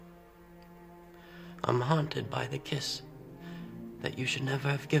I'm haunted by the kiss that you should never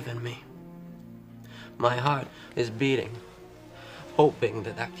have given me. My heart is beating, hoping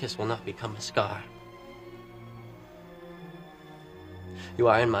that that kiss will not become a scar. You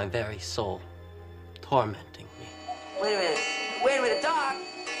are in my very soul, tormenting me. Wait a minute, Doc.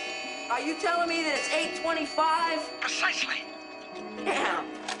 Are you telling me that it's 8:25? Precisely. Damn.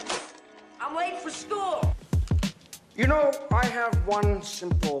 I'm late for school. You know, I have one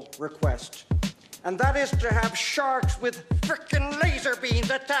simple request, and that is to have sharks with frickin' laser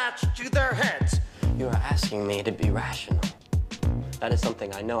beams attached to their heads. You are asking me to be rational. That is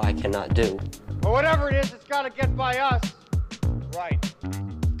something I know I cannot do. But whatever it is, it's gotta get by us. Right.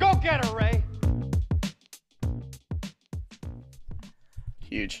 Go get her, Ray.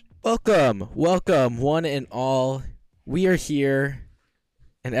 Huge. Welcome, one and all. We are here,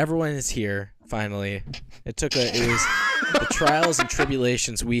 and everyone is here, finally. It was the trials and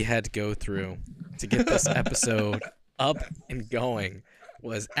tribulations we had to go through to get this episode up and going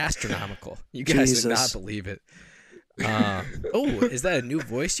was astronomical. You guys would not believe it. Is that a new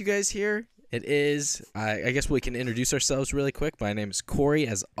voice you guys hear? It is. I guess we can introduce ourselves really quick. My name is Corey,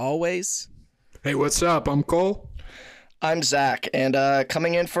 as always. Hey, what's up? I'm Cole. I'm Zach, and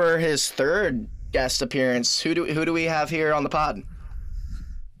coming in for his third guest appearance, who do we have here on the pod?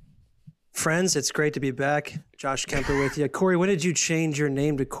 Friends, it's great to be back. Josh Kemper with you. Corey, when did you change your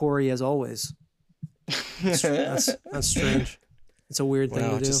name to Corey, as always? That's strange. It's a weird thing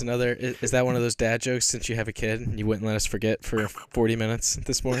to do. Just another. Is that one of those dad jokes since you have a kid and you wouldn't let us forget for 40 minutes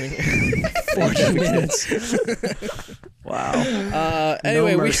this morning? 40 minutes. Wow.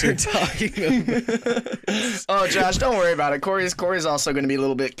 Anyway, we are talking. Oh, Josh, don't worry about it. Corey's also going to be a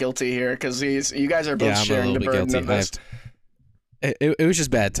little bit guilty here because you guys are both sharing the burden of this. It was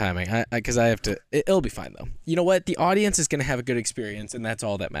just bad timing because I have to. It'll be fine though. You know what? The audience is going to have a good experience, and that's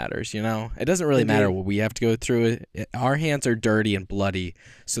all that matters. You know, it doesn't really matter what we have to go through. Our hands are dirty and bloody,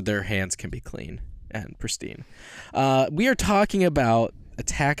 so their hands can be clean and pristine. We are talking about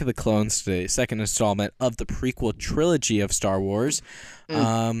Attack of the Clones today, second installment of the prequel trilogy of Star Wars.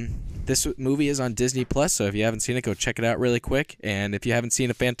 This movie is on Disney Plus, so if you haven't seen it, go check it out really quick. And if you haven't seen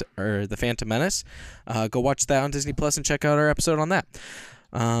The Phantom Menace, go watch that on Disney Plus and check out our episode on that.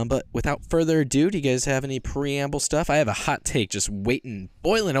 But without further ado, do you guys have any preamble stuff? I have a hot take just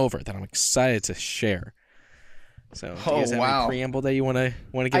boiling over that I'm excited to share. So, do you guys have any preamble that you want to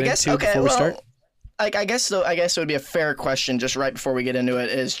get into before we start? I guess it would be a fair question just right before we get into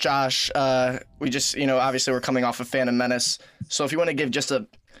it is, Josh, we just, obviously we're coming off of Phantom Menace. So if you want to give just a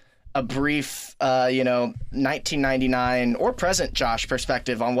brief, 1999 or present Josh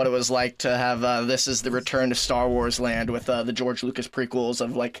perspective on what it was like to have this is the return to Star Wars land with the George Lucas prequels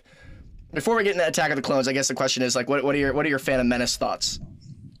of like, before we get into Attack of the Clones, I guess the question is like, what are your Phantom Menace thoughts?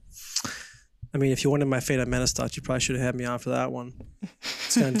 I mean, if you wanted my Phantom Menace thoughts, you probably should have had me on for that one.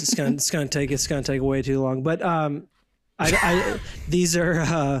 It's gonna take way too long. But these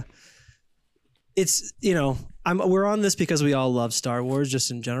are we're on this because we all love Star Wars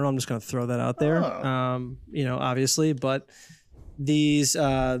just in general. I'm just gonna throw that out there. Obviously, but these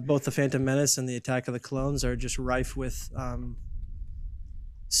both the Phantom Menace and the Attack of the Clones are just rife with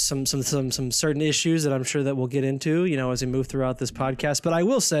some certain issues that I'm sure that we'll get into, as we move throughout this podcast. But I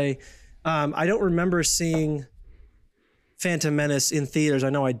will say, I don't remember seeing Phantom Menace in theaters. I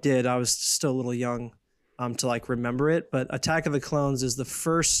know I did. I was still a little young to remember it. But Attack of the Clones is the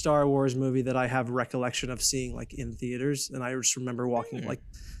first Star Wars movie that I have recollection of seeing in theaters. And I just remember walking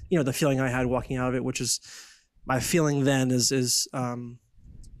the feeling I had walking out of it, which is my feeling then is a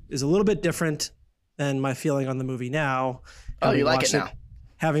little bit different than my feeling on the movie now. Oh, you like it now?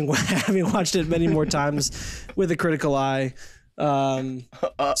 Having watched it many more times with a critical eye.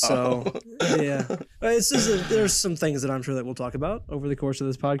 So yeah, there's some things that I'm sure that we'll talk about over the course of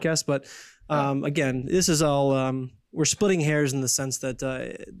this podcast, but again, this is all we're splitting hairs in the sense that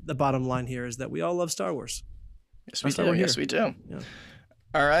the bottom line here is that we all love Star Wars. Yes, we do. Yeah.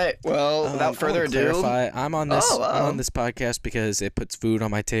 All right. Well, without further ado, I'm on this. I'm on this podcast because it puts food on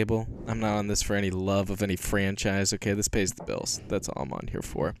my table. I'm not on this for any love of any franchise. Okay, this pays the bills. That's all I'm on here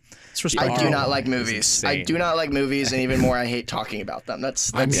for. I do not like movies. I do not like movies, and even more, I hate talking about them.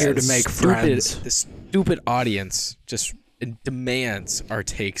 I'm here to make friends. The stupid audience just demands our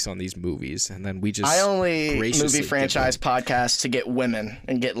takes on these movies, and then we just. I only movie franchise podcasts to get women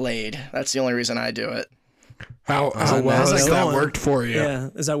and get laid. That's the only reason I do it. How well has that worked for you? Yeah,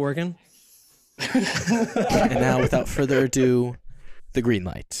 is that working? And now, without further ado, the green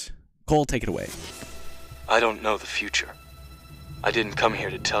light. Cole, take it away. I don't know the future. I didn't come here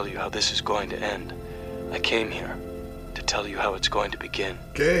to tell you how this is going to end. I came here to to tell you how it's going to begin.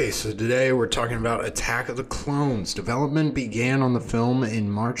 Okay, so today we're talking about Attack of the Clones. Development began on the film in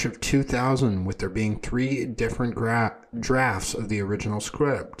March of 2000, with there being 3 different drafts of the original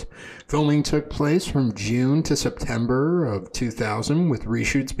script. Filming took place from June to September of 2000, with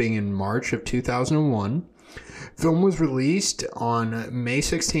reshoots being in March of 2001. Film was released on May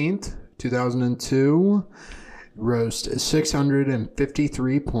 16th, 2002. Grossed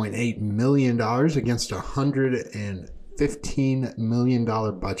 $653.8 million against a $115 million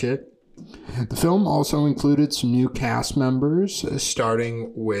budget. The film also included some new cast members,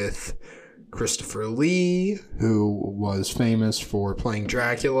 starting with Christopher Lee, who was famous for playing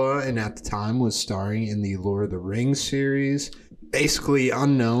Dracula and at the time was starring in the Lord of the Rings series. Basically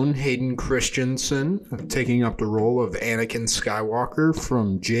unknown Hayden Christensen, taking up the role of Anakin Skywalker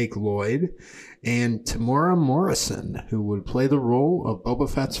from Jake Lloyd, and Tamora Morrison, who would play the role of Boba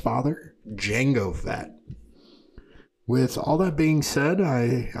Fett's father, Jango Fett. With all that being said,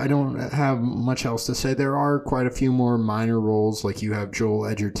 I don't have much else to say. There are quite a few more minor roles, like you have Joel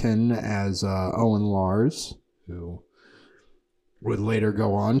Edgerton as Owen Lars, who would later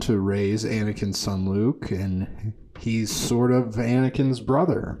go on to raise Anakin's son Luke, and he's sort of Anakin's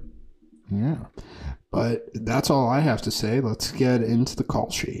brother. Yeah. But that's all I have to say. Let's get into the call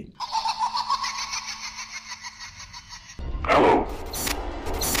sheet. Hello.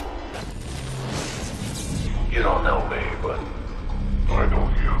 You don't know me, but I know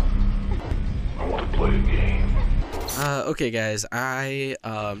you. I want to play a game. Okay, guys.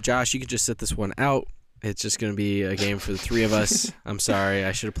 Josh, you can just sit this one out. It's just going to be a game for the 3 of us. I'm sorry.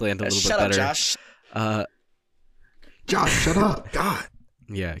 I should have planned a little bit better. Shut up, Josh. Josh, shut up. God.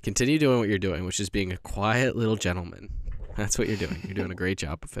 Yeah, continue doing what you're doing, which is being a quiet little gentleman. That's what you're doing. You're doing a great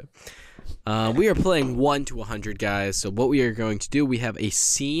job of it. We are playing 1 to 100, guys. So what we are going to do, we have a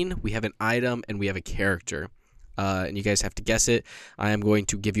scene, we have an item, and we have a character. And you guys have to guess it. I am going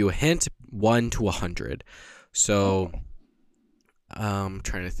to give you a hint, 1 to 100. So I'm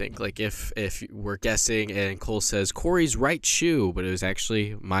trying to think. Like if we're guessing and Cole says Corey's right shoe, but it was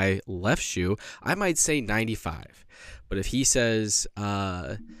actually my left shoe, I might say 95. But if he says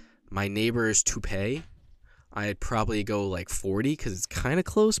my neighbor's toupee, I'd probably go like 40 because it's kind of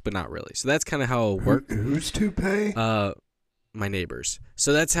close, but not really. So that's kind of how it works. Who's toupee? My neighbors.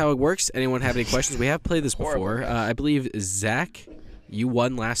 So that's how it works. Anyone have any questions? We have played this before. I believe, Zach, you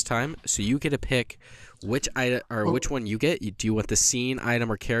won last time, so you get to pick which item or which one you get. Do you want the scene, item,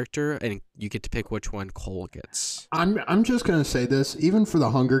 or character? And you get to pick which one Cole gets. I'm just going to say this. Even for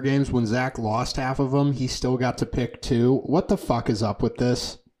the Hunger Games, when Zach lost half of them, he still got to pick 2. What the fuck is up with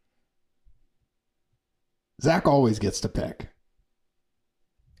this? Zach always gets to pick.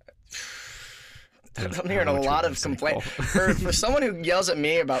 I'm hearing a lot of complaining. For someone who yells at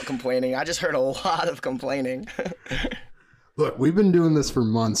me about complaining, I just heard a lot of complaining. Look, we've been doing this for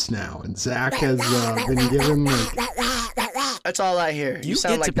months now, and Zach has been given like... That's all I hear. You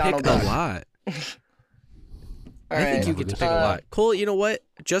sound like Donald Duck. A lot. I think you get to pick a lot. Cole, you know what?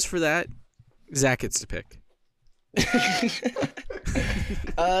 Just for that, Zach gets to pick.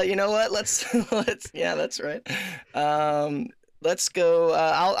 You know what? Let's. Yeah, that's right. Let's go.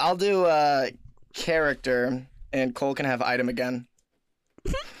 I'll do character, and Cole can have item again.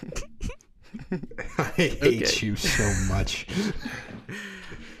 I hate you so much.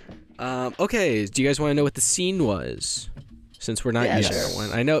 Okay. Do you guys want to know what the scene was? Since we're not using that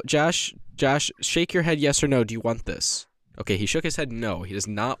one, I know. Josh, shake your head. Yes or no? Do you want this? Okay, he shook his head no. He does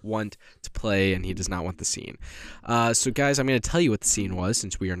not want to play, and he does not want the scene. So, guys, I'm going to tell you what the scene was,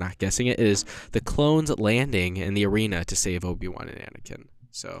 since we are not guessing it. It is the clones landing in the arena to save Obi-Wan and Anakin.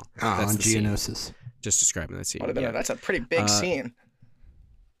 So that's on the Geonosis. Scene. Just describing that scene. That's a pretty big scene.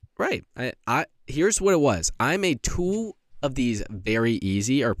 Right. Here's what it was. I made 2 of these very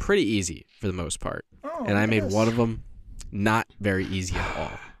easy, or pretty easy for the most part. And I made one of them not very easy at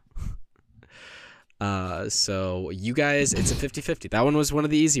all. So you guys, it's a 50-50. That one was one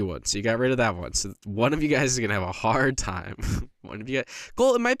of the easy ones, so you got rid of that one. So one of you guys is gonna have a hard time. One of you guys,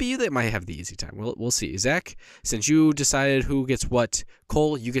 Cole, it might be you that might have the easy time. We'll see. Zach, since you decided who gets what,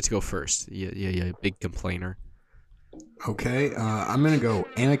 Cole, you get to go first. Yeah, big complainer. Okay, I'm gonna go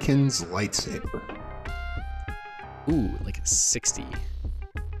Anakin's lightsaber. Ooh, like a 60.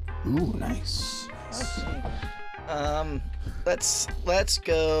 Ooh, nice. Let's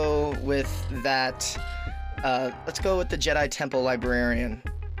go with that. Let's go with the Jedi Temple Librarian.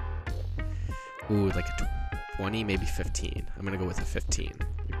 Ooh, like a 20, maybe 15. I'm gonna go with a 15.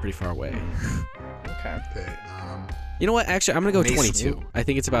 You're pretty far away. Okay. You know what? Actually, I'm gonna go 22. I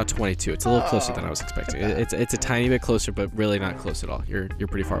think it's about 22. It's a little closer than I was expecting. Okay. It's a tiny bit closer, but really not close at all. You're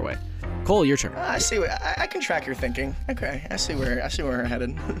pretty far away. Cole, your turn. I see. I can track your thinking. Okay, I see where we're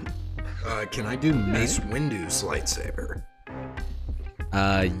headed. Can I do Mace Windu's lightsaber?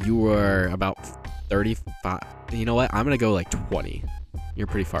 You were about 35. You know what? I'm gonna go like 20. You're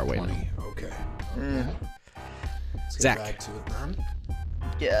pretty far away. 20. Okay. Let's Zach. get back to it then.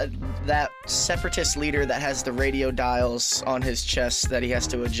 Yeah, that separatist leader that has the radio dials on his chest that he has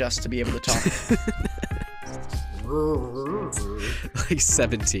to adjust to be able to talk. Like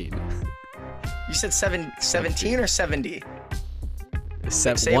 17. You said 17 or 70?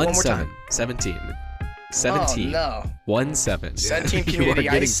 Say it 1 one more 7. time. 17. 17. Oh, no. 1 7. 17 You Community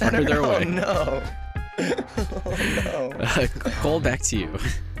are getting Ice Center. further Oh, away. no. Oh, no. Cole, back to you.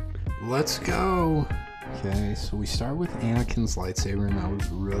 Let's go. Okay, so we start with Anakin's lightsaber, and that was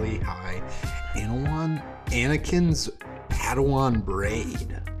really high. Anakin's Padawan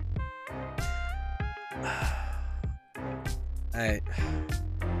braid. I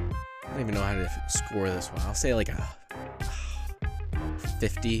don't even know how to score this one. I'll say like a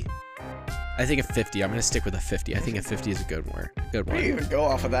 50. I think a 50. I'm gonna stick with a 50. I think a 50 is a good one. Good Where one. do you even go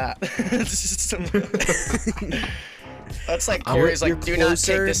off of that? That's like Corey's like, do not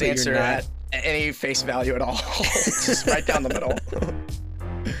take this answer at any face value at all. Just right down the middle.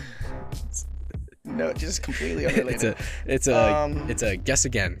 No, just completely unrelated. It's a guess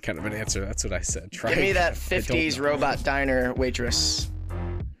again kind of an answer. That's what I said. Try. Give me that 50s robot diner waitress.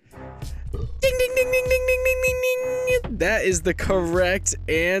 Ding ding ding ding ding ding ding ding ding. That is the correct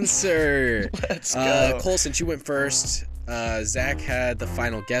answer. Let's go. Cole, since you went first, Zach had the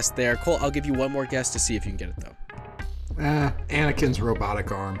final guess there. Cole, I'll give you one more guess to see if you can get it though. Anakin's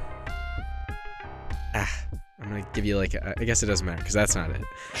robotic arm. I'm gonna give you like I guess it doesn't matter because that's not it.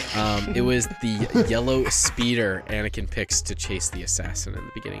 It was the yellow speeder Anakin picks to chase the assassin in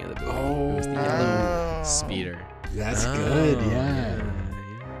the beginning of the movie. It was the yellow speeder. That's good.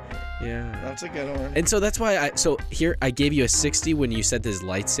 Yeah. That's a good one. And so that's why I gave you a 60 when you said his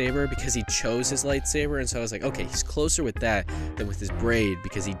lightsaber because he chose his lightsaber, and so I was like, okay, he's closer with that than with his braid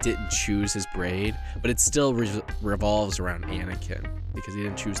because he didn't choose his braid, but it still revolves around Anakin because he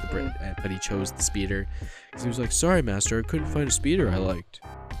didn't choose the braid, but he chose the speeder because he was like, sorry, master, I couldn't find a speeder I liked.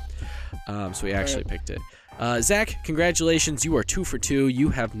 So he actually picked it. Zach, congratulations, you are 2 for 2. You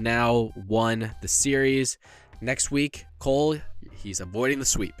have now won the series. Next week, Cole, he's avoiding the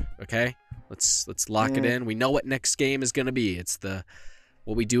sweep. Okay, let's lock it in. We know what next game is gonna be. It's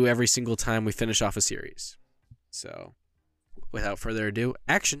what we do every single time we finish off a series. So, without further ado,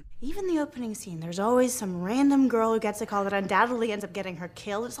 action. Even the opening scene, there's always some random girl who gets a call that undoubtedly ends up getting her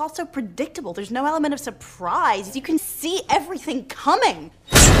killed. It's also predictable. There's no element of surprise. You can see everything coming.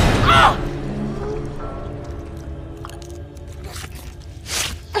 Ah!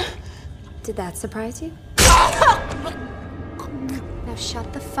 Did that surprise you? Now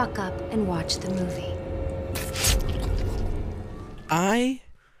shut the fuck up and watch the movie. I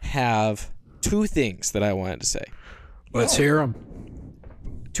have 2 things that I wanted to say. Let's hear them.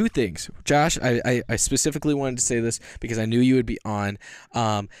 2 things. Josh, I specifically wanted to say this because I knew you would be on.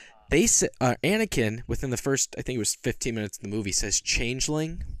 They said Anakin, within the first, I think it was 15 minutes of the movie, says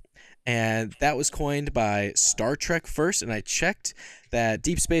changeling. And that was coined by Star Trek first, and I checked that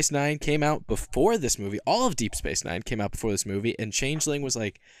Deep Space Nine came out before this movie. All of Deep Space Nine came out before this movie, and changeling was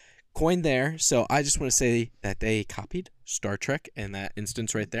like coined there. So I just want to say that they copied Star Trek in that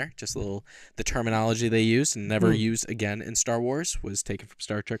instance right there. Just the terminology they used and never used again in Star Wars was taken from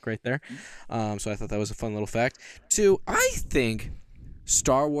Star Trek right there. So I thought that was a fun little fact. 2, I think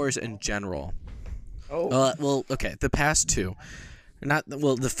Star Wars in general. The past 2.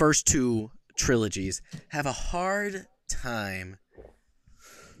 The first 2 trilogies have a hard time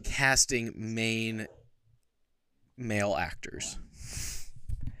casting main male actors.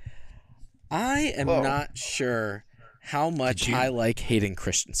 I am not sure how much I like Hayden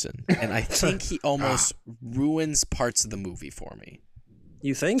Christensen, and I think he almost ruins parts of the movie for me.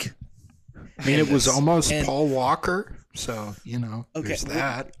 You think? I mean, it was almost Paul Walker, so there's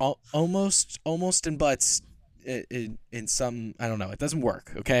that. Almost in butts. In some, I don't know. It doesn't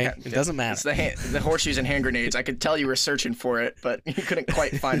work. Okay, it doesn't matter. It's the horseshoes and hand grenades. I could tell you were searching for it, but you couldn't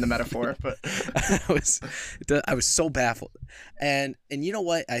quite find the metaphor. But I was so baffled. And you know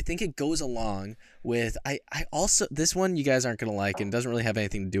what? I think it goes along with I also, this one you guys aren't gonna like and doesn't really have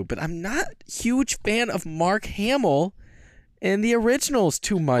anything to do. But I'm not a huge fan of Mark Hamill in the originals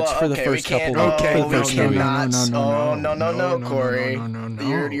too much for the first couple. No, Corey.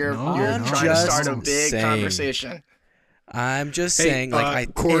 You're trying to start a big conversation. I'm just saying,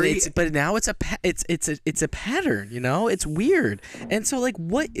 like, Corey, but now it's a pattern, It's weird, and so like,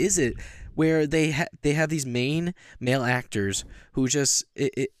 what is it where they have these main male actors who just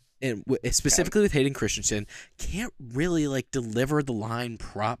and specifically with Hayden Christensen, can't really like deliver the line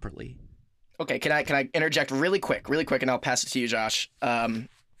properly. Okay, can I interject really quick, and I'll pass it to you, Josh. I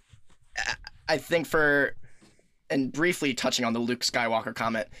think and briefly touching on the Luke Skywalker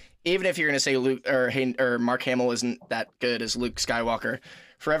comment, even if you're going to say Luke or Mark Hamill isn't that good as Luke Skywalker,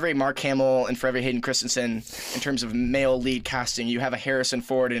 for every Mark Hamill and for every Hayden Christensen in terms of male lead casting, you have a Harrison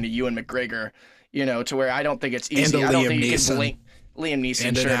Ford and a Ewan McGregor, to where I don't think it's easy. And I don't Liam think you Neeson. can blink Liam Neeson,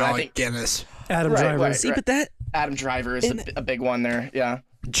 And sure, an but I Alec think Guinness. Adam Driver. But Adam Driver is a big one there. Yeah.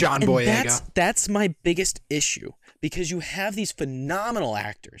 John and Boyega. That's my biggest issue, because you have these phenomenal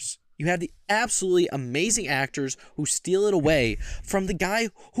actors. You have the absolutely amazing actors who steal it away from the guy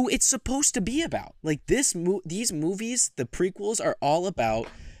who it's supposed to be about. Like these movies, the prequels are all about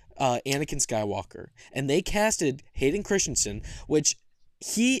Anakin Skywalker, and they casted Hayden Christensen, which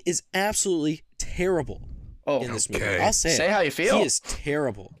he is absolutely terrible in this movie. I'll say how you feel. He is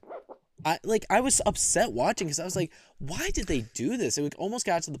terrible. I was upset watching because I was like, why did they do this? It almost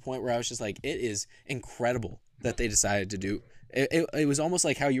got to the point where I was just like, it is incredible that they decided to do. It was almost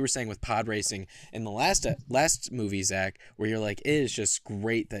like how you were saying with pod racing in the last movie, Zach, where you're like, it is just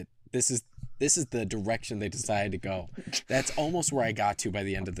great that this is the direction they decided to go. That's almost where I got to by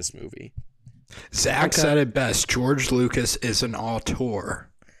the end of this movie. Zach said it best. George Lucas is an auteur.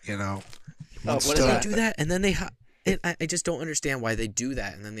 What does they do that? And then I just don't understand why they do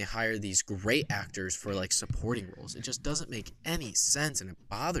that. And then they hire these great actors for like supporting roles. It just doesn't make any sense, and it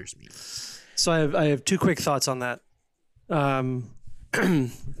bothers me. So I have two quick thoughts on that. On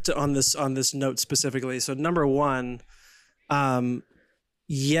this note specifically. So number one,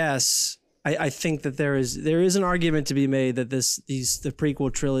 yes, I think that there is an argument to be made that the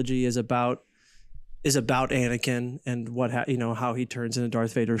prequel trilogy is about Anakin and how he turns into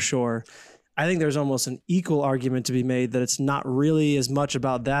Darth Vader. Sure. I think there's almost an equal argument to be made that it's not really as much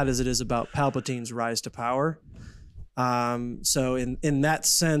about that as it is about Palpatine's rise to power. So in that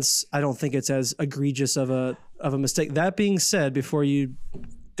sense, I don't think it's as egregious of a mistake. That being said, before you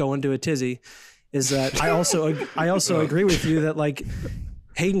go into a tizzy, is that I also agree with you that like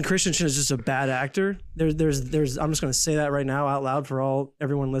Hayden Christensen is just a bad actor. There's I'm just going to say that right now out loud for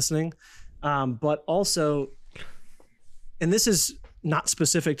everyone listening. But also, and this is not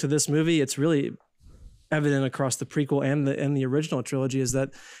specific to this movie, it's really evident across the prequel and the original trilogy, is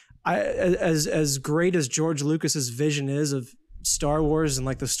that as great as George Lucas's vision is of Star Wars and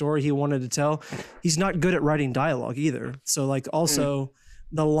like the story he wanted to tell, he's not good at writing dialogue either. So like also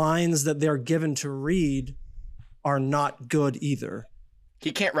the lines that they're given to read are not good either.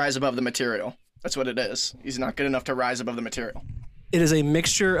 He can't rise above the material. That's what it is. He's not good enough to rise above the material. It is a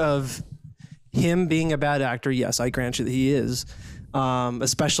mixture of him being a bad actor. Yes, I grant you that he is.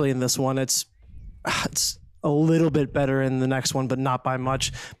 Especially in this one, it's a little bit better in the next one, but not by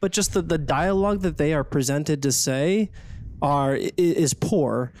much. But just the dialogue that they are presented to say is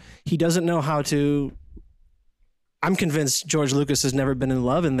poor. He doesn't know how to. I'm convinced George Lucas has never been in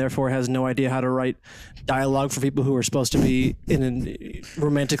love and therefore has no idea how to write dialogue for people who are supposed to be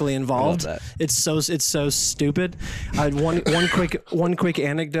romantically involved. It's so stupid. One quick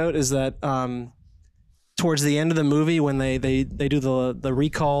anecdote is that towards the end of the movie, when they do the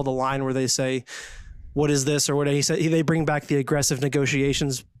recall, the line where they say, "What is this?" or what he said, they bring back the aggressive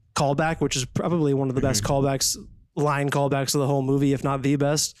negotiations callback, which is probably one of the best line callbacks of the whole movie, if not the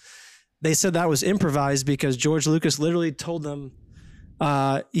best. They said that was improvised because George Lucas literally told them,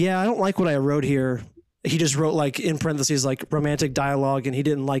 yeah, I don't like what I wrote here. He just wrote like in parentheses, like romantic dialogue, and he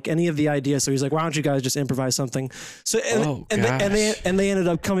didn't like any of the ideas. So he's like, why don't you guys just improvise something? So, they ended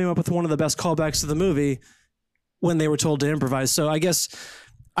up coming up with one of the best callbacks to the movie when they were told to improvise. So I guess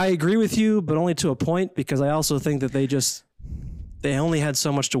I agree with you, but only to a point, because I also think that they only had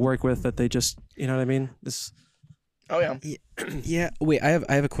so much to work with that they just, you know what I mean? Oh yeah. Yeah. Wait, I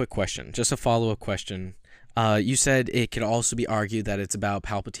have a quick question, just a follow-up question. You said it could also be argued that it's about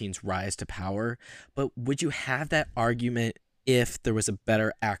Palpatine's rise to power, but would you have that argument if there was a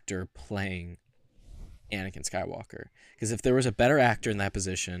better actor playing Anakin Skywalker? Because if there was a better actor in that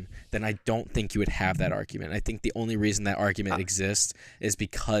position, then I don't think you would have that argument. I think the only reason that argument exists is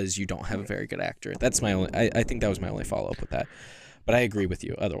because you don't have a very good actor. That's my only. I think that was my only follow-up with that. But I agree with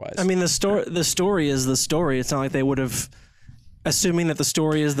you otherwise. I mean, the story is the story. It's not like they would have, assuming that the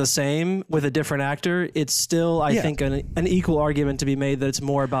story is the same with a different actor, it's still, I think, an equal argument to be made that it's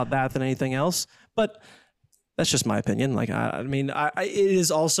more about that than anything else. But that's just my opinion. Like, it is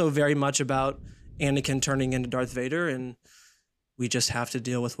also very much about Anakin turning into Darth Vader, and we just have to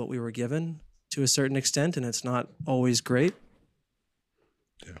deal with what we were given to a certain extent, and it's not always great.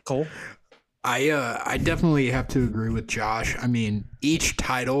 Yeah. Cole? I definitely have to agree with Josh. I mean, each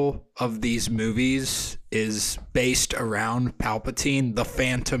title of these movies is based around Palpatine, the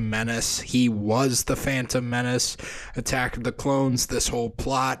Phantom Menace. He was the Phantom Menace. Attack of the Clones, this whole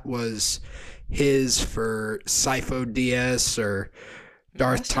plot was his for Sifo Dyas or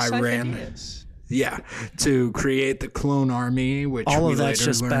Darth Tyran. Yeah, to create the clone army, which all we of that's later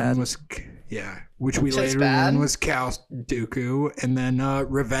just learned bad. was which we later learned was Count Dooku, and then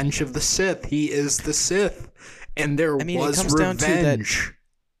Revenge of the Sith. He is the Sith, and there was revenge.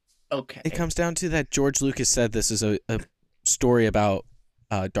 Okay, It comes down to that George Lucas said this is a story about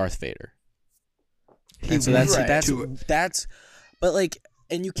Darth Vader. And so that's, but like,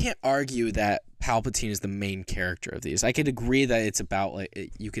 and you can't argue that Palpatine is the main character of these. I could agree that it's about,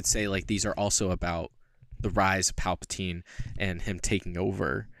 like, you could say like these are also about the rise of Palpatine and him taking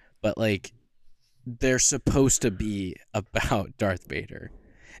over, but like they're supposed to be about Darth Vader.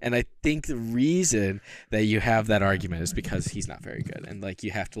 And I think the reason that you have that argument is because he's not very good, and like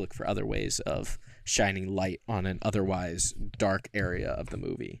you have to look for other ways of shining light on an otherwise dark area of the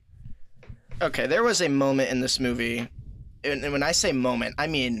movie. Okay, there was a moment in this movie, and when I say moment, I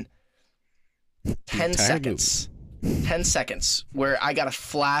mean 10 seconds. 10 seconds where I got a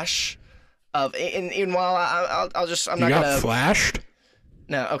flash of, and while I'm not gonna flashed.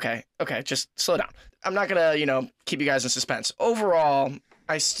 No, okay, just slow down. I'm not gonna, keep you guys in suspense. Overall,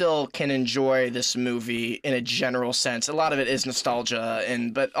 I still can enjoy this movie in a general sense. A lot of it is nostalgia,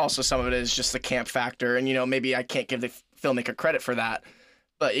 but also some of it is just the camp factor, and maybe I can't give the filmmaker credit for that.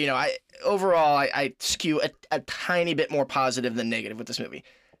 But I skew a tiny bit more positive than negative with this movie.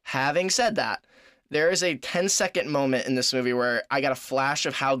 Having said that, there is a 10-second moment in this movie where I got a flash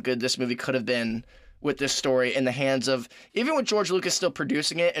of how good this movie could have been with this story in the hands of, even with George Lucas still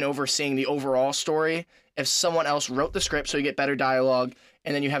producing it and overseeing the overall story, if someone else wrote the script so you get better dialogue,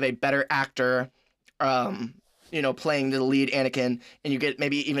 and then you have a better actor, playing the lead Anakin, and you get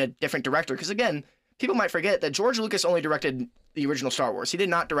maybe even a different director. Because again, people might forget that George Lucas only directed the original Star Wars. He did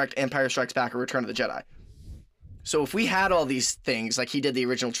not direct Empire Strikes Back or Return of the Jedi. So if we had all these things, like he did the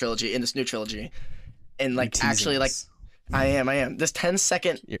original trilogy in this new trilogy, and like actually like I am. This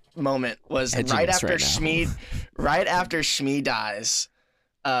 10-second moment was right after Shmi dies.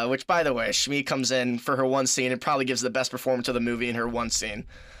 Which, by the way, Shmi comes in for her one scene and probably gives the best performance of the movie in her one scene.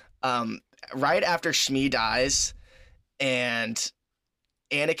 Right after Shmi dies, and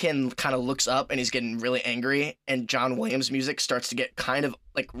Anakin kind of looks up and he's getting really angry, and John Williams' music starts to get kind of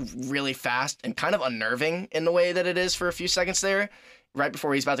like really fast and kind of unnerving in the way that it is for a few seconds there, right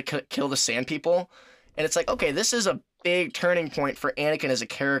before he's about to kill the Sand People. And it's like, okay, this is a big turning point for Anakin as a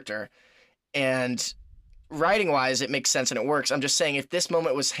character. And writing-wise, it makes sense and it works. I'm just saying, if this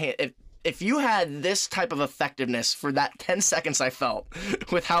moment was... If you had this type of effectiveness for that 10 seconds I felt,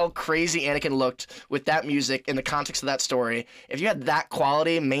 with how crazy Anakin looked, with that music, in the context of that story, if you had that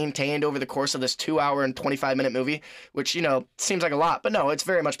quality maintained over the course of this 2-hour and 25-minute movie, which, seems like a lot, but no, it's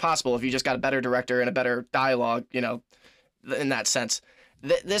very much possible if you just got a better director and a better dialogue, in that sense.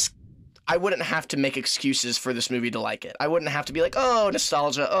 This... I wouldn't have to make excuses for this movie to like it. I wouldn't have to be like, oh,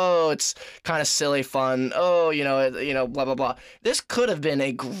 nostalgia. Oh, it's kind of silly fun. Oh, blah, blah, blah. This could have been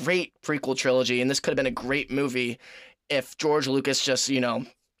a great prequel trilogy, and this could have been a great movie if George Lucas just,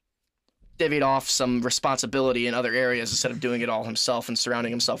 divvied off some responsibility in other areas instead of doing it all himself and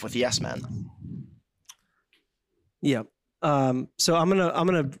surrounding himself with yes men. Yeah. So I'm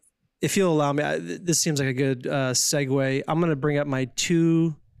gonna, if you'll allow me, this seems like a good segue. I'm gonna bring up my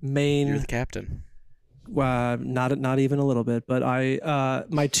two main. You're the captain. Not even a little bit, but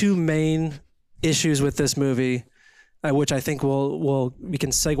my two main issues with this movie, which I think we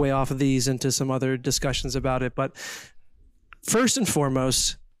can segue off of these into some other discussions about it. But first and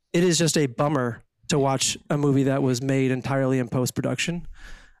foremost, it is just a bummer to watch a movie that was made entirely in post-production.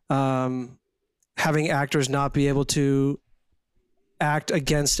 Having actors not be able to act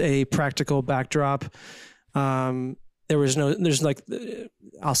against a practical backdrop. There's like,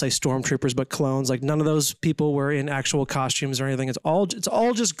 I'll say stormtroopers, but clones. Like, none of those people were in actual costumes or anything. It's all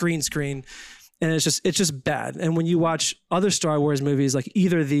just green screen, and it's just bad. And when you watch other Star Wars movies, like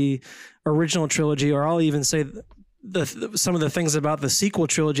either the original trilogy, or I'll even say some of the things about the sequel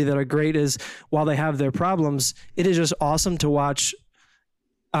trilogy that are great is, while they have their problems, it is just awesome to watch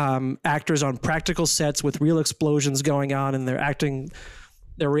actors on practical sets with real explosions going on, and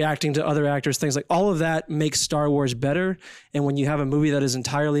they're reacting to other actors, things like all of that makes Star Wars better. And when you have a movie that is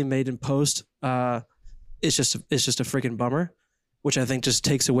entirely made in post, it's just a freaking bummer, which I think just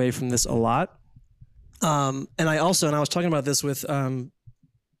takes away from this a lot. And I was talking about this with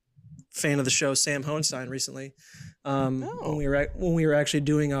fan of the show, Sam Hohenstein, recently. When we were actually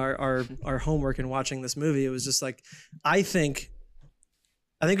doing our homework and watching this movie, it was just like, I think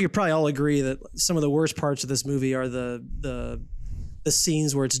we probably all agree that some of the worst parts of this movie are the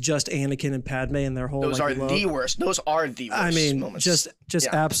scenes where it's just Anakin and Padme and their whole. Those like, are the worst. Those are the worst. I mean, moments. just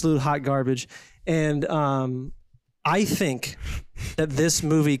absolute hot garbage. And I think that this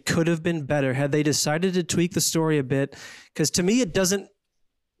movie could have been better had they decided to tweak the story a bit. Because to me, it doesn't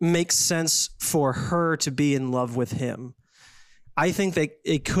make sense for her to be in love with him. I think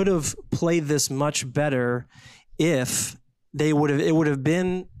it could have played this much better if they would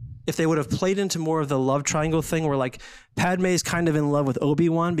have played into more of the love triangle thing where like Padme's kind of in love with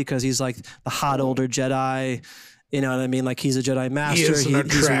Obi-Wan because he's like the hot older Jedi, you know what I mean? Like he's a Jedi master. He is an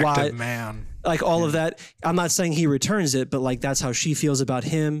he's attractive man. Like all of that. I'm not saying he returns it, but like that's how she feels about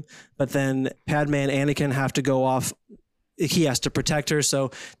him. But then Padme and Anakin have to go off. He has to protect her.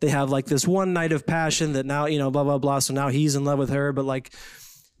 So they have like this one night of passion that now, you know, blah, blah, blah. So now he's in love with her. But like,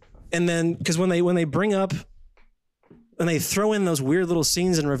 and then because when they bring up, and they throw in those weird little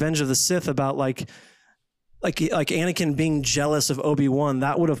scenes in Revenge of the Sith about like Anakin being jealous of Obi-Wan,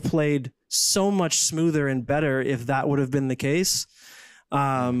 that would have played so much smoother and better if that would have been the case.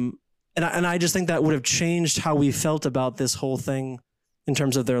 And I just think that would have changed how we felt about this whole thing in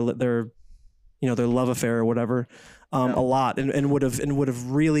terms of their love affair or whatever, a lot, and would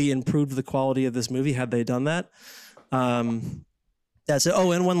have really improved the quality of this movie had they done that. That's it.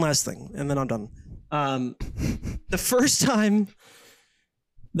 Oh, and one last thing, and then I'm done. The first time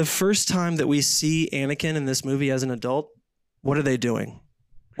that we see Anakin in this movie as an adult, what are they doing?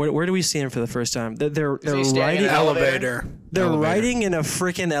 Where do we see him for the first time? They're riding elevator. They're riding in a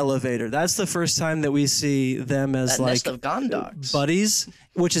freaking elevator. That's the first time that we see them as that like nest of Gondoks. buddies,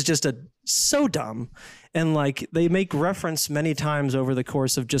 which is just so dumb. And like they make reference many times over the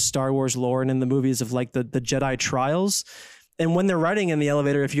course of just Star Wars lore and in the movies of like the Jedi trials. And when they're riding in the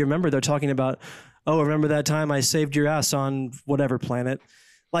elevator, if you remember, they're talking about, oh, remember that time I saved your ass on whatever planet?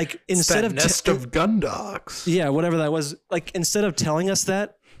 Like instead of nest of Gondoks. Yeah, whatever that was. Like instead of telling us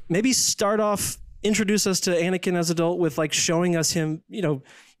that, maybe introduce us to Anakin as adult with like showing us him, you know,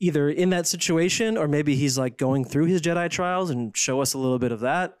 either in that situation or maybe he's like going through his Jedi trials and show us a little bit of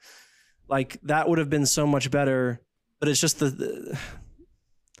that. Like that would have been so much better. But it's just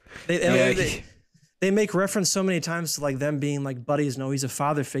they make reference so many times to like them being like buddies. No, he's a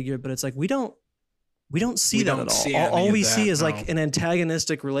father figure, but it's like we don't see that at all. All we see is like an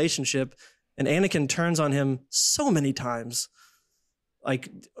antagonistic relationship, and Anakin turns on him so many times, like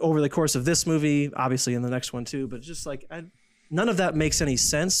over the course of this movie, obviously in the next one too. But just like none of that makes any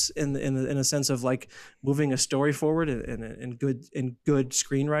sense in a sense of like moving a story forward in good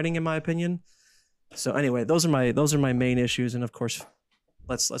screenwriting, in my opinion. So anyway, those are my main issues, and of course,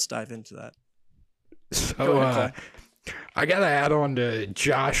 let's dive into that. So I gotta add on to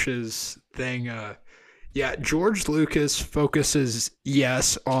Josh's thing. Yeah, George Lucas focuses,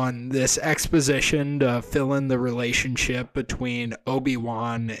 yes, on this exposition to fill in the relationship between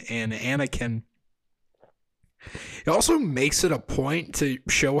Obi-Wan and Anakin. It also makes it a point to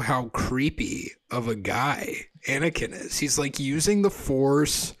show how creepy of a guy Anakin is. He's like using the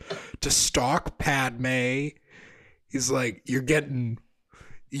Force to stalk Padme. He's like, you've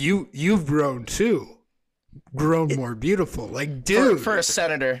grown too. Grown more beautiful. Like, dude. For a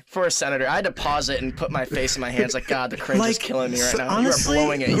senator, I had to pause it and put my face in my hands like, God, the cringe is killing me right now. Honestly, you are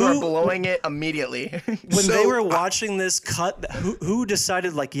blowing it. You are blowing it immediately. When they were watching this cut, who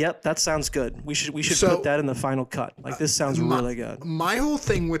decided like, yep, that sounds good. We should put that in the final cut. Like, this sounds really good. My whole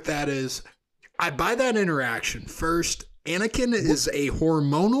thing with that is, I buy that interaction. First, Anakin is a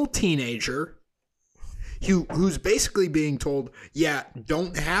hormonal teenager who's basically being told, yeah,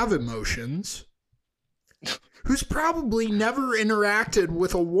 don't have emotions. Who's probably never interacted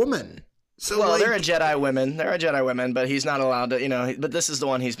with a woman. So well, there are Jedi women, but he's not allowed to, you know, but this is the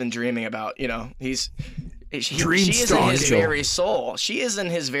one he's been dreaming about, you know. She is in his very soul. She is in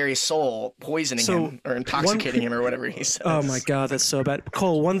his very soul, poisoning him or intoxicating him or whatever he says. Oh my God, that's so bad.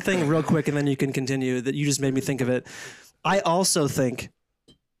 Cole, one thing real quick and then you can continue that you just made me think of it. I also think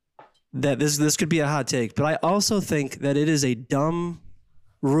that this could be a hot take, but I also think that it is a dumb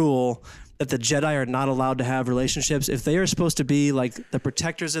rule that the Jedi are not allowed to have relationships. If they are supposed to be like the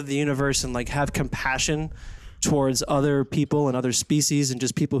protectors of the universe and like have compassion towards other people and other species and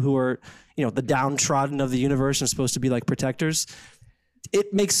just people who are, you know, the downtrodden of the universe and supposed to be like protectors,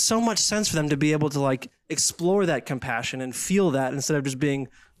 it makes so much sense for them to be able to like explore that compassion and feel that instead of just being,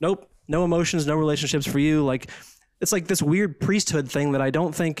 nope, no emotions, no relationships for you. Like, it's like this weird priesthood thing that I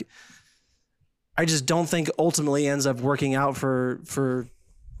just don't think ultimately ends up working out for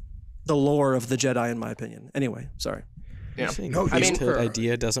the lore of the Jedi, in my opinion. Anyway, sorry. Yeah. No, I mean, for-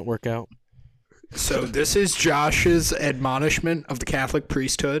 idea doesn't work out. So this is Josh's admonishment of the Catholic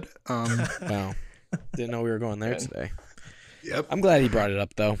priesthood. Wow. Didn't know we were going there today. Yep. I'm glad he brought it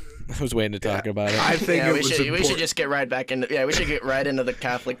up, though. I was waiting to talk about it. I think we should just get right back into we should get right into the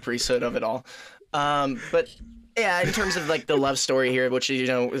Catholic priesthood of it all. But yeah, in terms of like the love story here, which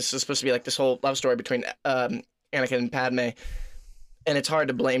is supposed to be like this whole love story between Anakin and Padme, and it's hard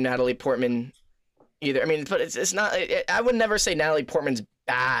to blame Natalie Portman either. I mean, but it's not. I would never say Natalie Portman's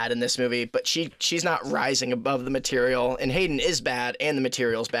bad in this movie, but she's not rising above the material, and Hayden is bad and the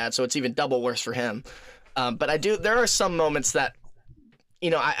material's bad, so it's even double worse for him. But there are some moments that,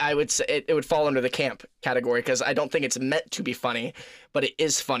 I would say it would fall under the camp category, because I don't think it's meant to be funny, but it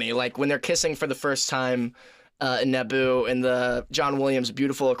is funny. Like when they're kissing for the first time in Naboo, and the John Williams'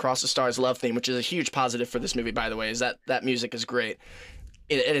 Beautiful Across the Stars love theme, which is a huge positive for this movie, by the way, is that music is great.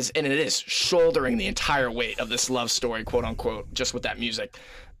 It is shouldering the entire weight of this love story, quote unquote, just with that music.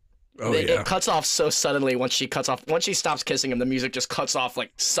 It cuts off so suddenly once she stops kissing him, the music just cuts off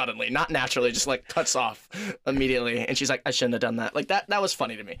like suddenly, not naturally, just like cuts off immediately. And she's like, I shouldn't have done that. Like that was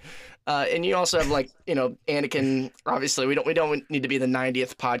funny to me. And you also have like, Anakin, obviously we don't need to be the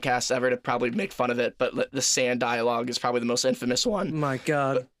 90th podcast ever to probably make fun of it, but the sand dialogue is probably the most infamous one. My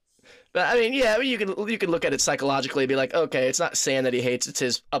God. But I mean, yeah, you could look at it psychologically and be like, okay, it's not sand that he hates, it's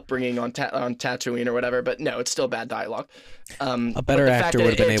his upbringing on Tatooine or whatever. But no, it's still bad dialogue. A better actor would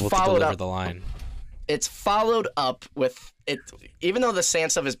have been able to deliver the line. It's followed up with it, even though the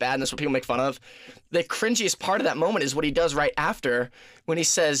sand stuff is bad and that's what people make fun of. The cringiest part of that moment is what he does right after, when he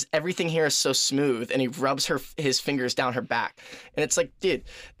says everything here is so smooth, and he rubs his fingers down her back, and it's like, dude,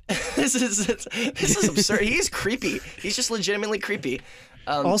 this is absurd. He's creepy. He's just legitimately creepy.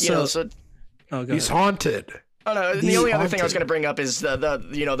 Also, he's haunted. Oh no! The only other thing I was going to bring up is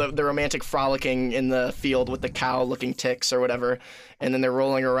the romantic frolicking in the field with the cow-looking ticks or whatever, and then they're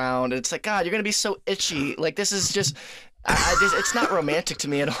rolling around. It's like, God, you're going to be so itchy. Like this is just, it's not romantic to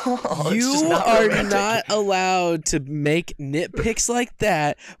me at all. You are not allowed to make nitpicks like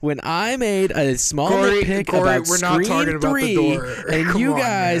that. When I made a small nitpick about we're Scream not talking about 3, the door. and Come you on,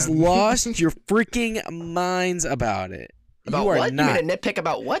 guys man. lost your freaking minds about it. About you are what? not. You made a nitpick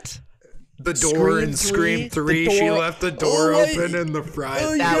about what? The door in Scream 3, she left the door open and the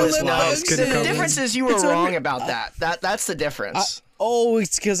fries. That was can the come difference in. is you were wrong about that. That's the difference.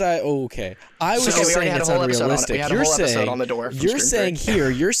 It's because okay. I was So just we already saying had a it's whole episode on it. unrealistic. We had a You're whole episode saying on the door from You're Scream saying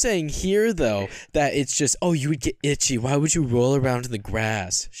 3. you're saying here though that it's just you would get itchy. Why would you roll around in the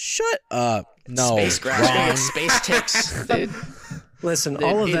grass? Shut up. No. Space grass, space ticks, dude. Listen,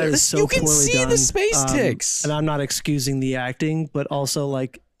 all of that is so you can poorly see done. the space ticks. And I'm not excusing the acting, but also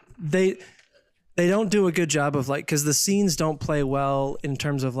like they don't do a good job of like, because the scenes don't play well in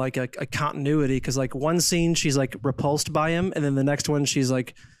terms of like a continuity. Because like one scene she's like repulsed by him, and then the next one she's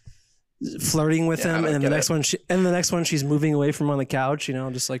like flirting with him, and then the next one she's moving away from him on the couch.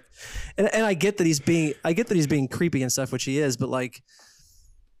 Just like, and I get that he's being creepy and stuff, which he is, but like,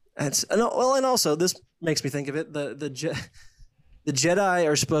 and also this makes me think of it. The Jedi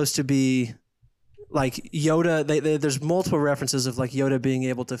are supposed to be like Yoda. There's multiple references of like Yoda being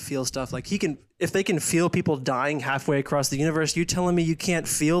able to feel stuff. Like if they can feel people dying halfway across the universe, you telling me you can't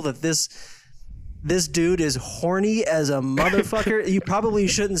feel that this dude is horny as a motherfucker? You probably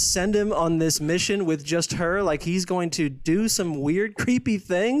shouldn't send him on this mission with just her. Like he's going to do some weird, creepy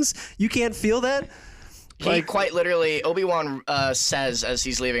things. You can't feel that? He quite literally, Obi-Wan says as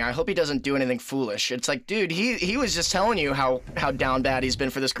he's leaving, I hope he doesn't do anything foolish. It's like, dude, he was just telling you how down bad he's been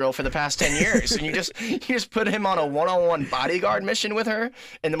for this girl for the past 10 years. And you just put him on a one-on-one bodyguard mission with her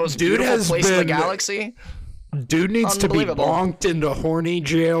in the most beautiful place in the galaxy. Dude needs to be Unbelievable. bonked into horny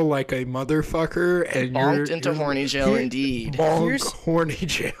jail like a motherfucker. And Bonked into horny jail, indeed. Bonk horny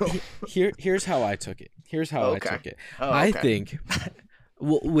jail. Here's how I took it. I took it. Oh, I okay. think...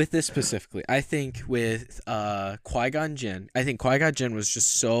 Well, with this specifically, I think with Qui-Gon Jinn, I think Qui-Gon Jinn was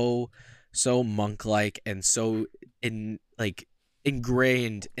just so monk-like and so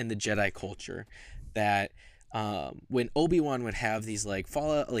ingrained in the Jedi culture that when Obi-Wan would have these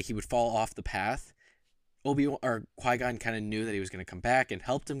he would fall off the path, Qui-Gon kind of knew that he was going to come back and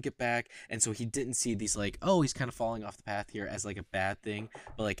helped him get back, and so he didn't see these he's kind of falling off the path here as like a bad thing,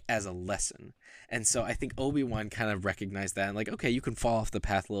 but like as a lesson. And so I think Obi-Wan kind of recognized that and like, okay, you can fall off the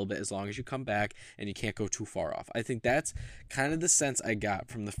path a little bit as long as you come back and you can't go too far off. I think that's kind of the sense I got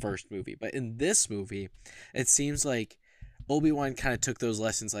from the first movie. But in this movie, it seems like Obi-Wan kind of took those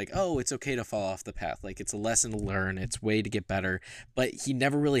lessons like, oh, it's okay to fall off the path. Like, it's a lesson to learn. It's way to get better. But he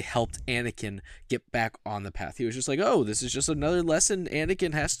never really helped Anakin get back on the path. He was just like, oh, this is just another lesson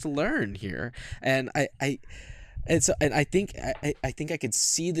Anakin has to learn here. And I think I could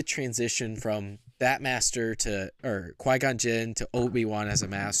see the transition from that master to, or Qui-Gon Jinn to Obi-Wan as a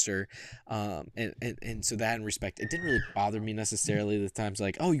master, and so that in respect, it didn't really bother me necessarily. The times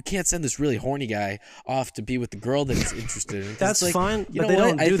like, oh, you can't send this really horny guy off to be with the girl that he's interested in. That's like, fine, you but know they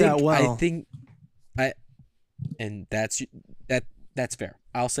what? don't do that well. And that's fair.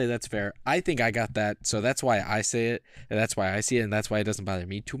 I'll say that's fair. I think I got that, so that's why I say it, and that's why I see it, and that's why it doesn't bother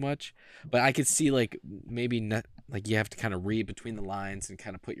me too much. But I could see like maybe not. Like you have to kind of read between the lines and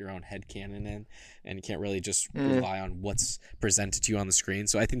kind of put your own headcanon in, and you can't really just rely on what's presented to you on the screen.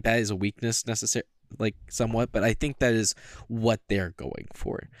 So I think that is a weakness necessary, like somewhat, but I think that is what they're going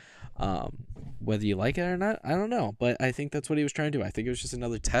for. Whether you like it or not, I don't know, but I think that's what he was trying to do. I think it was just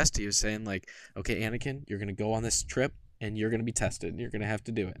another test. He was saying like, okay, Anakin, you're going to go on this trip and you're going to be tested and you're going to have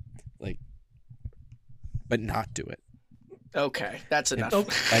to do it. Like, but not do it. Okay, that's enough.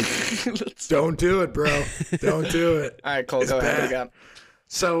 Don't do it, bro. Don't do it. All right, Cole, go ahead. What do you got?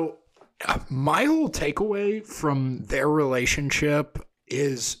 So, my whole takeaway from their relationship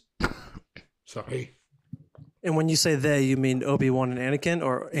is, sorry. And when you say they, you mean Obi-Wan and Anakin,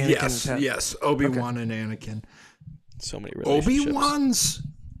 or Anakin and Pat? Yes, Obi-Wan and Anakin. So many relationships. Obi-Wan's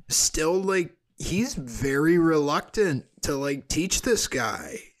still like, he's very reluctant to like teach this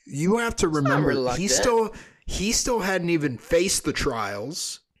guy. You have to remember, he still hadn't even faced the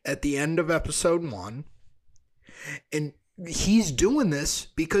trials at the end of episode 1. And he's doing this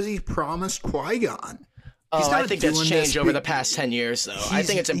because he promised Qui-Gon. Oh, I think that's changed over the past 10 years, though. I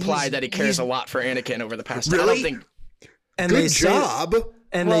think it's implied that he cares a lot for Anakin over the past 10 years. I don't think... And Good job.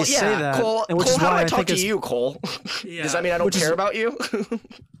 And they say that. Cole, and which Cole, is how why do I talk to you, Cole? Yeah, does that mean I don't care about you?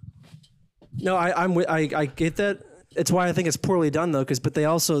 No, I get that. It's why I think it's poorly done, though, but they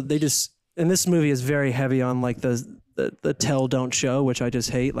just... And this movie is very heavy on like the tell don't show, which I just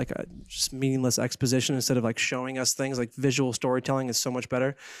hate, like just meaningless exposition instead of like showing us things. Like visual storytelling is so much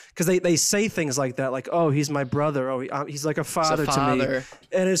better because they say things like that, like, oh, he's my brother, oh, he's like a father to me,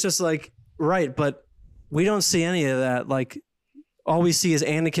 and it's just like, right, but we don't see any of that. Like all we see is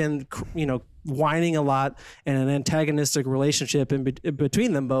Anakin, whining a lot and an antagonistic relationship in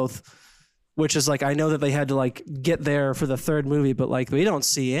between them both. Which is like, I know that they had to like get there for the third movie, but like we don't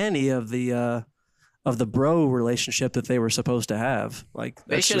see any of the bro relationship that they were supposed to have. Like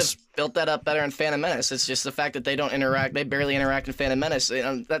they should have built that up better in Phantom Menace. It's just the fact that they don't interact. They barely interact in Phantom Menace.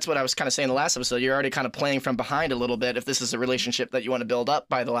 That's what I was kind of saying in the last episode. You're already kind of playing from behind a little bit if this is a relationship that you want to build up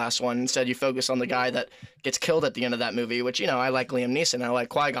by the last one. Instead, you focus on the guy that gets killed at the end of that movie, which, I like Liam Neeson, I like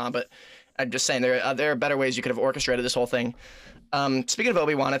Qui-Gon, but I'm just saying there are better ways you could have orchestrated this whole thing. Speaking of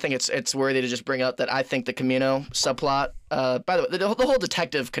Obi-Wan, I think it's worthy to just bring up that I think the Camino subplot, by the way, the whole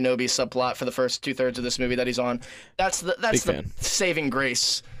Detective Kenobi subplot for the first 2/3 of this movie that he's on, that's the saving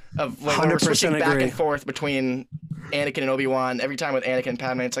grace of when we're switching back and forth between Anakin and Obi-Wan. Every time with Anakin and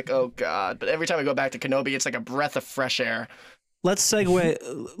Padme, it's like, oh god. But every time we go back to Kenobi, it's like a breath of fresh air. Let's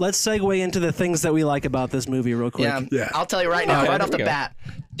segue into the things that we like about this movie real quick. Yeah. I'll tell you right now, right off the bat,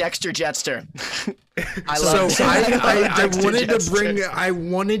 Dexter Jetster. I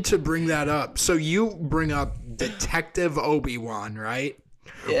wanted to bring that up. So you bring up Detective Obi-Wan, right?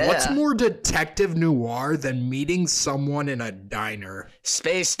 Yeah. What's more detective noir than meeting someone in a diner?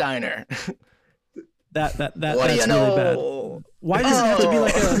 Space diner. That's really bad. Why does it have to be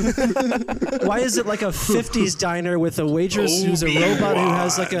like a? Why is it like a 50s diner with a waitress who's a robot who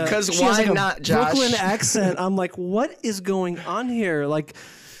has like a? Because why not, Josh? Brooklyn accent. I'm like, what is going on here? Like,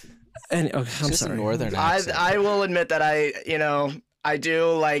 and I'm sorry. A northern accent. I will admit that I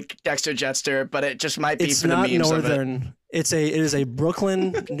do like Dexter Jetster, but it just might be for the memes northern. of it. It is a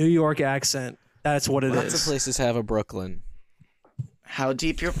Brooklyn, New York accent. That's what it is. Lots of places have a Brooklyn. How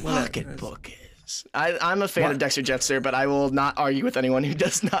deep your pocketbook is. I'm a fan of Dexter Jetster, but I will not argue with anyone who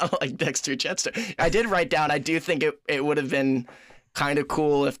does not like Dexter Jetster. I did write down, I do think it would have been kind of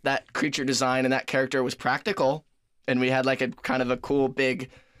cool if that creature design and that character was practical, and we had like a kind of a cool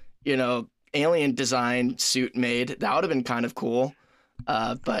big, alien design suit made. That would have been kind of cool.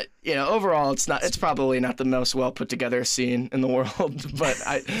 But overall, it's probably not the most well put together scene in the world. But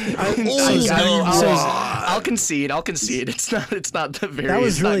I'll concede. It's not the very.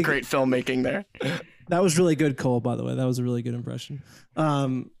 It's not great filmmaking there. That was really good, Cole. By the way, that was a really good impression.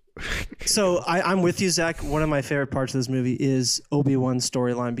 So I'm with you, Zach. One of my favorite parts of this movie is Obi-Wan's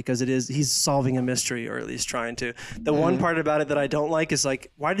storyline because he's solving a mystery, or at least trying to. The one part about it that I don't like is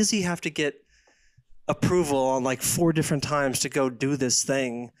like, why does he have to get approval on like 4 different times to go do this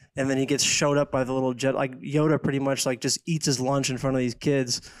thing, and then he gets showed up by the little jet. Like Yoda pretty much like just eats his lunch in front of these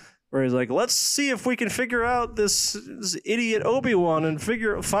kids, where he's like, let's see if we can figure out this idiot Obi-Wan and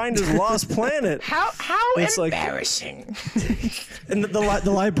find his lost planet. How it's embarrassing. And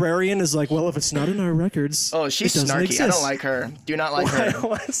the librarian is like, well, if it's not in our records, oh, she's it doesn't snarky. exist. I don't like her. Do not like her.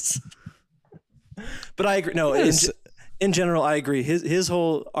 But I agree. No, in general, I agree. His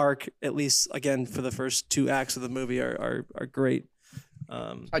whole arc, at least again for the first 2 acts of the movie, are great.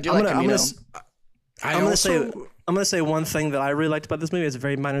 I do like Camino. I'm gonna say one thing that I really liked about this movie. It's a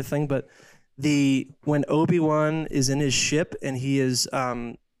very minor thing, but when Obi-Wan is in his ship and he is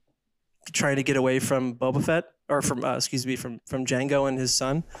trying to get away from Boba Fett, or from from Jango and his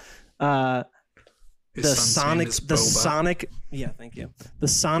son. The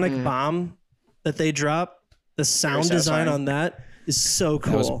sonic bomb that they drop, the sound design on that is so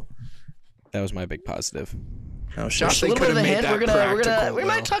cool. That was my big positive. Oh, shit. Josh, a little bit of a hint. We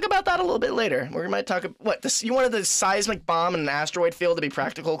might talk about that a little bit later. We might talk what you wanted the seismic bomb in an asteroid field to be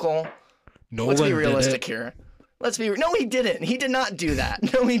practical, Cole? Nolan Let's be realistic here. No, he didn't. He did not do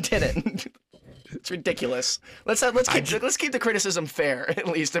that. No, he didn't. It's ridiculous. Let's keep the criticism fair, at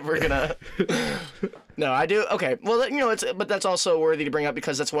least, if we're gonna. No, I do. Okay, well, but that's also worthy to bring up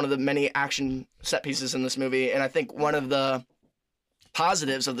because that's one of the many action set pieces in this movie, and I think one of the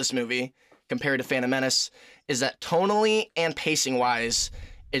positives of this movie compared to Phantom Menace is that tonally and pacing wise,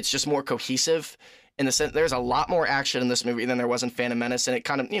 it's just more cohesive. In the sense, there's a lot more action in this movie than there was in Phantom Menace, and it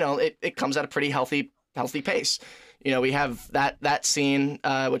kind of, it comes at a pretty healthy pace. We have that scene,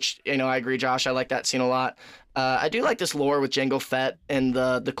 which, I agree, Josh, I like that scene a lot. I do like this lore with Jango Fett and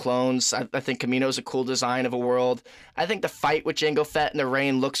the clones. I think Kamino's a cool design of a world. I think the fight with Jango Fett in the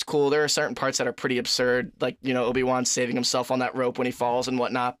rain looks cool. There are certain parts that are pretty absurd, like, Obi-Wan saving himself on that rope when he falls and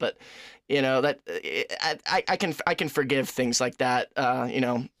whatnot, but, I can forgive things like that,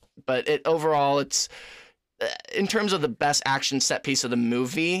 but overall, it's, in terms of the best action set piece of the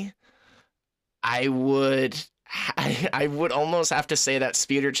movie, I would almost have to say that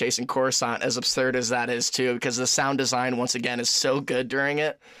speeder chase in Coruscant, as absurd as that is too, because the sound design once again is so good during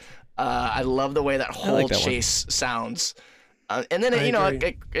it. I love the way that whole chase sounds, and then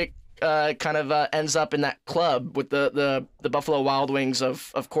it kind of ends up in that club with the Buffalo Wild Wings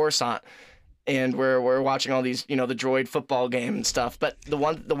of Coruscant, and we're watching all these the droid football game and stuff. But the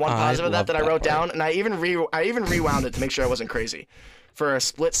one positive of that I wrote down, and I even rewound it to make sure I wasn't crazy. For a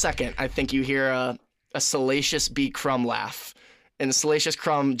split second, I think you hear a Salacious B. Crumb laugh. And Salacious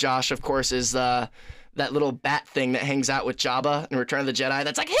Crumb, Josh, of course, is that little bat thing that hangs out with Jabba in Return of the Jedi.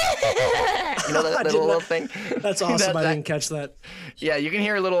 That's like, that little thing. That's awesome. I didn't catch that. Yeah, you can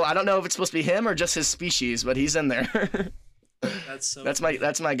hear a little. I don't know if it's supposed to be him or just his species, but he's in there. That's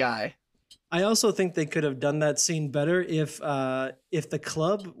my guy. I also think they could have done that scene better if the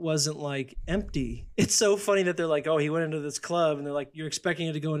club wasn't like empty. It's so funny that they're like, oh, he went into this club, and they're like, you're expecting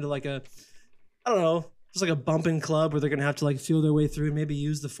it to go into like a, I don't know, just like a bumping club where they're gonna have to like feel their way through, maybe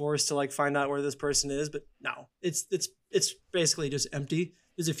use the Force to like find out where this person is. But no, it's basically just empty.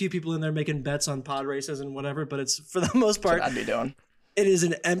 There's a few people in there making bets on pod races and whatever, but it's for the most part, I'd be doing. It is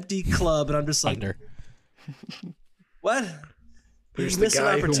an empty club, and I'm just like, what? Who's the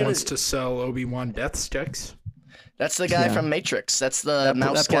guy who wants to sell Obi-Wan death sticks? That's the guy from Matrix. That's the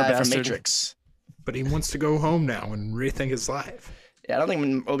mouse guy from Matrix. But he wants to go home now and rethink his life. Yeah, I don't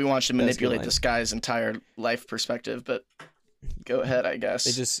think Obi-Wan should manipulate this guy's entire life perspective, but go ahead, I guess.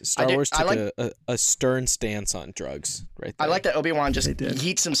 Star Wars took a stern stance on drugs right there. I like that Obi-Wan just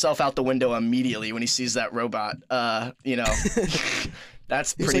yeets himself out the window immediately when he sees that robot. That's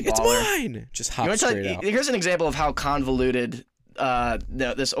pretty baller. It's mine! Just hop straight out. Here's an example of how convoluted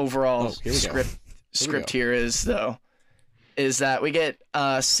this overall script here is, though, is that we get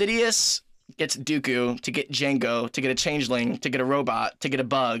Sidious gets Dooku to get Jango to get a changeling to get a robot to get a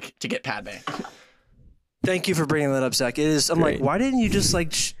bug to get Padme. Thank you for bringing that up, Zach. It is. I'm like, why didn't you just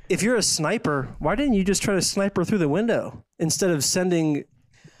like, if you're a sniper, why didn't you just try to snipe her through the window instead of sending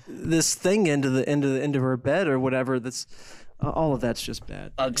this thing into her bed or whatever? That's all of that's just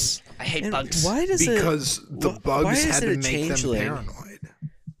bad. Bugs. I hate bugs. Why does because the bugs had to make them paranoid.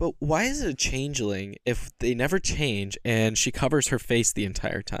 But why is it a changeling if they never change and she covers her face the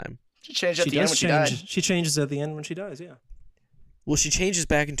entire time? She changed at the end when she died. She changes at the end when she dies, yeah. Well, she changes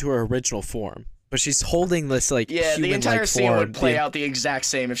back into her original form, but she's holding this like human-like the entire scene form. would play out the exact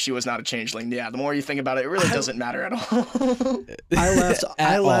same if she was not a changeling. Yeah, the more you think about it, it really doesn't matter at all.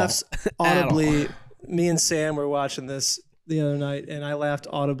 I laughed audibly. Me and Sam were watching this the other night, and I laughed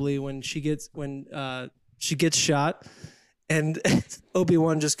audibly when she gets shot, and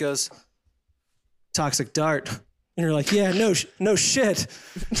Obi-Wan just goes, toxic dart. And you're like, yeah, no shit.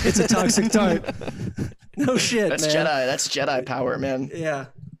 It's a toxic dart. No shit, That's man. Jedi. That's Jedi power, man. Yeah.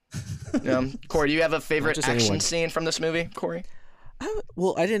 Corey, do you have a favorite just action anyone. scene from this movie, Corey?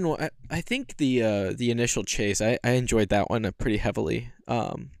 Well, I didn't. I think the initial chase, I enjoyed that one pretty heavily.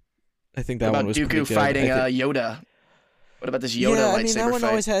 I think that What one about was Dooku pretty good. fighting Yoda? What about this Yoda yeah, lightsaber I mean, that one fight?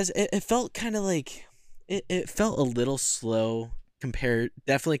 always has. It felt kind of like it felt a little slow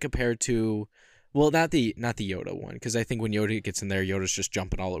definitely compared to. Well, not the Yoda one, because I think when Yoda gets in there, Yoda's just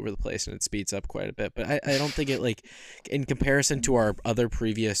jumping all over the place and it speeds up quite a bit. But I don't think it, like, in comparison to our other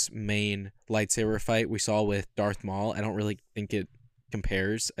previous main lightsaber fight we saw with Darth Maul, I don't really think it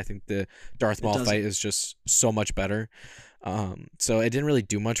compares. I think the Darth Maul fight is just so much better. So it didn't really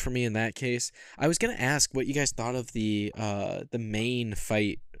do much for me in that case. I was gonna ask what you guys thought of the main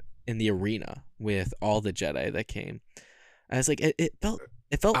fight in the arena with all the Jedi that came. I was like, it felt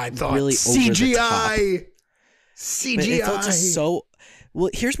I thought really CGI. over the top. CGI. But it felt just so. Well,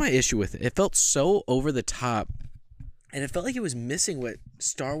 here's my issue with it. It felt so over the top, and it felt like it was missing what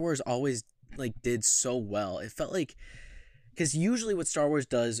Star Wars always did so well. It felt like, because usually what Star Wars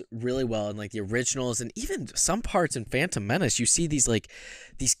does really well in the originals and even some parts in Phantom Menace, you see these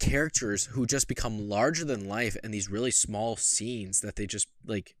characters who just become larger than life in these really small scenes that they just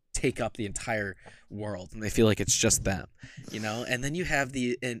take up the entire world and they feel like it's just them, and then you have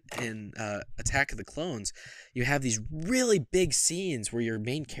in Attack of the Clones, you have these really big scenes where your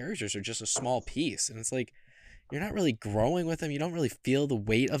main characters are just a small piece, and it's like you're not really growing with them. You don't really feel the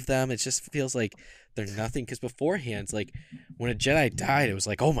weight of them. It just feels like they're nothing, because beforehand, when a Jedi died, it was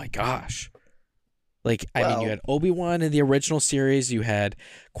like, oh my gosh. I mean, you had Obi-Wan in the original series, you had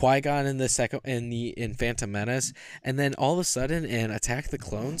Qui-Gon in in Phantom Menace, and then all of a sudden in Attack of the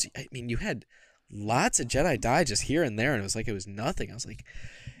Clones, I mean, you had lots of Jedi die just here and there, and it was like it was nothing. I was like,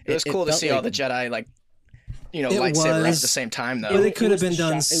 it was cool to see all the Jedi lightsaber at the same time, though. It could have been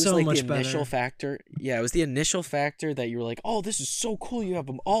done so much the better. Initial factor, yeah, it was the initial factor that you were like, oh, this is so cool, you have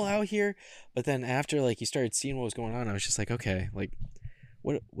them all out here, but then after you started seeing what was going on, I was just like, okay, what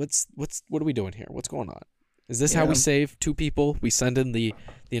are we doing here? What's going on? Is this how we save 2 people? We send in the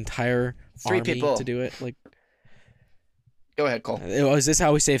entire 3 army people to do it? Go ahead, Cole. Is this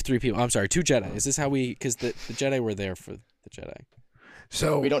how we save 3 people? I'm sorry, 2 Jedi. Is this how we? Because the Jedi were there for the Jedi.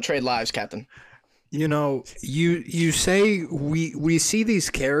 So we don't trade lives, Captain. You say we see these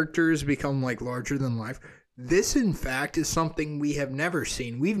characters become larger than life. This, in fact, is something we have never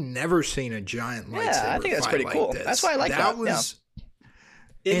seen. We've never seen a giant lightsaber. Yeah, I think that's pretty cool. This. That's why I like that.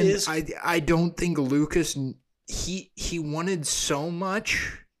 It is. I don't think Lucas, he wanted so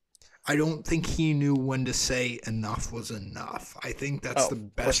much. I don't think he knew when to say enough was enough. I think that's the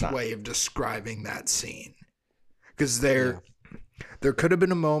best way of describing that scene. Because there could have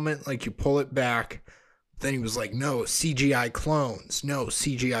been a moment you pull it back, then he was like, no, CGI clones, no,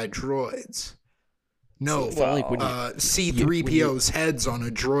 CGI droids. No, C-3PO's head's on a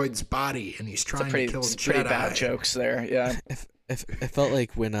droid's body, and he's trying to kill a Jedi. Pretty bad jokes there, yeah. It felt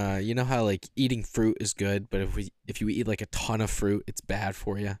like when you know how eating fruit is good, but if you eat a ton of fruit, it's bad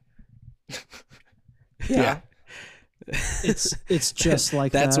for you. Yeah. It's just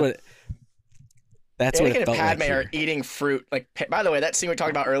like that's that. what. That's what it felt Padme like. are eating fruit. By the way, that scene we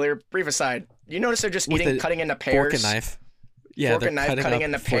talked about earlier. Brief aside. You notice they're just cutting into pairs. Fork and knife. Yeah, fork and knife cutting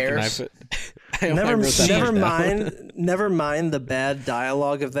into pairs. Never mind the bad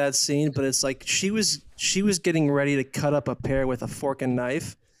dialogue of that scene, but it's she was getting ready to cut up a pear with a fork and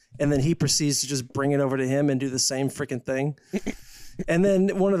knife, and then he proceeds to just bring it over to him and do the same freaking thing. And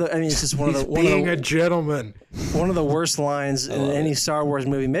then it's just being a gentleman. One of the worst lines in any Star Wars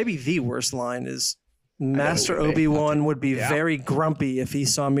movie, maybe the worst line, is Master Obi-Wan would be very grumpy if he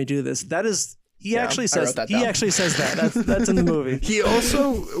saw me do this. That is. He actually says that. That's in the movie. He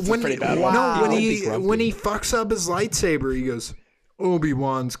also when he fucks up his lightsaber, he goes,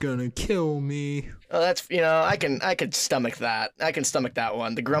 "Obi-Wan's gonna kill me." Oh, that's I could stomach that. I can stomach that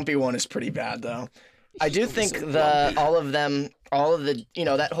one. The grumpy one is pretty bad though. I do think that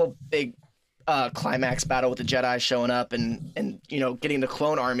whole big climax battle with the Jedi showing up and getting the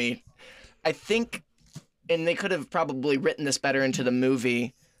clone army. I think, and they could have probably written this better into the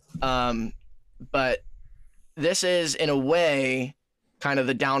movie. But this is, in a way, kind of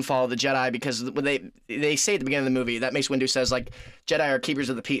the downfall of the Jedi, because when they say at the beginning of the movie that Mace Windu says Jedi are keepers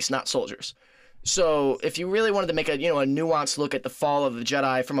of the peace, not soldiers. So if you really wanted to make a nuanced look at the fall of the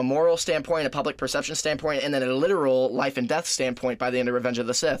Jedi from a moral standpoint, a public perception standpoint, and then a literal life and death standpoint by the end of Revenge of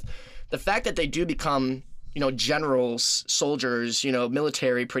the Sith, the fact that they do become generals, soldiers,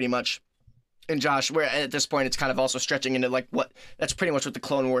 military pretty much. And Josh, where at this point it's kind of also stretching into what that's pretty much what the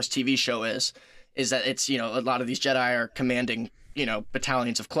Clone Wars TV show is is that it's, you know, a lot of these Jedi are commanding, you know,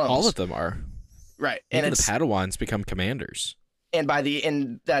 battalions of clones. All of them are. Right. Even And the Padawans become commanders. and by the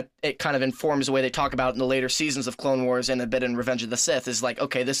end that it kind of informs the way they talk about in the later seasons of Clone Wars and a bit in Revenge of the Sith is like,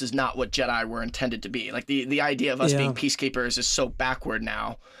 okay, this is not what Jedi were intended to be. Like the idea of us being peacekeepers is so backward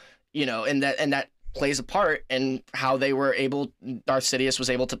now, you know, and that plays a part in how they were able, Darth Sidious was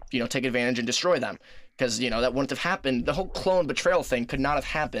able to, you know, take advantage and destroy them. Because, you know, that wouldn't have happened. The whole clone betrayal thing could not have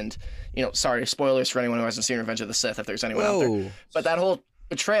happened. You know, sorry, spoilers for anyone who hasn't seen Revenge of the Sith, if there's anyone out there. But that whole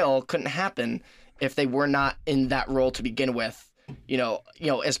betrayal couldn't happen if they were not in that role to begin with, you know,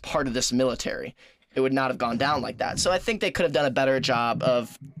 as part of this military. It would not have gone down like that. So I think they could have done a better job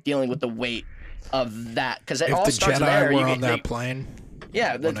of dealing with the weight of that. Because it all starts there. If the Jedi were on that plane...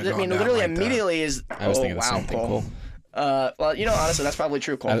 Yeah, I mean, literally like immediately is... I was thinking the same thing, Cole. Well, you know, honestly, that's probably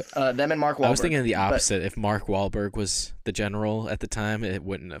true, Cole. Them and Mark Wahlberg. I was thinking the opposite. If Mark Wahlberg was the general at the time, it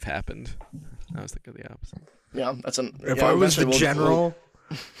wouldn't have happened. I was thinking the opposite. Yeah, that's If I was the general,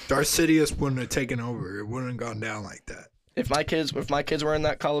 Darth Sidious wouldn't have taken over. It wouldn't have gone down like that. If my kids were in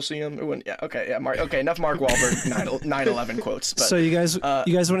that Coliseum, it wouldn't. Yeah, okay, yeah, enough Mark Wahlberg 9/11 quotes. But, so you guys want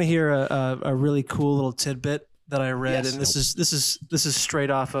to hear a really cool little tidbit that I read, Yes. and this is straight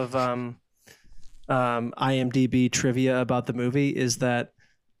off of IMDb trivia about the movie, is that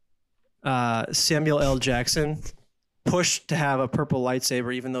Samuel L. Jackson pushed to have a purple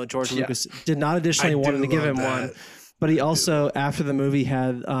lightsaber, even though George Lucas did not additionally want to give him one. But he also, after the movie,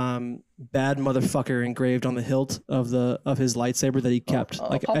 had "bad motherfucker" engraved on the hilt of his lightsaber that he kept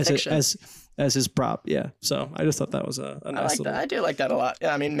as his prop. Yeah. So I just thought that was a nice. I like little... that. I do like that a lot.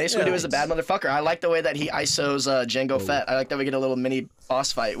 Yeah. I mean, Mace Windu is a bad motherfucker. I like the way that he ISOs Jango Fett. I like that we get a little mini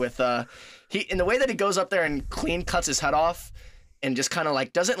boss fight with in the way that he goes up there and clean cuts his head off. And just kind of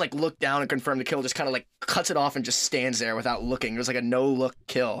like doesn't like look down and confirm the kill. Just kind of like cuts it off and just stands there without looking. It was like a no look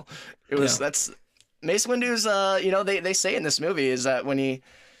kill. That's Mace Windu's. You know, they say in this movie is that when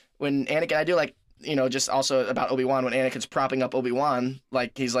Anakin, I do like, you know, just also about Obi-Wan, when Anakin's propping up Obi-Wan,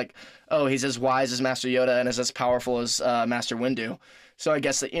 like he's like, oh, he's as wise as Master Yoda and is as powerful as Master Windu. So I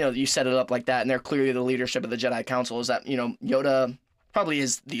guess that, you know, you set it up like that, and they're clearly the leadership of the Jedi Council. Is that, you know, Yoda probably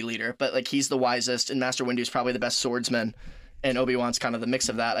is the leader, but like he's the wisest, and Master Windu's probably the best swordsman. And Obi-Wan's kind of the mix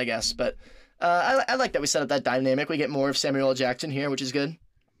of that, I guess. But I like that we set up that dynamic. We get more of Samuel L. Jackson here, which is good.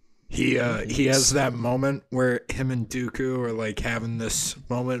 He has that moment where him and Dooku are like having this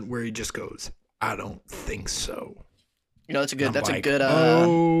moment where he just goes, "I don't think so." You know, that's a good. That's a good.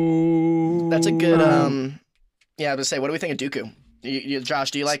 Yeah, I was gonna say, what do we think of Dooku?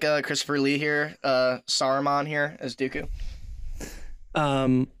 Josh, do you like Christopher Lee here, Saruman here as Dooku?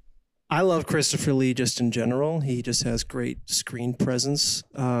 I love Christopher Lee just in general. He just has great screen presence.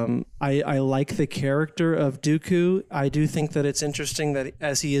 I like the character of Dooku. I do think that it's interesting that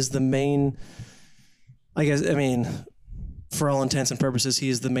as he is the main, I mean, for all intents and purposes, he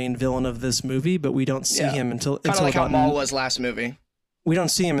is the main villain of this movie, but we don't see him until like how Maul was last movie. We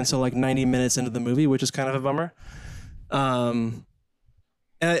don't see him until like 90 minutes into the movie, which is kind of a bummer. And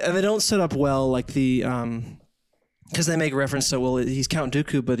they don't set up well, like the because they make reference to, well, he's Count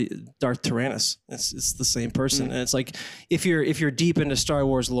Dooku, but Darth Tyrannus. It's the same person, and it's like if you're deep into Star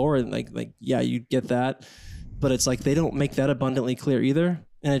Wars lore, and like yeah, you get that, but it's like they don't make that abundantly clear either,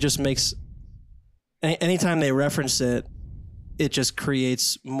 and it just makes anytime they reference it, it just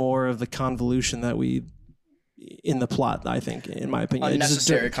creates more of the convolution that we in the plot. I think, in my opinion,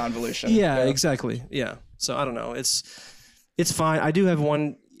 unnecessary convolution. Yeah, exactly. Yeah, so I don't know. It's fine. I do have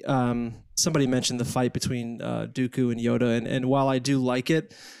one. Somebody mentioned the fight between Dooku and Yoda, and while I do like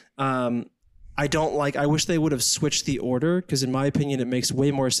it, I wish they would have switched the order, because in my opinion, it makes way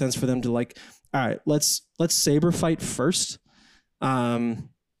more sense for them to like, all right, let's saber fight first, and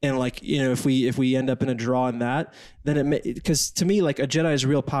like, you know, if we end up in a draw in that, then because to me, like, a Jedi's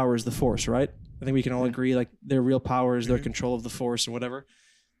real power is the Force, right? I think we can all agree, like, their real power is their control of the Force and whatever.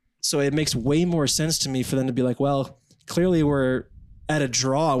 So it makes way more sense to me for them to be like, well, clearly we're at a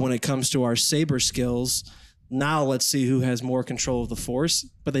draw when it comes to our saber skills. Now let's see who has more control of the Force.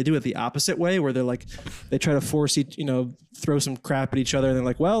 But they do it the opposite way, where they're like, they try to force throw some crap at each other, and they're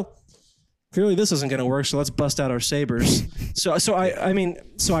like, well, clearly this isn't going to work, so let's bust out our sabers. so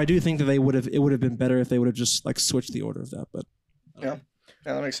I do think that it would have been better if they would have just like switched the order of that. But yeah,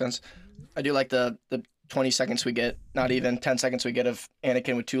 that makes sense. I do like the 20 seconds we get, not even 10 seconds we get of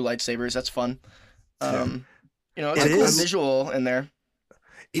Anakin with 2 lightsabers. That's fun. You know, it's a cool visual in there.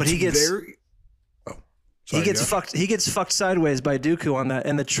 But he gets fucked sideways by Dooku on that,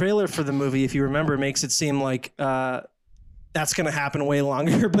 and the trailer for the movie, if you remember, makes it seem like that's going to happen way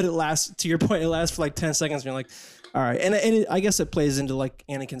longer. But it lasts, to your point, it lasts for like 10 seconds, and you're like, all right. And I guess it plays into like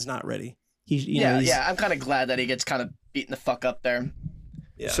Anakin's not ready. I'm kind of glad that he gets kind of beaten the fuck up there.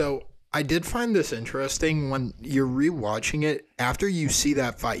 Yeah. So I did find this interesting when you're rewatching it after you see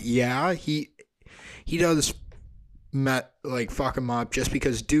that fight. Yeah, he does fuck him up just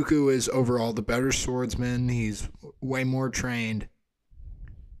because Dooku is overall the better swordsman. He's way more trained.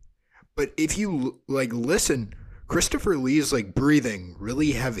 But if you listen, Christopher Lee's breathing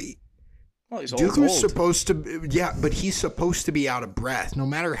really heavy. Well, he's Dooku's supposed to, but he's supposed to be out of breath. No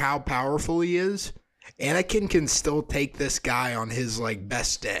matter how powerful he is, Anakin can still take this guy on his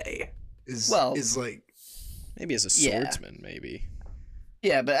best day. Maybe as a swordsman, maybe.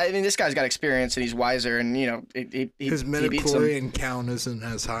 Yeah, but I mean, this guy's got experience and he's wiser, and his midichlorian count isn't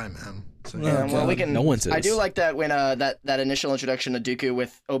as high, man. So, we can. No one's. I do like that when that initial introduction to Dooku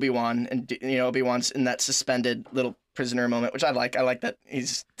with Obi-Wan, and Obi-Wan's in that suspended little prisoner moment, which I like. I like that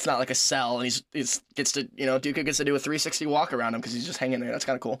it's not like a cell, and he's gets to Dooku gets to do a 360 walk around him because he's just hanging there. That's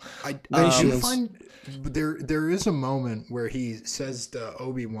kind of cool. I do find there is a moment where he says to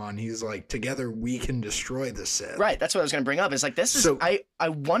Obi-Wan, he's like, "Together we can destroy the Sith." Right. That's what I was going to bring up. Is this is I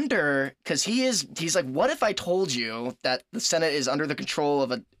wonder because he's like, what if I told you that the Senate is under the control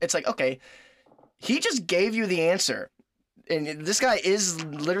of a? It's like, okay, he just gave you the answer. And this guy is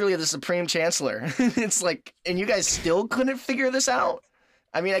literally the Supreme Chancellor. It's like, and you guys still couldn't figure this out?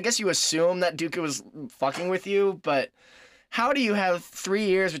 I mean, I guess you assume that Dooku was fucking with you, but how do you have 3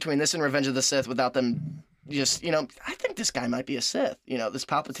 years between this and Revenge of the Sith without them just, I think this guy might be a Sith, this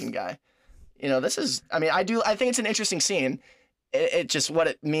Palpatine guy. This is, I think it's an interesting scene. It just, what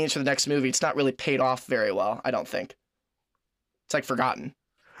it means for the next movie, it's not really paid off very well, I don't think. It's forgotten.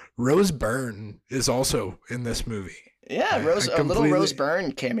 Rose Byrne is also in this movie. Yeah, a little Rose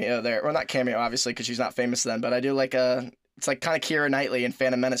Byrne cameo there. Well, not cameo, obviously, because she's not famous then, but I do it's kind of Keira Knightley in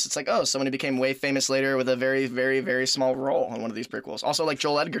Phantom Menace. It's someone who became way famous later with a very, very, very small role in one of these prequels. Also,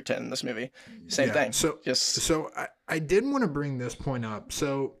 Joel Edgerton in this movie. Same thing. So I did want to bring this point up.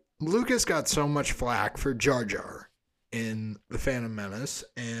 So Lucas got so much flack for Jar Jar in The Phantom Menace,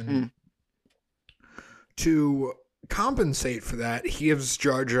 and to compensate for that, he gives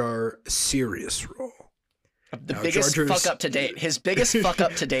Jar Jar a serious role. The biggest fuck up to date. His biggest fuck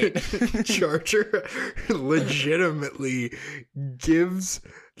up to date. Jar Jar legitimately gives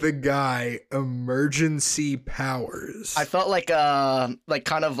the guy emergency powers. I felt kind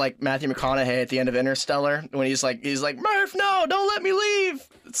of like Matthew McConaughey at the end of Interstellar when he's like, Murph, no, don't let me leave.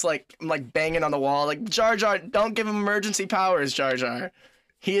 It's like I'm banging on the wall, Jar Jar, don't give him emergency powers, Jar Jar.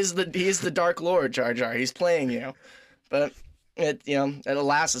 He is the Dark Lord, Jar Jar. He's playing you, but.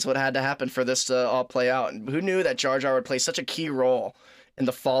 Alas, is what had to happen for this to all play out. And who knew that Jar Jar would play such a key role in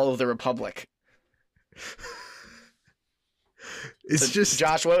the fall of the Republic?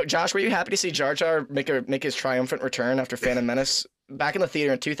 Josh, were you happy to see Jar Jar make his triumphant return after Phantom Menace? Back in the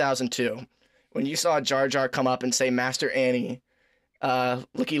theater in 2002, when you saw Jar Jar come up and say, "Master Annie,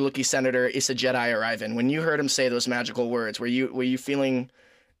 looky, Senator, is a Jedi arriving." When you heard him say those magical words, were you feeling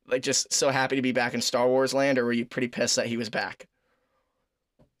just so happy to be back in Star Wars land, or were you pretty pissed that he was back?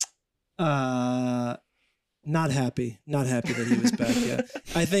 Not happy that he was back. Yeah,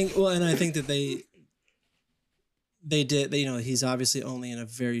 I think that they did. He's obviously only in a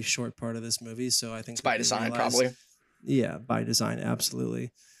very short part of this movie, so I think it's by design, probably. Yeah, by design,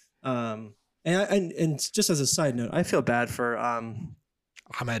 absolutely. And just as a side note, I feel bad for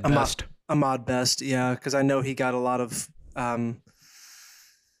Ahmed Best. Ahmad Best, yeah, because I know he got a lot of.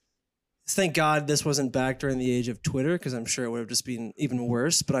 Thank God this wasn't back during the age of Twitter, because I'm sure it would have just been even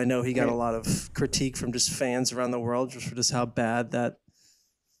worse. But I know he got a lot of critique from just fans around the world just for just how bad that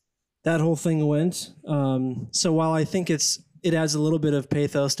whole thing went. So while I think it adds a little bit of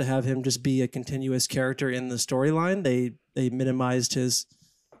pathos to have him just be a continuous character in the storyline, they minimized his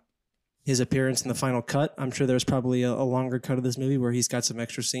appearance in the final cut. I'm sure there's probably a longer cut of this movie where he's got some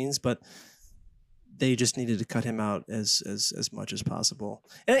extra scenes, but they just needed to cut him out as much as possible.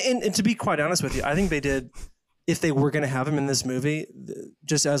 And to be quite honest with you, I think they did, if they were going to have him in this movie,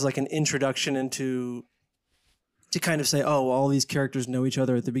 just as an introduction into, to kind of say, oh, all these characters know each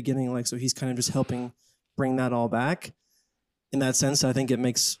other at the beginning, so he's kind of just helping bring that all back. In that sense, I think it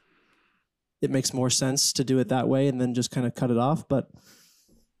makes more sense to do it that way and then just kind of cut it off. But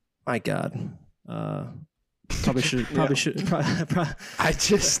my God, Probably should.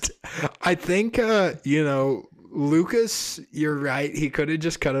 I think, Lucas, you're right. He could have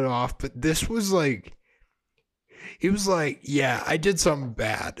just cut it off, but this was he was yeah, I did something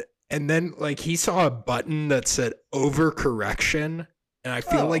bad. And then he saw a button that said overcorrection, and I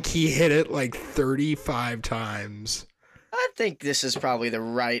feel like he hit it 35 times. think this is probably the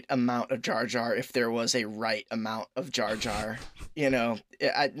right amount of Jar Jar if there was a right amount of Jar Jar. You know,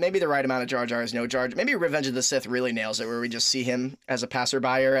 maybe the right amount of Jar Jar is no Jar. Maybe Revenge of the Sith really nails it, where we just see him as a passerby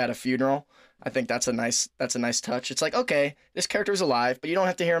at a funeral. I think that's a nice touch. It's like, okay, this character's alive, but you don't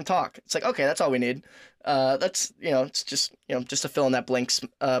have to hear him talk. It's like, okay, that's all we need. That's it's just just to fill in that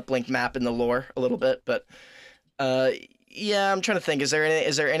blank map in the lore a little bit. But yeah, I'm trying to think. Is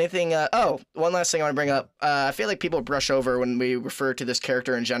there anything? One last thing I want to bring up. I feel like people brush over when we refer to this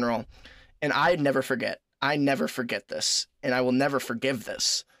character in general, and I never forget. I never forget this, and I will never forgive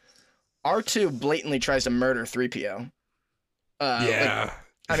this. R2 blatantly tries to murder 3PO. Yeah.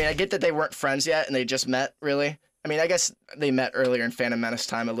 I mean, I get that they weren't friends yet, and they just met, really. I mean, I guess they met earlier in Phantom Menace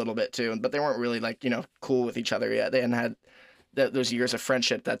time a little bit, too, but they weren't really, cool with each other yet. They hadn't had those years of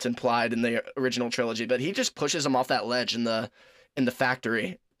friendship that's implied in the original trilogy, but he just pushes him off that ledge in the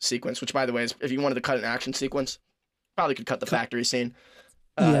factory sequence, which, by the way, is, if you wanted to cut an action sequence, probably could cut the factory scene.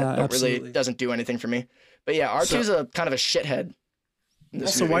 Absolutely. Really doesn't do anything for me. But yeah, R2's a kind of a shithead.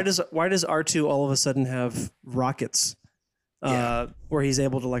 Also, why does R2 all of a sudden have rockets? Where he's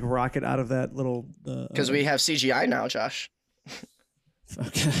able to rocket out of that little. Because we have CGI now, Josh.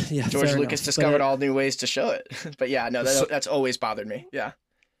 Okay. Yeah. George Lucas discovered all new ways to show it. But yeah, no, that's always bothered me. Yeah.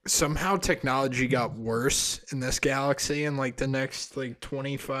 Somehow technology got worse in this galaxy in the next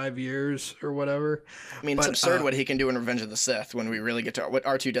 25 years or whatever. I mean, it's absurd what he can do in Revenge of the Sith when we really get to what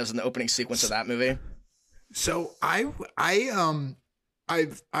R2 does in the opening sequence of that movie. So I've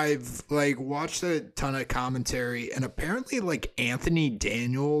watched a ton of commentary, and apparently Anthony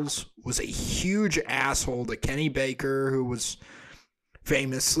Daniels was a huge asshole to Kenny Baker, who was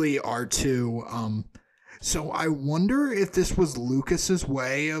famously R2. So I wonder if this was Lucas's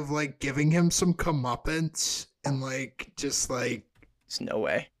way of giving him some comeuppance and There's no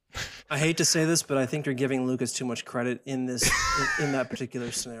way. I hate to say this, but I think you're giving Lucas too much credit in this in that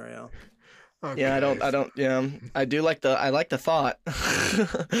particular scenario. Okay. Yeah, I don't. Yeah, I like the thought,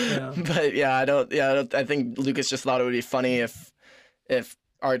 but yeah, I don't. I think Lucas just thought it would be funny if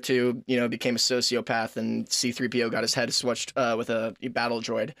R2 became a sociopath and C-3PO got his head switched with a battle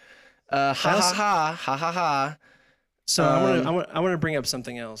droid. Ha ha ha. So I want to bring up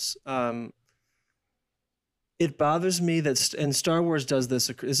something else. It bothers me that and Star Wars does this.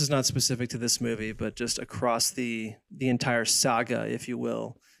 This is not specific to this movie, but just across the entire saga, if you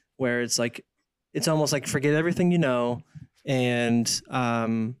will, where it's it's almost forget everything you know, and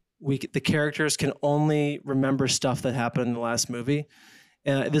the characters can only remember stuff that happened in the last movie.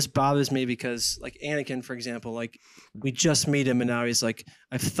 And this bothers me because Anakin, for example, we just meet him and now he's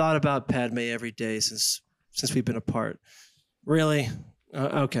I've thought about Padme every day since we've been apart. Really?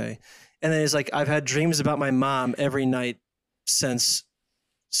 Okay. And then he's I've had dreams about my mom every night since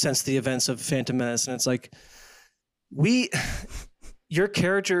the events of Phantom Menace. And it's your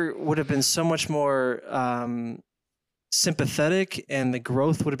character would have been so much more sympathetic, and the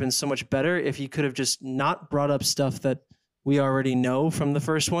growth would have been so much better if you could have just not brought up stuff that we already know from the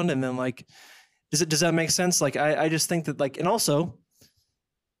first one. And then does that make sense? I just think that and also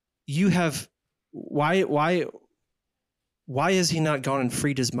you have, why has he not gone and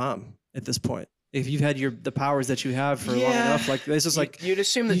freed his mom at this point? If you've had the powers that you have for long enough, this is you'd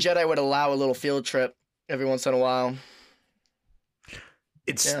assume the Jedi would allow a little field trip every once in a while.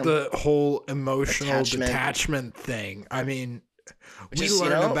 It's the whole emotional detachment thing. I mean, we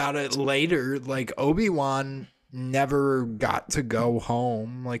learn about it later. Obi-Wan never got to go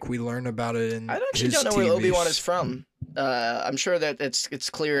home. We learn about it in. I actually don't know where Obi-Wan is from. I'm sure that it's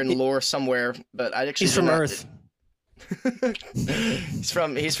clear in lore somewhere, but I actually he's from Earth. he's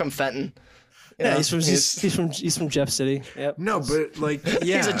from Fenton. Yeah, he's from Jeff City. Yep. No, but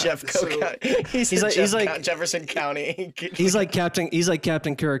he's a Jeffco. He's like Jefferson County. He's like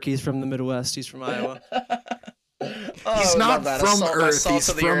Captain Kirk. He's from the Midwest. He's from Iowa. He's not from Earth.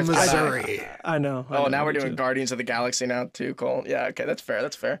 He's from Missouri. I know. Now we're doing Guardians of the Galaxy now too, Cole. Yeah, okay, that's fair.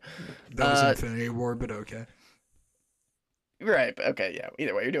 That was Infinity War, but okay. Right. Okay. Yeah.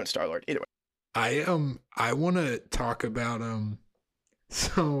 Either way, you're doing Star-Lord. Either way. I want to talk about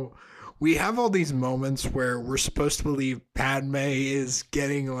so we have all these moments where we're supposed to believe Padme is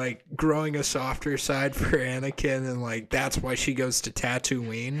getting growing a softer side for Anakin, and that's why she goes to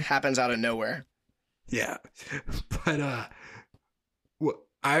Tatooine. Happens out of nowhere. Yeah, but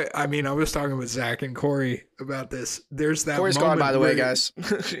I mean, I was talking with Zach and Corey about this. There's that. Corey's gone, by the way, guys.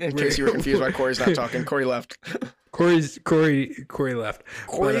 In case you were confused why Corey's not talking, Corey left. Corey left.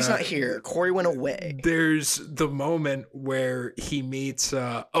 Corey's not here. Corey went away. There's the moment where he meets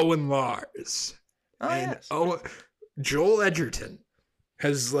Owen Lars. Oh, yes. Joel Edgerton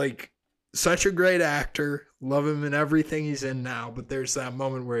has such a great actor. Love him in everything he's in now. But there's that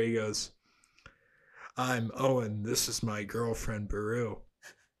moment where he goes, "I'm Owen. This is my girlfriend, Beru.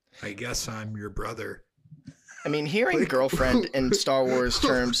 I guess I'm your brother." I mean, hearing girlfriend in Star Wars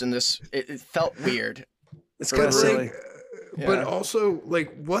terms in this, it felt weird. It's kind of silly. But also,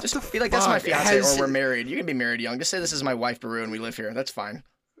 like, what Just the be like, fuck? that's my fiance, or we're married. You can be married young. Just say this is my wife, Beru, and we live here. That's fine.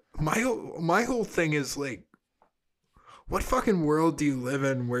 My whole thing is like, what fucking world do you live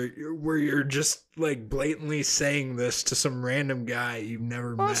in where you're just like blatantly saying this to some random guy you've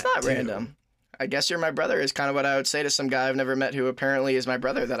never met? Well, it's not random. I guess you're my brother is kind of what I would say to some guy I've never met who apparently is my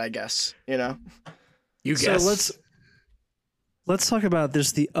brother. That I guess, you know. You guess. So let's talk about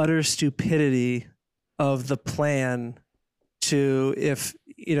this, the utter stupidity of the plan to, if,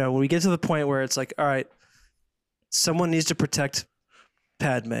 you know, when we get to the point where it's like, all right, someone needs to protect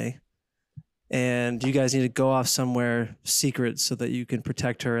Padme and you guys need to go off somewhere secret so that you can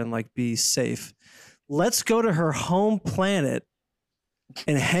protect her and like be safe. Let's go to her home planet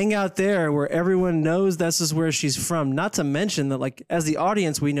and hang out there where everyone knows this is where she's from. Not to mention that, like, as the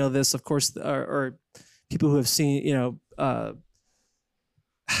audience, we know this, of course, or people who have seen, you know,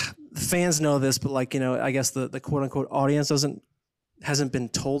 fans know this, but like, you know, I guess the quote unquote audience hasn't been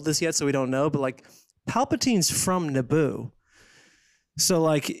told this yet, so we don't know. But like, Palpatine's from Naboo, so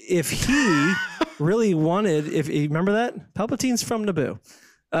like, if he really wanted, if you remember that, Palpatine's from Naboo.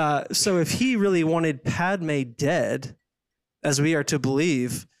 So if he really wanted Padme dead, as we are to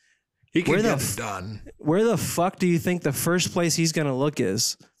believe, he could get it done. Where the fuck do you think the first place he's gonna look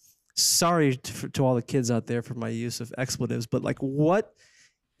is? Sorry to all the kids out there for my use of expletives, but like, what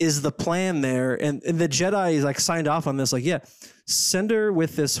is the plan there? And the Jedi is like signed off on this. Like, yeah, send her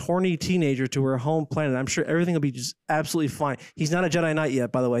with this horny teenager to her home planet. I'm sure everything will be just absolutely fine. He's not a Jedi Knight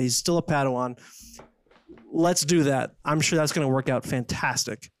yet, by the way. He's still a Padawan. Let's do that. I'm sure that's going to work out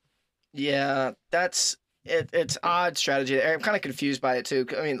fantastic. Yeah, that's it. It's odd strategy. I'm kind of confused by it too.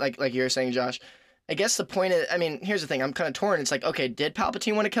 I mean, like you were saying, Josh. I guess the point is, I mean, here's the thing. I'm kind of torn. It's like, okay, did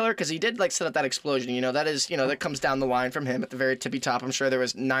Palpatine want to kill her? Because he did like set up that explosion. You know, that is, you know, that comes down the line from him at the very tippy top. I'm sure there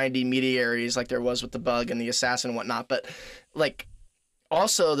was 90 mediaries like there was with the bug and the assassin and whatnot. But like,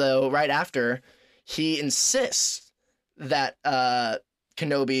 also though, right after, he insists that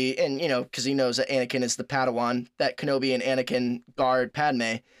Kenobi, and you know, because he knows that Anakin is the Padawan, that Kenobi and Anakin guard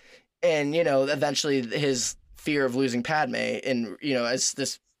Padme, and you know, eventually his fear of losing Padme, and you know, as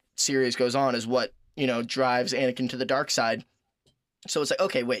this series goes on, is what, you know, drives Anakin to the dark side. So it's like,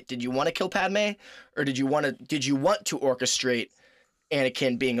 okay, wait, did you want to kill Padme, or did you want to orchestrate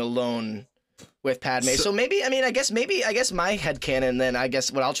Anakin being alone with Padme? So maybe, I guess my headcanon then, I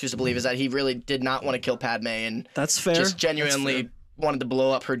guess what I'll choose to believe is that he really did not want to kill Padme, and that's fair. Just genuinely wanted to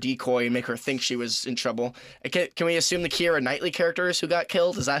blow up her decoy and make her think she was in trouble. Can we assume the Keira Knightley character is who got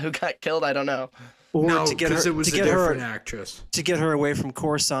killed? Is that who got killed? I don't know. Or no, to get her, it was to a get different her, actress. To get her away from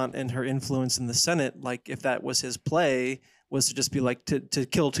Coruscant and her influence in the Senate, like if that was his play, was to just be like to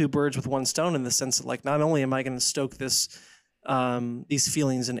kill two birds with one stone, in the sense that like, not only am I going to stoke this these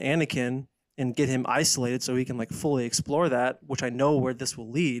feelings in Anakin and get him isolated so he can like fully explore that, which I know where this will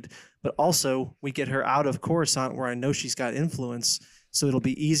lead, but also we get her out of Coruscant where I know she's got influence. So it'll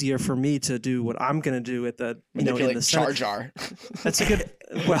be easier for me to do what I'm going to do at the, you know, in the Jar Jar. That's a good,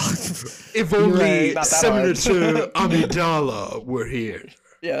 well. If only Senator Amidala were here.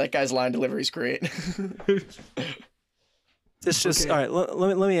 Yeah, that guy's line delivery is great. It's just, okay. All right,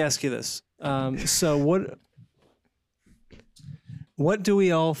 let me ask you this. So what do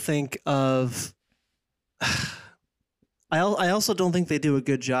we all think of, I also don't think they do a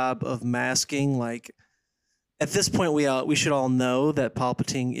good job of masking, like, at this point, we should all know that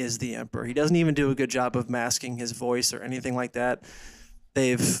Palpatine is the Emperor. He doesn't even do a good job of masking his voice or anything like that.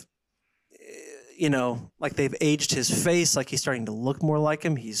 They've, you know, like they've aged his face. Like he's starting to look more like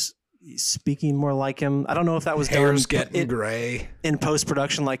him. He's speaking more like him. I don't know if that was hair's getting gray in post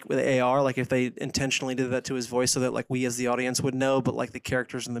production, like with AR. Like if they intentionally did that to his voice so that like we as the audience would know, but like the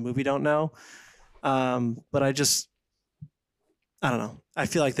characters in the movie don't know. But I don't know. I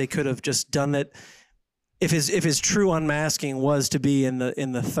feel like they could have just done that. If his true unmasking was to be in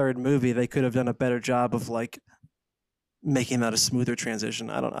the third movie, they could have done a better job of like making that a smoother transition.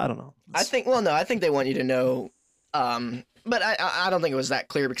 I don't know. I think they want you to know, but I don't think it was that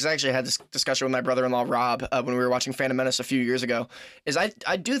clear, because I actually had this discussion with my brother-in-law Rob when we were watching Phantom Menace a few years ago. Is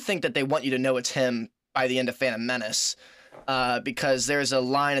I do think that they want you to know it's him by the end of Phantom Menace, because there's a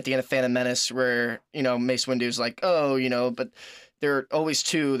line at the end of Phantom Menace where, you know, Mace Windu's like, oh, you know, but there are always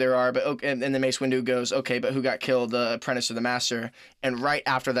two, but and then Mace Windu goes, okay, but who got killed, the apprentice or the master? And right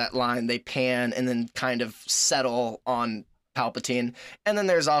after that line, they pan and then kind of settle on Palpatine. And then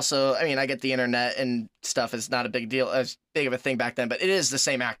there's also, I mean, I get the internet and stuff is not a big deal, as big of a thing back then, but it is the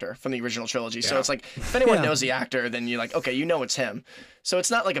same actor from the original trilogy. So it's like, if anyone knows the actor, then you're like, okay, you know it's him. So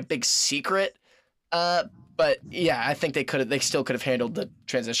it's not like a big secret. But yeah, I think they still could have handled the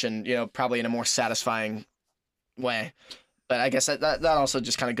transition, probably in a more satisfying way. But I guess that also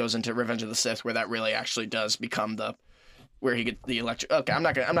just kind of goes into Revenge of the Sith, where that really actually does become where he gets the electric. Okay, I'm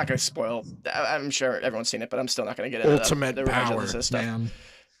not gonna spoil. I'm sure everyone's seen it, but I'm still not gonna get into Ultimate the Revenge power, of the Sith stuff. man.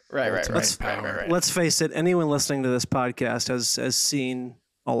 Right. Let's face it. Anyone listening to this podcast has seen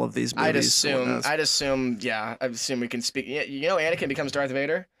all of these movies. I'd assume. Yeah, I assume we can speak. Anakin becomes Darth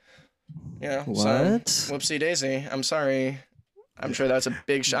Vader. What? So, whoopsie daisy. I'm sorry. I'm sure that's a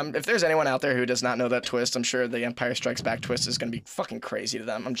big shot. If there's anyone out there who does not know that twist, I'm sure the Empire Strikes Back twist is going to be fucking crazy to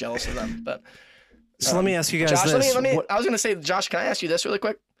them. I'm jealous of them. But so let me ask you guys Josh, this. I was going to say, Josh, can I ask you this really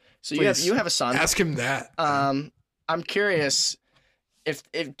quick? So you have a son. Ask him that. I'm curious. If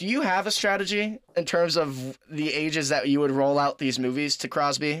do you have a strategy in terms of the ages that you would roll out these movies to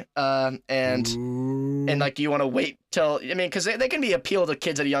Crosby? And like, do you want to wait till, because they can be appeal to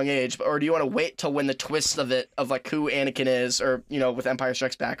kids at a young age, or do you want to wait till when the twist of like who Anakin is, or, with Empire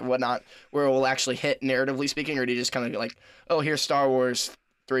Strikes Back and whatnot, where it will actually hit narratively speaking, or do you just kind of like, oh, here's Star Wars,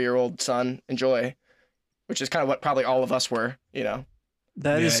 3-year-old son, enjoy, which is kind of what probably all of us were, It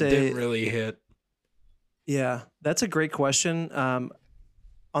didn't really hit. Yeah, that's a great question.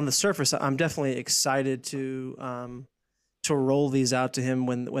 On the surface, I'm definitely excited to roll these out to him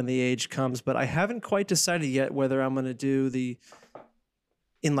when the age comes, but I haven't quite decided yet whether I'm going to do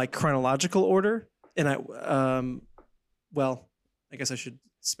in like chronological order. And I guess I should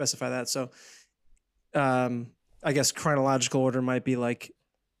specify that. So, I guess chronological order might be like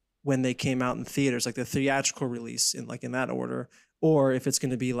when they came out in theaters, like the theatrical release in that order, or if it's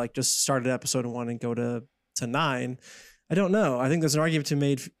going to be like just start at episode 1 and go to 9. I don't know. I think there's an argument to be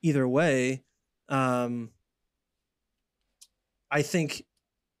made either way. I think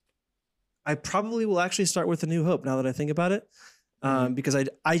I probably will actually start with A New Hope now that I think about it, because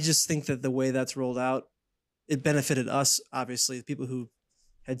I just think that the way that's rolled out, it benefited us, obviously, the people who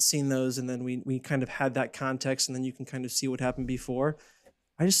had seen those, and then we kind of had that context, and then you can kind of see what happened before.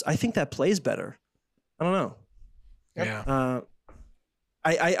 I think that plays better. I don't know. Yeah.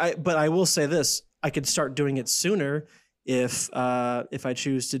 But I will say this: I could start doing it sooner if I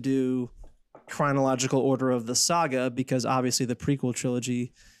choose to do chronological order of the saga, because obviously the prequel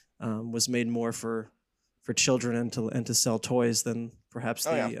trilogy was made more for children and to sell toys than perhaps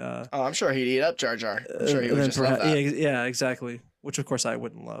I'm sure he'd eat up Jar Jar. I'm sure he would just love that. Yeah, exactly. Which of course I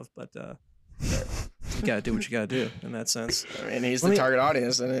wouldn't love, but you gotta do what you gotta do in that sense. I mean, he's the target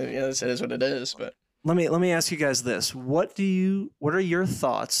audience, and it is what it is. But let me ask you guys this: what are your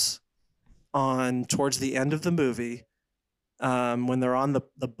thoughts on towards the end of the movie? When they're on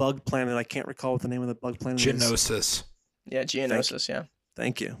the bug planet, I can't recall what the name of the bug planet is. Geonosis. Yeah, Geonosis. Yeah.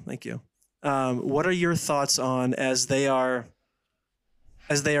 Thank you. What are your thoughts on as they are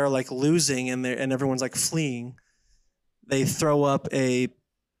like losing and everyone's like fleeing? They throw up a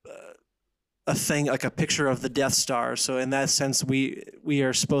thing like a picture of the Death Star. So in that sense, we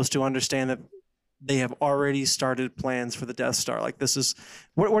are supposed to understand that they have already started plans for the Death Star. Like this is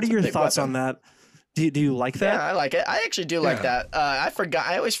what are your thoughts on that? Do you like that? Yeah, I like it. I actually do like that.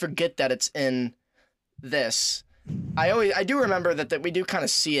 I always forget that it's in this. I do remember that we do kind of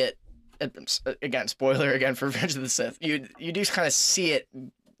see it. Again, spoiler again for Revenge of the Sith. You do kind of see it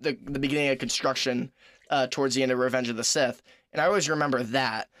the beginning of construction towards the end of Revenge of the Sith, and I always remember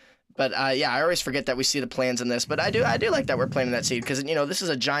that. But I always forget that we see the plans in this. But I do like that we're planting that seed, because this is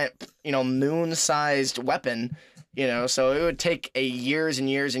a giant moon-sized weapon. So it would take years and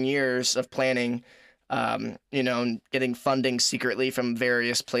years and years of planning. Getting funding secretly from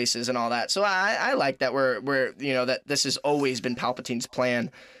various places and all that. So I like that we're that this has always been Palpatine's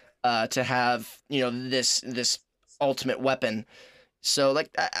plan to have, this ultimate weapon. So like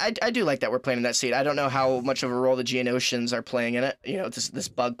I do like that we're planting that seed. I don't know how much of a role the Geonosians are playing in it. This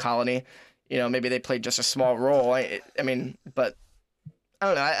bug colony. Maybe they played just a small role. But I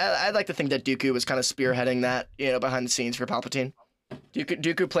don't know. I'd like to think that Dooku was kind of spearheading that, behind the scenes for Palpatine.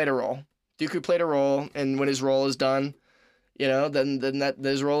 Dooku played a role. And when his role is done, then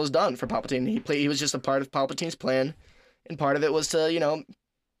his role is done for Palpatine. He was just a part of Palpatine's plan, and part of it was to,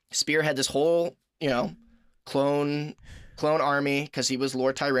 spearhead this whole, clone army, because he was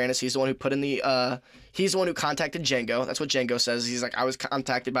Lord Tyrannus. He's the one who put in he's the one who contacted Jango. That's what Jango says. He's like, I was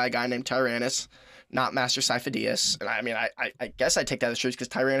contacted by a guy named Tyrannus, not Master Sifo-Dyas. And I guess I take that as truth, because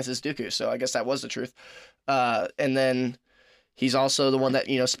Tyrannus is Dooku, so I guess that was the truth. And then he's also the one that,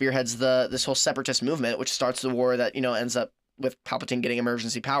 spearheads this whole separatist movement, which starts the war that, ends up with Palpatine getting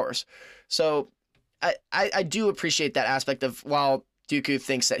emergency powers. So I do appreciate that aspect of, while Dooku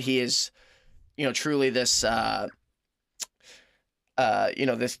thinks that he is, truly this,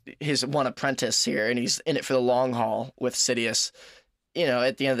 this his one apprentice here, and he's in it for the long haul with Sidious.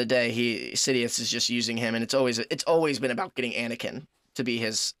 At the end of the day, Sidious is just using him, and it's always been about getting Anakin to be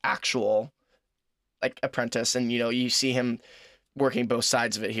his actual apprentice, and you see him working both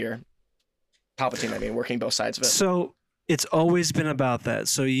sides of it here. Palpatine, working both sides of it. So it's always been about that.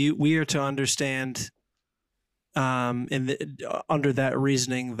 So we are to understand, under that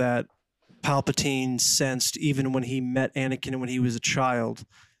reasoning, that Palpatine sensed, even when he met Anakin when he was a child,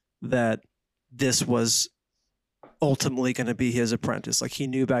 that this was ultimately going to be his apprentice. Like, he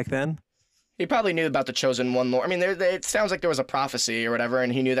knew back then. He probably knew about the Chosen One more. It sounds like there was a prophecy or whatever,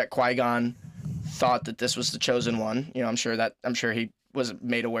 and he knew that Qui-Gon thought that this was the Chosen One. I'm sure he was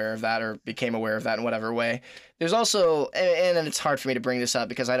made aware of that, or became aware of that in whatever way. There's also, and it's hard for me to bring this up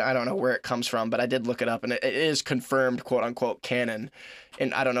because I don't know where it comes from, but I did look it up, and it is confirmed, quote unquote, canon.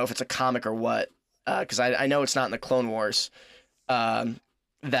 And I don't know if it's a comic or what, because I know it's not in the Clone Wars, that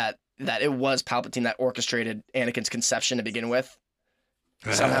it was Palpatine that orchestrated Anakin's conception to begin with.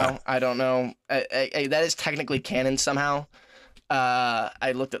 Somehow, I don't know. That is technically canon somehow.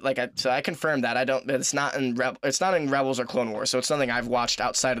 I looked at so I confirmed that it's not in Rebels or Clone Wars, so it's nothing I've watched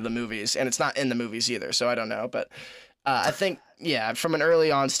outside of the movies, and it's not in the movies either, so I don't know. But I think, from an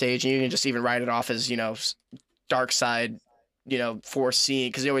early on stage, and you can just even write it off as dark side, foreseeing,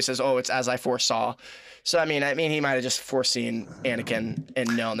 because he always says, "Oh, it's as I foresaw." So he might have just foreseen Anakin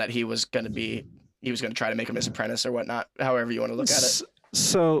and known that he was going to try to make him his apprentice or whatnot. However you want to look at it.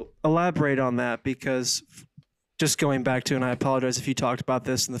 So elaborate on that, because just going back to, and I apologize if you talked about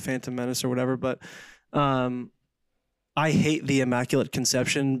this in the Phantom Menace or whatever, but I hate the Immaculate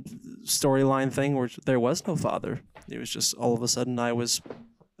Conception storyline thing where there was no father. It was just all of a sudden I was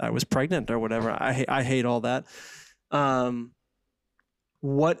pregnant or whatever. I hate all that. So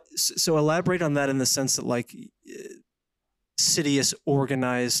elaborate on that in the sense that Sidious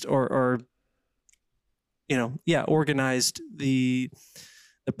organized organized the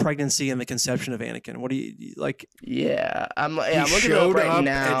pregnancy and the conception of Anakin. What do you like? Yeah, I'm looking it up right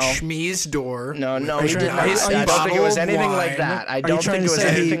now. At Shmi's door. No, he did not. I don't think it was anything like that. I don't think it was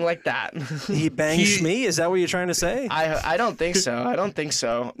anything like that. He banged Shmi? Is that what you're trying to say? I don't think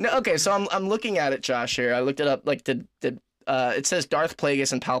so. No, okay, so I'm looking at it, Josh. Here, I looked it up. It says Darth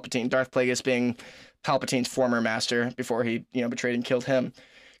Plagueis and Palpatine. Darth Plagueis being Palpatine's former master before he betrayed and killed him,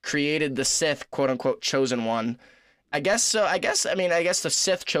 created the Sith, quote unquote, chosen one. I guess so. I guess the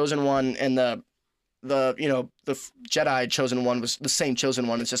Sith chosen one and the Jedi chosen one was the same chosen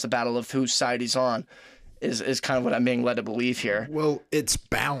one. It's just a battle of whose side he's on, is kind of what I'm being led to believe here. Well, it's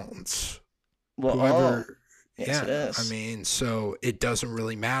balance. Well, yes, it is. So it doesn't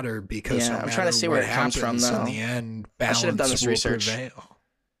really matter because no I'm matter trying to see what where it comes from, happens, though. in the end, balance I should have done this will research. prevail.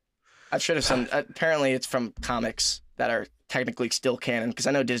 I should have some. Apparently, it's from comics that are technically still canon, because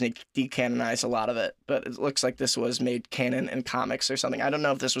I know Disney decanonized a lot of it, but it looks like this was made canon in comics or something. I don't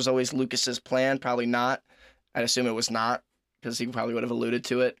know if this was always Lucas's plan. Probably not. I'd assume it was not, because he probably would have alluded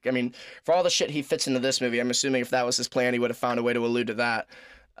to it. For all the shit he fits into this movie, I'm assuming if that was his plan, he would have found a way to allude to that,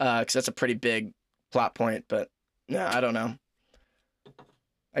 because that's a pretty big plot point. But no, I don't know.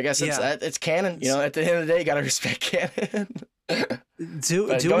 I guess it's canon. At the end of the day, you gotta respect canon.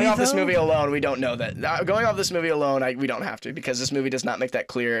 Going off this movie alone, we don't know that. Going off this movie alone, we don't have to, because this movie does not make that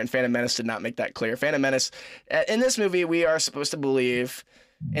clear, and Phantom Menace did not make that clear. Phantom Menace, in this movie, we are supposed to believe,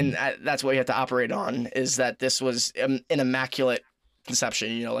 and that's what you have to operate on, is that this was an immaculate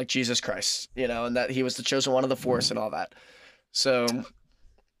conception, like Jesus Christ, and that he was the chosen one of the Force and all that. So,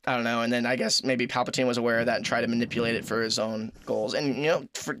 I don't know. And then I guess maybe Palpatine was aware of that and tried to manipulate it for his own goals. And,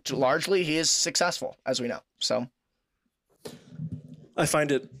 largely he is successful, as we know. So I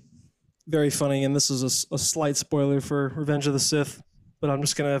find it very funny, and this is a slight spoiler for Revenge of the Sith, but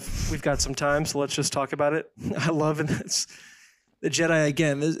we've got some time, so let's just talk about it. I love it. It's the Jedi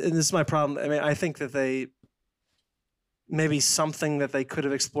again, and this is my problem. I think that maybe something that they could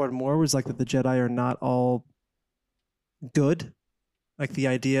have explored more was that the Jedi are not all good. Like the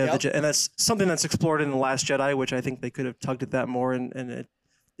idea of and that's something that's explored in The Last Jedi, which I think they could have tugged at that more, and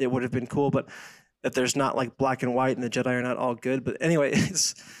it would have been cool, but that there's not black and white and the Jedi are not all good. But anyway,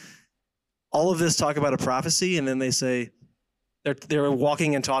 it's all of this talk about a prophecy, and then they say they're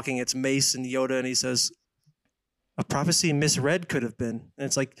walking and talking. It's Mace and Yoda, and he says, a prophecy misread could have been. And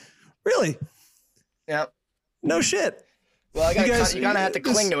it's really? Yeah. No shit. Well, you gotta have to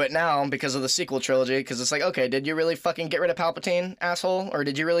cling to it now because of the sequel trilogy. Because it's like, okay, did you really fucking get rid of Palpatine, asshole, or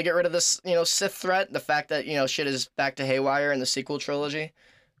did you really get rid of this, Sith threat? The fact that shit is back to haywire in the sequel trilogy.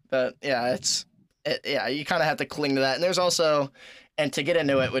 But yeah, you kind of have to cling to that. And there's also, and to get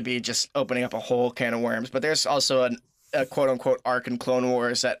into it would be just opening up a whole can of worms. But there's also a quote unquote arc in Clone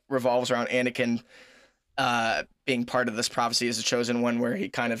Wars that revolves around Anakin being part of this prophecy as a chosen one, where he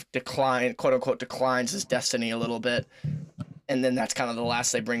kind of quote unquote declines his destiny a little bit. And then that's kind of the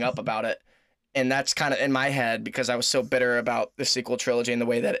last they bring up about it. And that's kind of in my head because I was so bitter about the sequel trilogy and the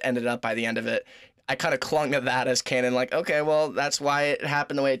way that it ended up by the end of it. I kind of clung to that as canon, like, okay, well, that's why it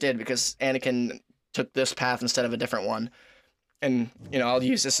happened the way it did, because Anakin took this path instead of a different one. And, I'll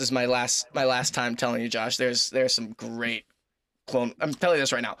use this as my last time telling you, Josh, there's some great I'm telling you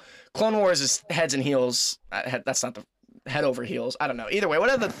this right now. Clone Wars is heads and heels. That's not the head over heels. I don't know. Either way,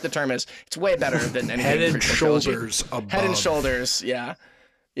 whatever the term is, it's way better than anything. Head and shoulders above. Head and shoulders, yeah.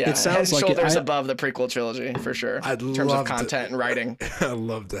 Yeah, it sounds head and like shoulders above the prequel trilogy for sure. In terms of content and writing. I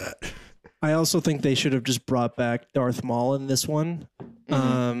love that. I also think they should have just brought back Darth Maul in this one,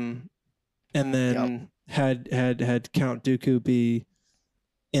 and then had Count Dooku be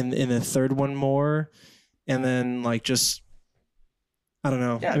in the third one more, and then just. I don't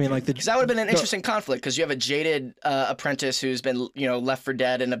know. Yeah, I mean, because that would have been an interesting conflict, because you have a jaded apprentice who's been, left for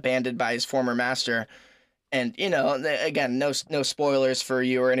dead and abandoned by his former master. And, again, no spoilers for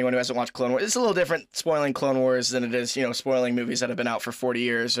you or anyone who hasn't watched Clone Wars. It's a little different spoiling Clone Wars than it is, spoiling movies that have been out for 40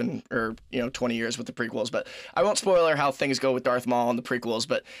 years or 20 years with the prequels. But I won't spoiler how things go with Darth Maul in the prequels,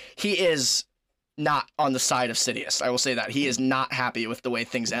 but he is not on the side of Sidious. I will say that. He is not happy with the way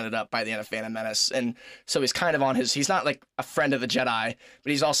things ended up by the end of Phantom Menace. And so he's kind of on he's not like a friend of the Jedi, but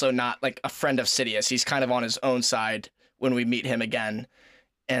he's also not like a friend of Sidious. He's kind of on his own side when we meet him again.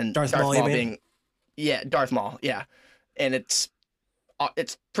 And Darth Maul being, Darth Maul. Yeah. And it's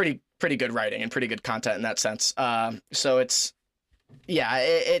pretty good writing and pretty good content in that sense. So it's,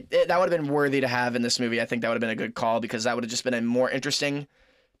 that would have been worthy to have in this movie. I think that would have been a good call, because that would have just been a more interesting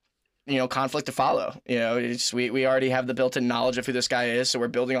conflict to follow. We already have the built-in knowledge of who this guy is, so we're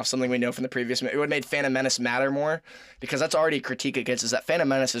building off something we know from the previous movie. It would have made Phantom Menace matter more, because that's already a critique it gets, is that Phantom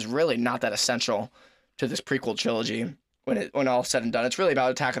Menace is really not that essential to this prequel trilogy when all said and done. It's really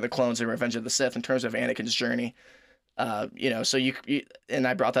about Attack of the Clones and Revenge of the Sith in terms of Anakin's journey. So you and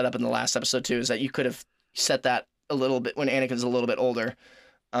I brought that up in the last episode too, is that you could have set that a little bit when Anakin's a little bit older.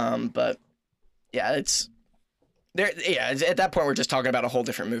 But yeah, it's there. Yeah, at that point we're just talking about a whole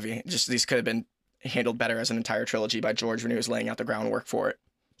different movie. Just these could have been handled better as an entire trilogy by George when he was laying out the groundwork for it.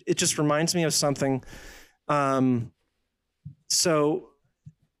 It just reminds me of something. So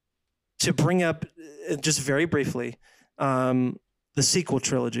to bring up just very briefly, the sequel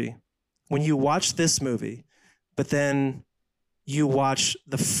trilogy, when you watch this movie, but then you watch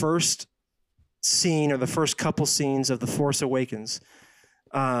the first scene or the first couple scenes of The Force Awakens,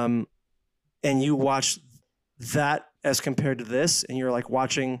 and you watch that as compared to this, and you're like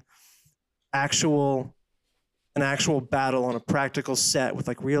watching an actual battle on a practical set with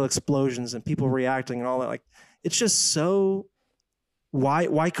like real explosions and people reacting and all that. Like, it's just so,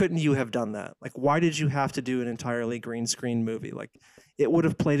 why couldn't you have done that? Like, why did you have to do an entirely green screen movie? Like, it would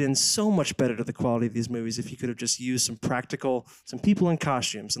have played in so much better to the quality of these movies if you could have just used some people in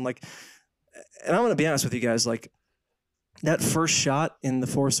costumes. And like, and I'm going to be honest with you guys, like that first shot in The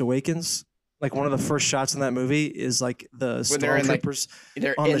Force Awakens, like one of the first shots in that movie is like the stormtroopers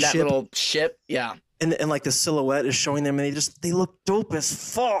they're on in the that ship. little ship. Yeah. And like the silhouette is showing them, and they look dope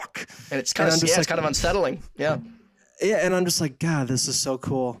as fuck. And it's kind of it's kind of unsettling. Yeah. Yeah, and I'm just like, God, this is so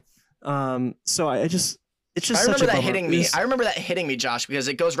cool. So it's just I such remember a that bummer. hitting me. I remember that hitting me, Josh, because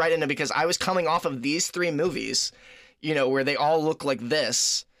it goes right into, because I was coming off of these three movies, where they all look like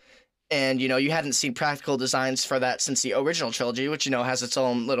this. And, you hadn't seen practical designs for that since the original trilogy, which, has its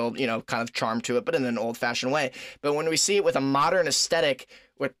own little, kind of charm to it, but in an old-fashioned way. But when we see it with a modern aesthetic,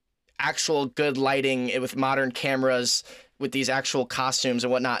 with actual good lighting, with modern cameras, with these actual costumes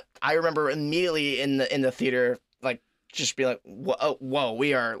and whatnot, I remember immediately in the theater, like, just be like, whoa,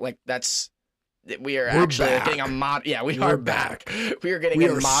 we are, like, we are actually back. getting a mod. Yeah, we We're are back. We are getting We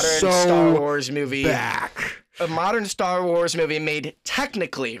a are modern so Star Wars movie. back. A modern Star Wars movie made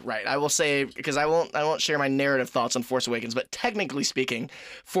technically right. I will say, because I won't share my narrative thoughts on Force Awakens, but technically speaking,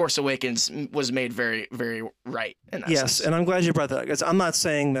 Force Awakens was made very, very right in that Yes, sense. and I'm glad you brought that up, because I'm not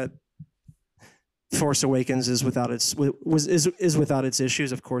saying that Force Awakens is without its without its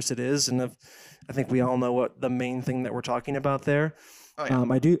issues. Of course it is, and I think we all know what the main thing that we're talking about there. Oh,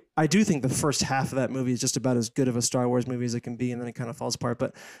 yeah. I do think the first half of that movie is just about as good of a Star Wars movie as it can be, and then it kind of falls apart.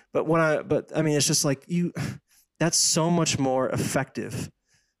 But I mean, it's just like that's so much more effective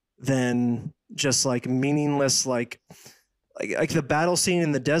than just like meaningless, like the battle scene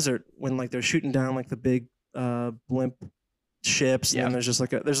in the desert when like they're shooting down like the big blimp ships, and then there's just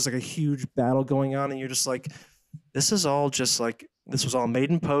like a huge battle going on, and you're just like, this is all just like, this was all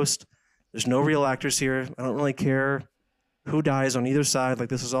made in post. There's no real actors here. I don't really care who dies on either side. Like,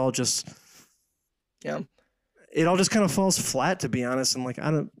 this is all just, it all just kind of falls flat, to be honest. And like,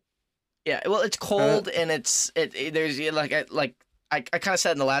 I don't. Yeah, well, it's cold, and there's I kind of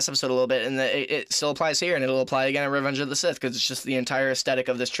said in the last episode a little bit, and it still applies here, and it'll apply again in Revenge of the Sith, because it's just the entire aesthetic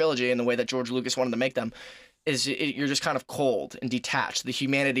of this trilogy and the way that George Lucas wanted to make them. You're just kind of cold and detached. The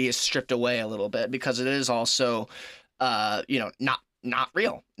humanity is stripped away a little bit because it is also, not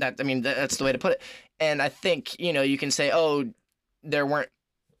real. That's the way to put it. And I think, you can say, oh, there weren't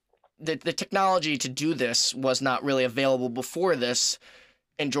the technology to do this was not really available before this.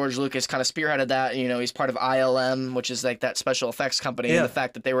 And George Lucas kind of spearheaded that. He's part of ILM, which is like that special effects company. Yeah. And the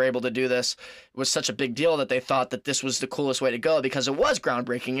fact that they were able to do this was such a big deal that they thought that this was the coolest way to go because it was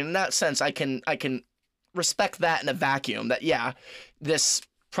groundbreaking. And in that sense, I can respect that in a vacuum. That this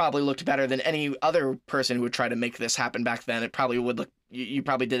probably looked better than any other person who would try to make this happen back then. It probably would look. You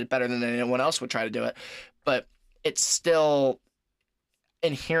probably did it better than anyone else would try to do it. But it's still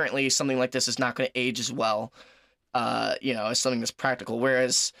inherently something like this is not going to age as well. As something that's practical.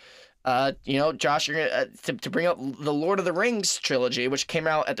 Whereas, Josh, you're gonna, to bring up the Lord of the Rings trilogy, which came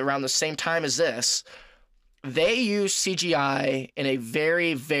out at around the same time as this, they use CGI in a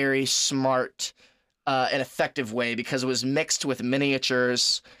very, very smart and effective way because it was mixed with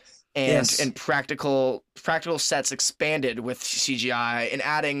miniatures and practical sets expanded with CGI and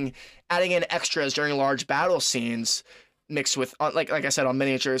adding in extras during large battle scenes mixed with like I said on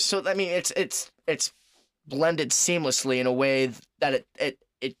miniatures. So I mean it's blended seamlessly in a way that it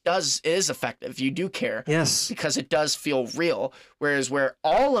is effective. You do care. Yes. Because it does feel real. Whereas where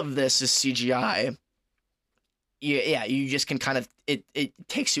all of this is CGI, you just can kind of, it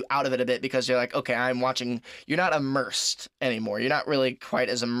takes you out of it a bit because you're like, okay, I'm watching, you're not immersed anymore. You're not really quite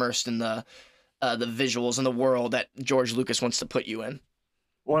as immersed in the visuals and the world that George Lucas wants to put you in.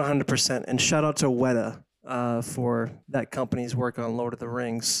 100%. And shout out to Weta for that company's work on Lord of the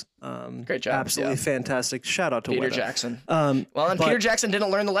Rings. Great job. Absolutely fantastic. Shout out to Peter Weta. Jackson. Peter Jackson didn't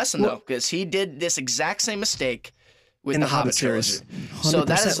learn the lesson though, because he did this exact same mistake with the Hobbit series. So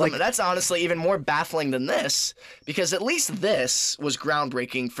that's honestly even more baffling than this, because at least this was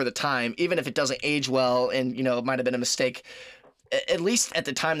groundbreaking for the time, even if it doesn't age well and it might have been a mistake. At least at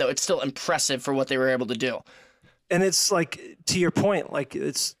the time though, it's still impressive for what they were able to do. And it's like, to your point, like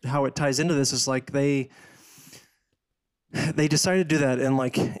it's how it ties into this is like they decided to do that, and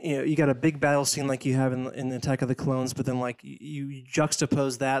like you got a big battle scene like you have in Attack of the Clones, but then like you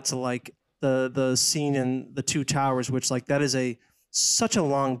juxtapose that to like the scene in the Two Towers, which like that is such a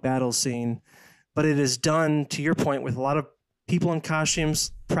long battle scene, but it is done, to your point, with a lot of people in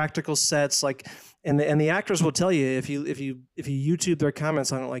costumes, practical sets, like and the actors will tell you if you YouTube their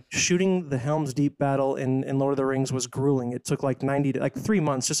comments on it, like shooting the Helm's Deep battle in Lord of the Rings was grueling. It took like 3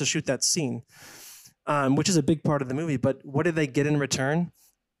 months just to shoot that scene. Which is a big part of the movie, but what did they get in return?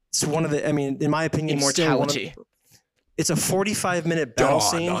 It's one of the, in my opinion, immortality. It's a 45-minute battle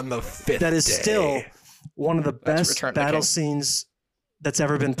scene on the fifth that is day. Still one of the best battle scenes that's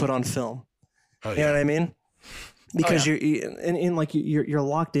ever been put on film. Oh, yeah. You know what I mean? Because you're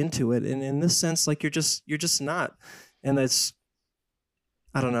locked into it, and in this sense, like you're just not, and that's,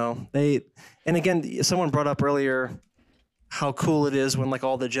 I don't know. And again, someone brought up earlier how cool it is when like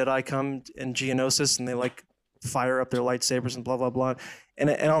all the Jedi come in Geonosis and they like fire up their lightsabers and blah blah blah, and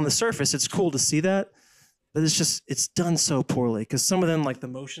on the surface it's cool to see that, but it's done so poorly because some of them, like the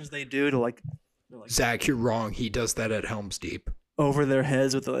motions they do to like Zach, you're wrong. He does that at Helm's Deep over their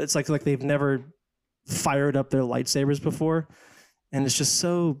heads with it's like they've never fired up their lightsabers before, and it's just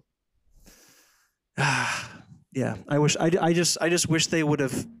so. Yeah, I just wish they would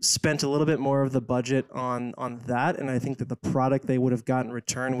have spent a little bit more of the budget on that, and I think that the product they would have gotten in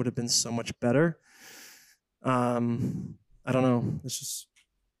return would have been so much better. I don't know. It's just.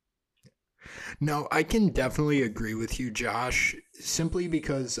 No, I can definitely agree with you, Josh, simply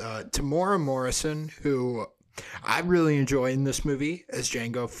because Tamora Morrison, who I really enjoy in this movie as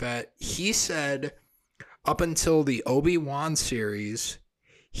Jango Fett, he said up until the Obi-Wan series,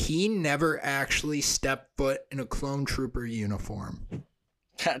 he never actually stepped foot in a clone trooper uniform.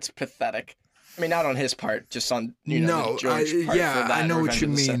 That's pathetic. I mean, not on his part, just on George's part. Yeah, I know what you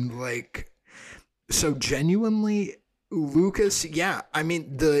mean. Like, so genuinely, Lucas. Yeah, I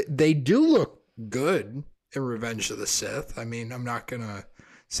mean, they do look good in Revenge of the Sith. I mean, I'm not gonna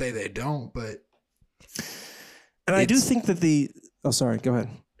say they don't, but And I do think that oh, sorry, go ahead.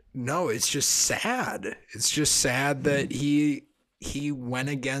 No, it's just sad. It's just sad that he went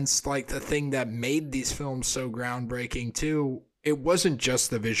against like the thing that made these films so groundbreaking too. It wasn't just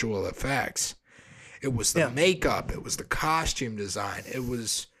the visual effects. It was the makeup, it was the costume design, it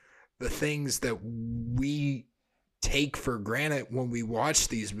was the things that we take for granted when we watch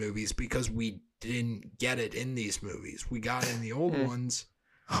these movies because we didn't get it in these movies. We got it in the old ones.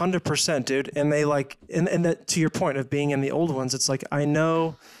 100%, dude. And they like, and that, to your point of being in the old ones, it's like, I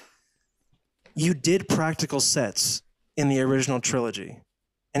know you did practical sets in the original trilogy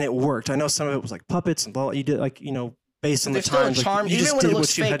and it worked. I know some of it was like puppets and blah, you did like, you know, based on the time. Still a charm. Like, even when it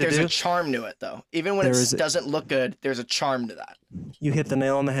looks fake, there's a charm to it though. Even when it doesn't look good, there's a charm to that. You hit the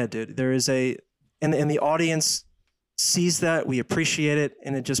nail on the head, dude. There is and the audience sees that, we appreciate it,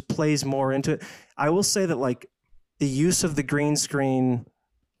 and it just plays more into it. I will say that like the use of the green screen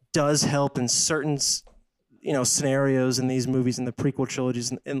does help in certain, you know, scenarios in these movies, in the prequel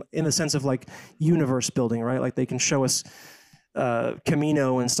trilogies, in the sense of like universe building, right? Like they can show us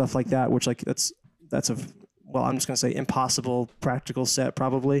Camino and stuff like that, which like that's a, well, I'm just gonna say impossible practical set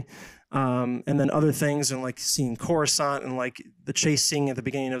probably. And then other things, and like seeing Coruscant and like the chase scene at the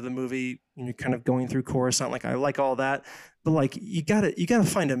beginning of the movie, you know, kind of going through Coruscant, like I like all that, but like you gotta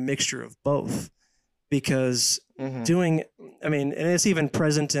find a mixture of both, because doing, I mean, and it's even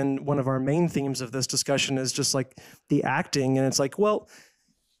present in one of our main themes of this discussion is just like the acting, and it's like, well,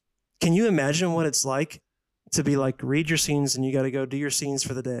 can you imagine what it's like to be like, read your scenes and you got to go do your scenes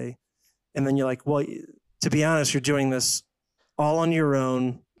for the day, and then you're like, well, to be honest, you're doing this all on your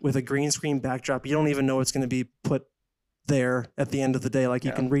own with a green screen backdrop. You don't even know what's going to be put there at the end of the day. Like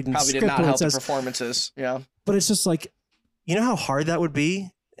you can read in the probably script did not when it help the says, performances. Yeah, but it's just like, you know how hard that would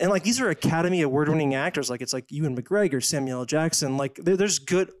be? And like, these are Academy Award-winning actors. Like it's like Ewan McGregor, Samuel L. Jackson, like there's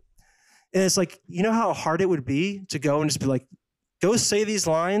good. And it's like, you know how hard it would be to go and just be like, go say these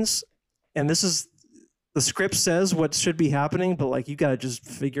lines. And this is, the script says what should be happening, but like, you got to just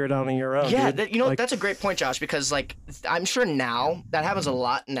figure it out on your own. Yeah, dude. you know, like, that's a great point, Josh, because like, I'm sure now that happens a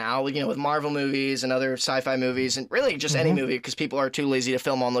lot now, you know, with Marvel movies and other sci-fi movies and really just any movie, because people are too lazy to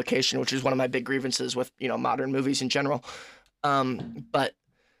film on location, which is one of my big grievances with, you know, modern movies in general. But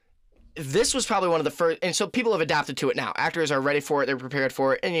this was probably one of the first, and so people have adapted to it now. Actors are ready for it, they're prepared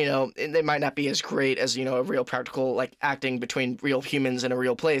for it, and you know, they might not be as great as, you know, a real practical, like acting between real humans in a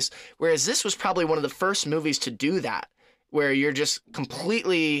real place. Whereas this was probably one of the first movies to do that, where you're just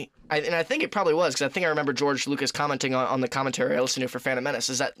completely, and I think it probably was, because I think I remember George Lucas commenting on the commentary I listened to for Phantom Menace,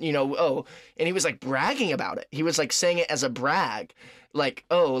 is that, you know, and he was like bragging about it. He was like saying it as a brag. Like,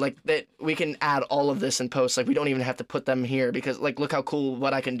 like that we can add all of this in post. Like, we don't even have to put them here because, like, look how cool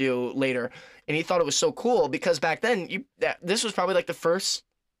what I can do later. And he thought it was so cool because back then, this was probably like the first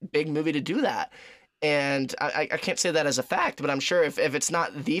big movie to do that. And I can't say that as a fact, but I'm sure if it's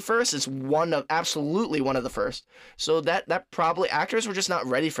not the first, it's absolutely one of the first. So that probably, actors were just not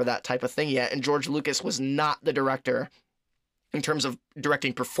ready for that type of thing yet. And George Lucas was not the director in terms of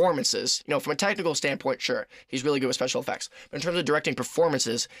directing performances. You know, from a technical standpoint, sure, he's really good with special effects. But in terms of directing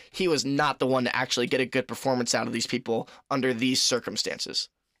performances, he was not the one to actually get a good performance out of these people under these circumstances.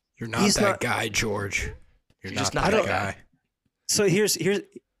 You're not that guy, George. You're not that guy. So here's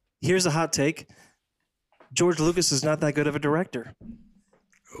a hot take. George Lucas is not that good of a director.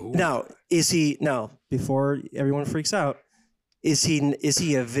 Ooh. Now, before everyone freaks out, is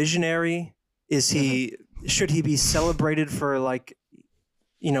he a visionary? Should he be celebrated for, like,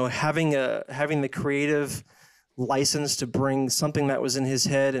 you know, having the creative license to bring something that was in his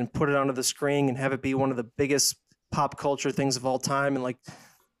head and put it onto the screen and have it be one of the biggest pop culture things of all time? And like,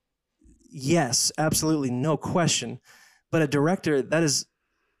 yes, absolutely, no question. But a director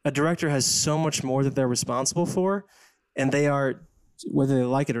has so much more that they're responsible for, and they are, whether they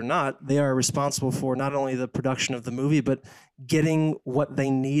like it or not, they are responsible for not only the production of the movie, but getting what they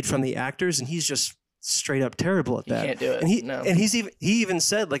need from the actors. And he's just straight up terrible at that. He can't do it. And he even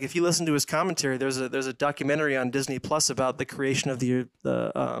said, like, if you listen to his commentary, there's a documentary on Disney Plus about the creation of the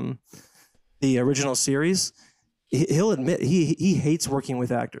original series. He'll admit he hates working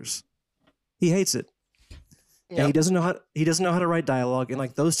with actors. He hates it. Yep. And he doesn't know how to write dialogue, and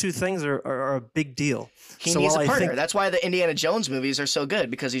like those two things are a big deal. He needs a partner. That's why the Indiana Jones movies are so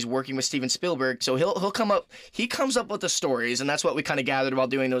good, because he's working with Steven Spielberg. So he comes up with the stories, and that's what we kind of gathered while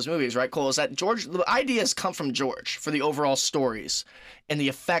doing those movies, right, Cole? Is that the ideas come from George for the overall stories, and the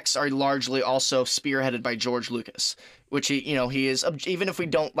effects are largely also spearheaded by George Lucas, which he is, even if we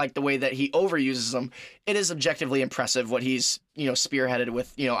don't like the way that he overuses them, it is objectively impressive what he's spearheaded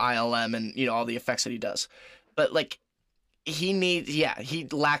with ILM and all the effects that he does. But like he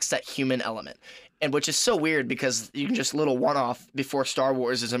lacks that human element. and which is so weird because you can just little one-off before Star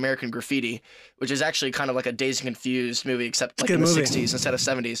Wars is American Graffiti, which is actually kind of like a Dazed and Confused movie, except like in the 60s instead of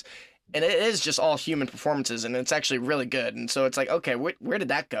 70s. And it is just all human performances, and it's actually really good. And so it's like, okay, where did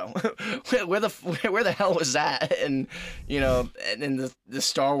that go? where the hell was that? And and in the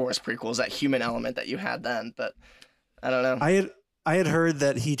Star Wars prequels, that human element that you had then. But I don't know. I had heard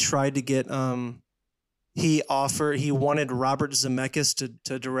that he tried to get he wanted Robert Zemeckis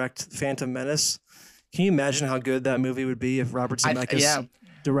to direct Phantom Menace. Can you imagine how good that movie would be if Robert Zemeckis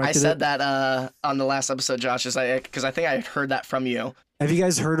directed it? I said that on the last episode, Josh, because I think I heard that from you. Have you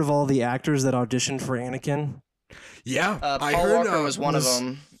guys heard of all the actors that auditioned for Anakin? Yeah, I heard Walker was one of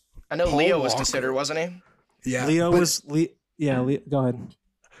them. I know Leo was considered, wasn't he? Yeah, Leo was. Go ahead.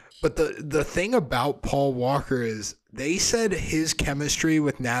 But the thing about Paul Walker is they said his chemistry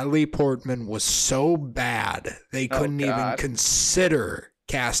with Natalie Portman was so bad they couldn't even consider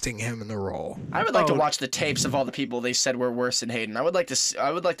casting him in the role. I would like to watch the tapes of all the people they said were worse than Hayden. I would like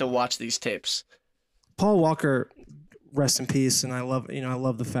to watch these tapes. Paul Walker, rest in peace, and I love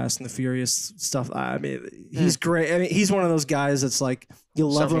the Fast and the Furious stuff. I mean, he's great. I mean, he's one of those guys that's like you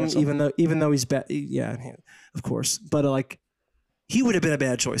love him even though he's bad. Yeah, of course, but like. He would have been a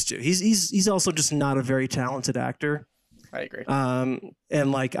bad choice too. He's also just not a very talented actor. I agree.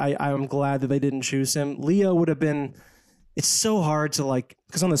 And like I'm glad that they didn't choose him. Leo would have been. It's so hard to like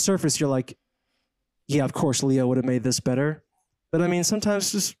because on the surface you're like, yeah, of course Leo would have made this better. But I mean,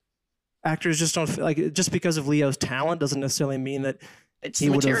 sometimes just actors just don't like just because of Leo's talent doesn't necessarily mean that it's the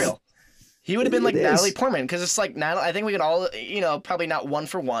material. He would have been like Natalie Portman because it's like Natalie. I think we can all probably not one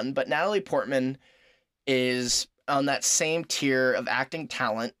for one, but Natalie Portman is on that same tier of acting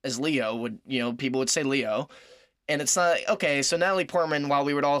talent as Leo would, people would say Leo. And it's not, okay, so Natalie Portman, while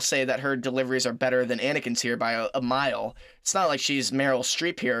we would all say that her deliveries are better than Anakin's here by a mile, it's not like she's Meryl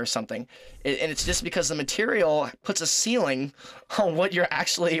Streep here or something. And it's just because the material puts a ceiling on what you're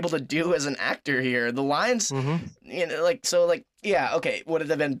actually able to do as an actor here. The lines, yeah, okay, would it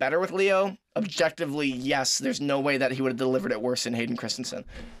have been better with Leo? Objectively, yes. There's no way that he would have delivered it worse than Hayden Christensen.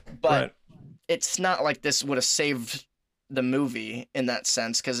 But it's not like this would have saved the movie in that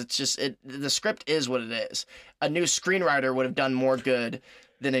sense because it's just the script is what it is. A new screenwriter would have done more good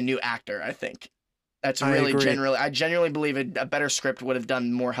than a new actor, I think. That's really I genuinely believe a better script would have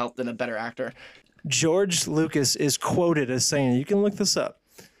done more help than a better actor. George Lucas is quoted as saying, you can look this up.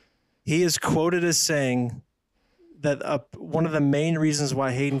 He is quoted as saying that one of the main reasons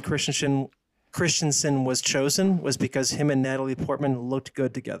why Hayden Christensen was chosen was because him and Natalie Portman looked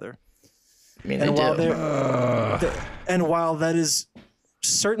good together. I mean, and while that is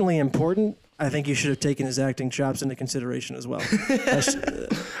certainly important, I think you should have taken his acting chops into consideration as well.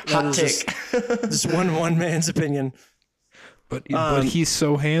 Hot take. Just one man's opinion. But he's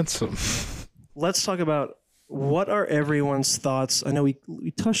so handsome. Let's talk about what are everyone's thoughts. I know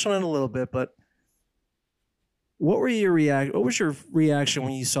we touched on it a little bit, but what was your reaction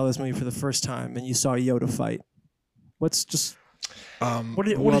when you saw this movie for the first time and you saw Yoda fight? What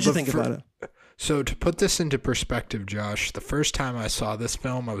did you think about it? So to put this into perspective, Josh, the first time I saw this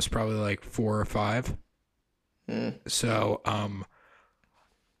film, I was probably like 4 or 5. So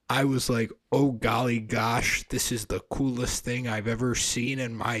I was like, oh golly gosh, this is the coolest thing I've ever seen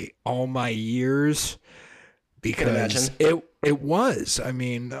in all my years. Because it was. I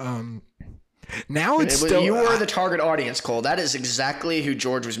mean, now it's still... You were the target audience, Cole. That is exactly who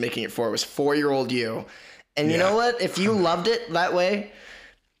George was making it for. It was 4-year-old you. And you know what? If you loved it that way...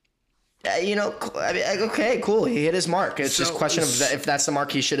 okay, cool. He hit his mark. It's just a question of if that's the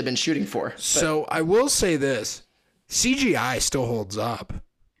mark he should have been shooting for. So I will say this. CGI still holds up.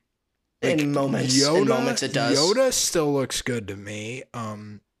 Like, in moments it does. Yoda still looks good to me.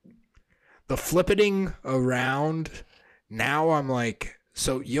 The flippeting around, now I'm like,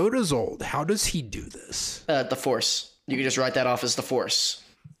 so Yoda's old. How does he do this? The Force. You can just write that off as the Force.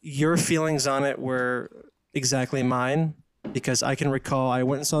 Your feelings on it were exactly mine. Because I can recall I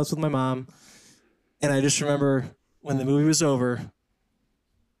went and saw this with my mom, and I just remember when the movie was over,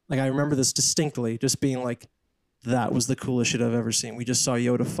 like I remember this distinctly, just being like, that was the coolest shit I've ever seen. We just saw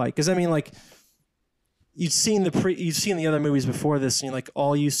Yoda fight. Because I mean, like, you've seen the other movies before this, and you're like,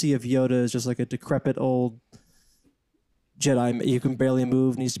 all you see of Yoda is just like a decrepit old Jedi. You can barely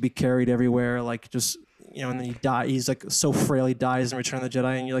move, needs to be carried everywhere, like just and then he dies. He's like so frail, he dies in Return of the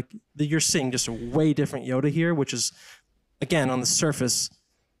Jedi, and you're seeing just a way different Yoda here, which is. Again, on the surface,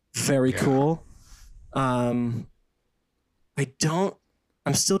 very cool. I'm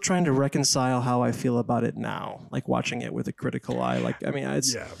still trying to reconcile how I feel about it now, like watching it with a critical eye. Like, I mean,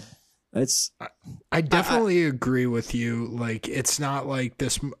 I definitely agree with you. Like, it's not like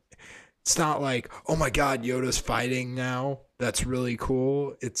this. It's not like, oh my God, Yoda's fighting now. That's really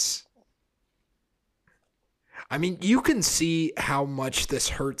cool. I mean, you can see how much this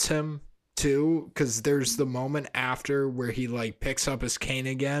hurts him too, because there's the moment after where he like picks up his cane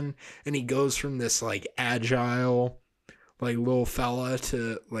again and he goes from this like agile like little fella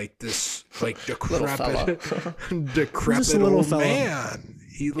to like this like decrepit old man.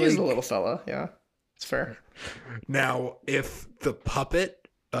 He's a little fella, yeah. It's fair. Now, if the puppet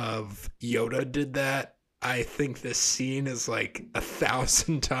of Yoda did that, I think this scene is like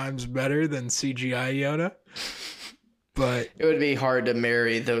 1,000 times better than CGI Yoda. But it would be hard to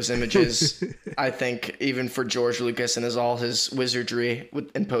marry those images. I think even for George Lucas and all his wizardry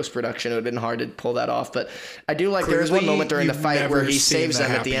in post-production, it would have been hard to pull that off. But I do like there is one moment during the fight where he saves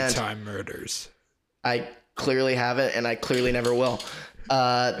them at the end. Time murders. I clearly haven't, and I clearly never will.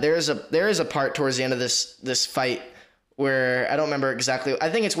 There is a part towards the end of this fight where I don't remember exactly. I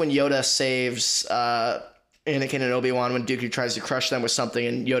think it's when Yoda saves Anakin and Obi-Wan when Dooku tries to crush them with something,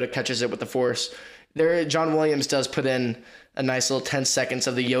 and Yoda catches it with the Force. John Williams does put in a nice little 10 seconds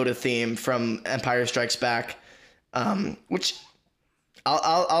of the Yoda theme from Empire Strikes Back, which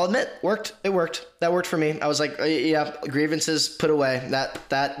I'll admit worked. It worked. That worked for me. I was like, yeah, grievances put away.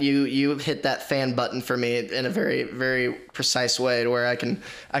 That you hit that fan button for me in a very, very precise way to where I can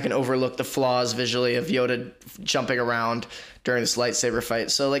overlook the flaws visually of Yoda jumping around during this lightsaber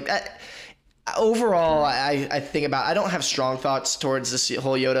fight. So like overall, I think about. I don't have strong thoughts towards this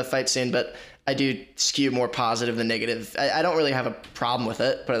whole Yoda fight scene, but I do skew more positive than negative. I don't really have a problem with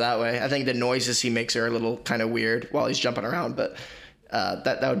it, put it that way. I think the noises he makes are a little kind of weird while he's jumping around, but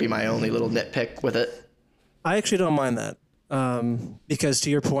that would be my only little nitpick with it. I actually don't mind that because to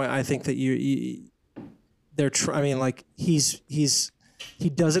your point, I think that he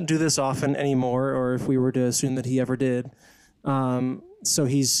doesn't do this often anymore, or if we were to assume that he ever did. So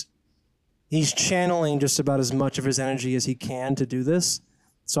he's channeling just about as much of his energy as he can to do this.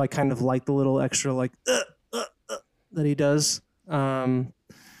 So I kind of like the little extra like that he does. I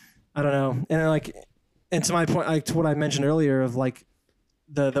don't know, and to my point, like to what I mentioned earlier of like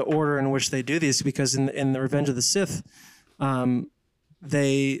the order in which they do these, because in the Revenge of the Sith,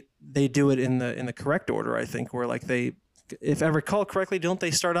 they do it in the correct order. I think where like if I recall correctly, don't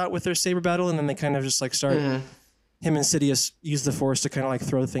they start out with their saber battle and then they kind of just like start him and Sidious use the Force to kind of like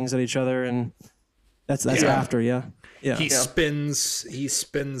throw things at each other, and that's after, yeah. Yeah. He spins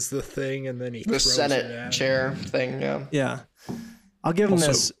the thing and then he the throws Senate it at chair thing. Yeah. Yeah. I'll give him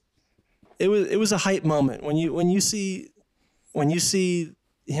this. It was a hype moment when you see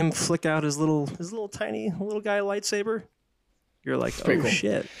him flick out his little tiny little guy lightsaber. You're like, oh cool.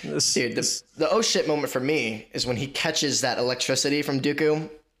 Shit. Dude, the oh shit moment for me is when he catches that electricity from Dooku.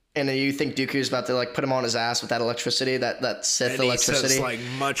 And then you think Dooku's about to like put him on his ass with that electricity, that Sith and electricity. He says, like,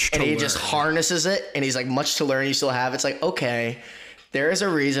 much to and he learn. just harnesses it, and he's like, much to learn, you still have. It's like, okay, there is a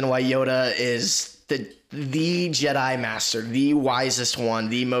reason why Yoda is the Jedi Master, the wisest one,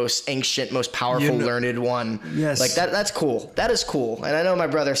 the most ancient, most powerful, learned one. Yes. Like that's cool. That is cool. And I know my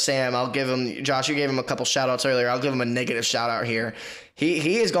brother Sam, I'll give him, Josh, you gave him a couple shout outs earlier. I'll give him a negative shout out here.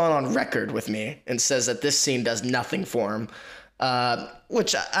 He has gone on record with me and says that this scene does nothing for him.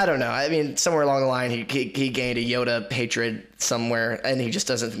 Which I don't know. I mean, somewhere along the line, he gained a Yoda hatred somewhere, and he just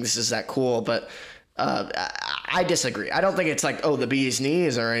doesn't think this is that cool. But I disagree. I don't think it's like, oh, the bee's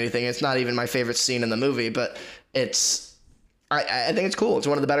knees or anything. It's not even my favorite scene in the movie, but I think it's cool. It's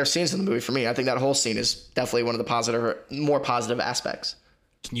one of the better scenes in the movie for me. I think that whole scene is definitely one of the more positive aspects.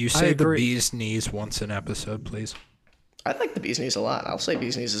 Can you say the bee's knees once an episode, please? I like the bee's knees a lot. I'll say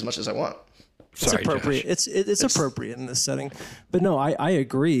bee's knees as much as I want. It's appropriate. It's appropriate in this setting. But no, I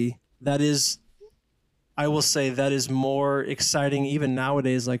agree. I will say that is more exciting even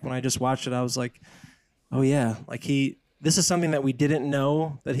nowadays. Like when I just watched it, I was like, oh yeah, like this is something that we didn't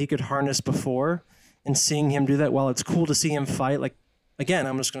know that he could harness before, and seeing him do that, while it's cool to see him fight, like again,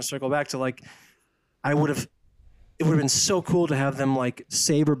 I'm just going to circle back to like, it would have been so cool to have them like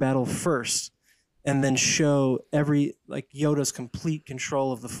saber battle first and then show like Yoda's complete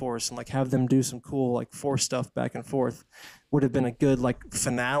control of the Force and like have them do some cool like Force stuff back and forth. Would have been a good like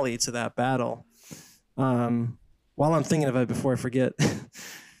finale to that battle. While I'm thinking of it, before I forget,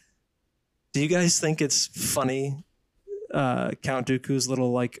 do you guys think it's funny Count Dooku's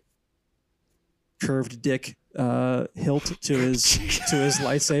little like curved dick hilt to his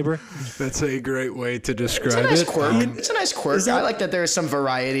lightsaber? That's a great way to describe it. It's a nice quirk. It's a nice quirk. I like that there's some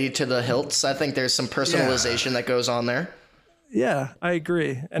variety to the hilts. I think there's some personalization that goes on there. Yeah, I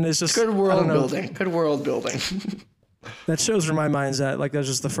agree. And it's just good world building. Good world building. That shows where my mind's at. Like that's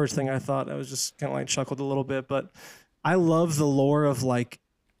just the first thing I thought. I was just kind of like chuckled a little bit, but I love the lore of like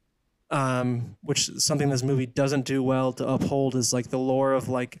which is something this movie doesn't do well to uphold, is like the lore of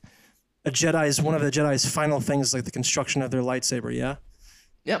like one of the Jedi's final things is like the construction of their lightsaber. Yeah.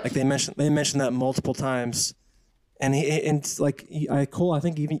 Yeah. Like they mentioned that multiple times. And Cole, I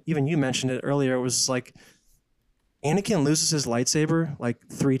think even you mentioned it earlier. It was like Anakin loses his lightsaber like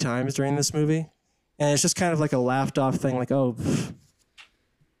 3 times during this movie, and it's just kind of like a laughed off thing. Like, oh,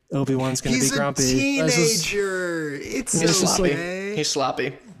 Obi-Wan's gonna be grumpy. He's a teenager. It's sloppy. okay. He's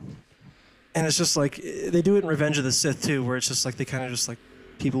sloppy. And it's just like they do it in Revenge of the Sith too, where it's just like they kind of just like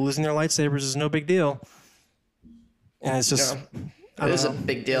people losing their lightsabers is no big deal, and it's just it is a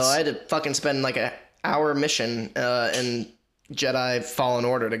big deal. I had to fucking spend like a hour mission in Jedi Fallen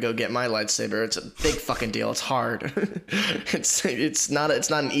Order to go get my lightsaber. It's a big fucking deal. It's hard. it's not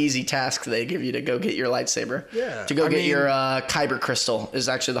an easy task they give you to go get your lightsaber. Yeah. To go get your Kyber crystal is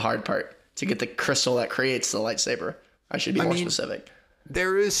actually the hard part. To get the crystal that creates the lightsaber. I should be more specific.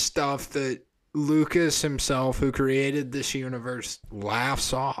 There is stuff that Lucas himself, who created this universe,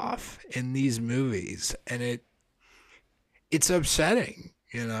 laughs off in these movies, and it's upsetting,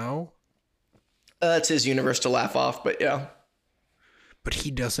 you know? It's his universe to laugh off, but yeah. But he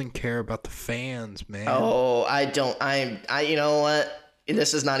doesn't care about the fans, man. Oh, I don't. You know what?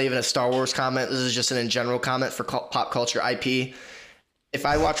 This is not even a Star Wars comment. This is just an in general comment for pop culture IP. If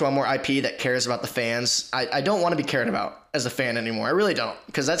I watch one more IP that cares about the fans, I don't want to be cared about as a fan anymore. I really don't.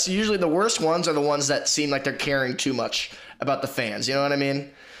 Because that's usually the worst ones are the ones that seem like they're caring too much about the fans. You know what I mean?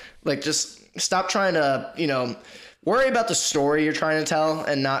 Like, just stop trying to, worry about the story you're trying to tell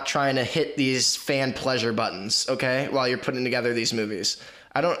and not trying to hit these fan pleasure buttons, okay? While you're putting together these movies.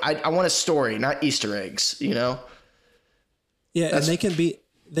 I want a story, not Easter eggs, Yeah, and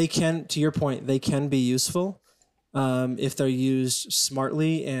to your point, they can be useful if they're used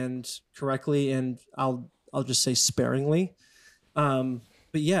smartly and correctly, and I'll just say sparingly. But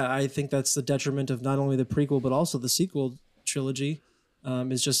yeah, I think that's the detriment of not only the prequel, but also the sequel trilogy,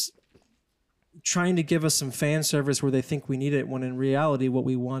 is just trying to give us some fan service where they think we need it, when in reality what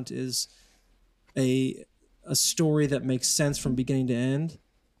we want is a story that makes sense from beginning to end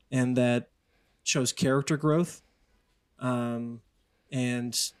and that shows character growth and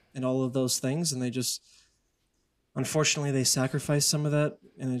all of those things, and they just unfortunately they sacrifice some of that,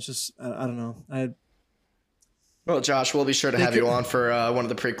 and it's just I don't know. Well, Josh, we'll be sure to have you on for one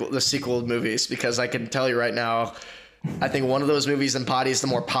of the sequel movies, because I can tell you right now, I think one of those movies embodies the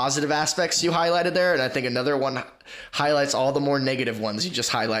more positive aspects you highlighted there, and I think another one highlights all the more negative ones you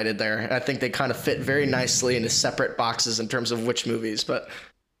just highlighted there. And I think they kind of fit very nicely into separate boxes in terms of which movies. But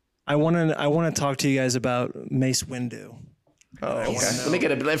I want to talk to you guys about Mace Windu. Oh, okay.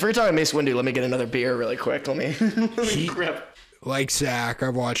 If we're talking Mace Windu, let me get another beer really quick. Let me grab. Like Zach,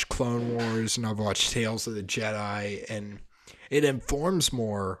 I've watched Clone Wars and I've watched Tales of the Jedi, and it informs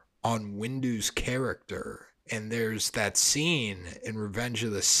more on Windu's character. And there's that scene in Revenge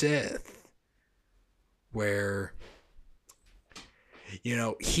of the Sith where,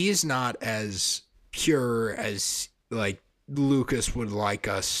 he's not as pure as like Lucas would like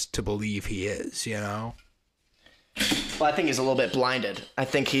us to believe he is, Well, I think he's a little bit blinded. I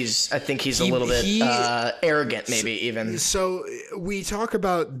think he's a little bit arrogant, maybe even. So we talk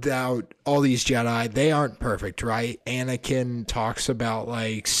about all these Jedi. They aren't perfect, right? Anakin talks about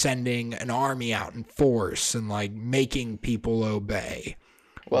like sending an army out in force and like making people obey.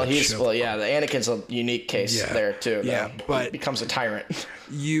 Well, the Anakin's a unique case there too. Yeah, but he becomes a tyrant.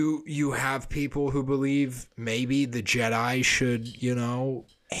 You have people who believe maybe the Jedi should,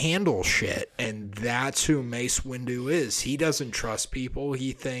 handle shit, and that's who Mace Windu is. He doesn't trust people.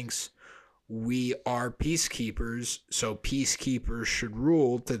 He thinks we are peacekeepers, so peacekeepers should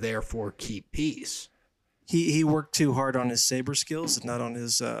rule to therefore keep peace. He worked too hard on his saber skills and not on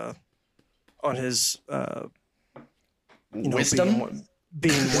his wisdom,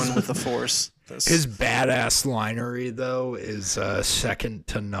 being one with the Force. His badass linery though is second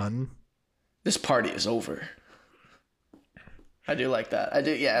to none. This party is over. I do like that. I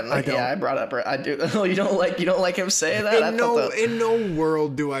do. Yeah. I brought up. I do. Oh, you don't like him saying that? In no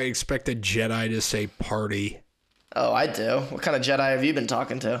world do I expect a Jedi to say party. Oh, I do. What kind of Jedi have you been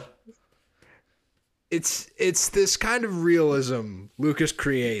talking to? It's this kind of realism Lucas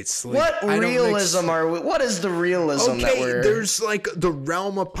creates. Like, what realism are we? What is the realism that we're? There's like the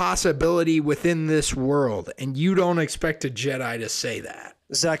realm of possibility within this world, and you don't expect a Jedi to say that.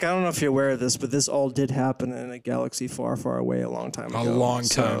 Zach, I don't know if you're aware of this, but this all did happen in a galaxy far, far away a long time ago. A long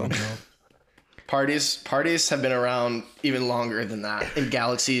time ago. Parties have been around even longer than that in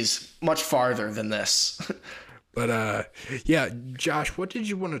galaxies much farther than this. But yeah, Josh, what did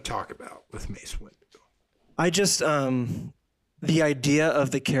you want to talk about with Mace Windu? I just the idea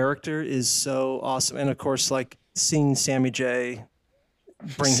of the character is so awesome, and of course, like seeing Sammy J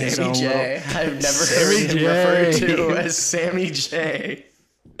bring his own. J. I've never heard him referred to as Sammy J.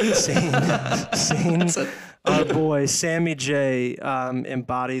 Seeing our boy Sammy J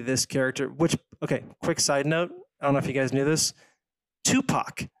embody this character. Which, okay, quick side note. I don't know if you guys knew this.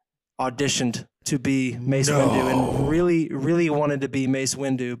 Tupac auditioned to be Mace Windu and really wanted to be Mace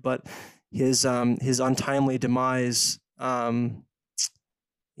Windu, but his untimely demise, had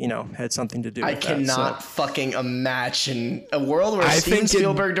something to do with I that. cannot fucking imagine a world where Steven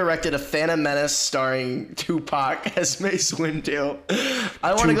Spielberg directed a Phantom Menace starring Tupac as Mace Windu.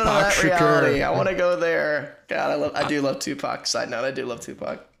 I want to go to that reality. I want to go there. God, I do love Tupac. Side note, I do love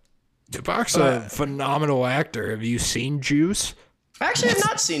Tupac. Tupac's a phenomenal actor. Have you seen Juice? Actually, I've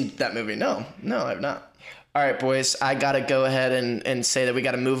not seen that movie. No, I've not. All right, boys, I got to go ahead and say that we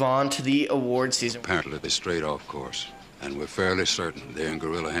got to move on to the award season. Apparently, they're straight off course, and we're fairly certain they're in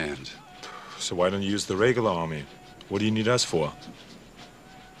guerrilla hands. So why don't you use the regular army? What do you need us for?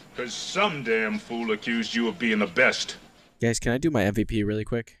 Because some damn fool accused you of being the best. Guys, can I do my MVP really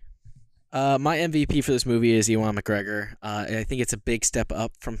quick? My MVP for this movie is Ewan McGregor. I think it's a big step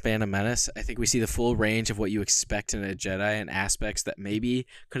up from Phantom Menace. I think we see the full range of what you expect in a Jedi and aspects that maybe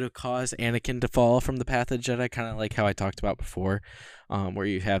could have caused Anakin to fall from the path of Jedi, kind of like how I talked about before, where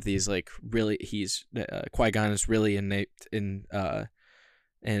you have these Qui-Gon is really innate in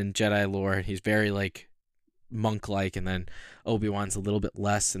Jedi lore. He's very like monk-like, and then Obi-Wan's a little bit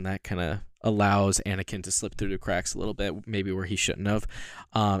less, and that kind of allows Anakin to slip through the cracks a little bit, maybe where he shouldn't have.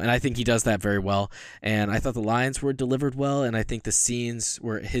 And I think he does that very well. And I thought the lines were delivered well, and I think the scenes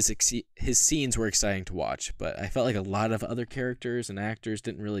were his scenes were exciting to watch. But I felt like a lot of other characters and actors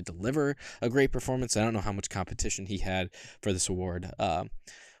didn't really deliver a great performance. I don't know how much competition he had for this award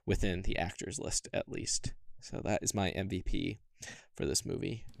within the actors list, at least. So that is my MVP for this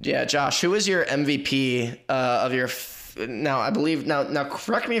movie. Yeah, Josh, who is your MVP of your... Now, I believe... Now,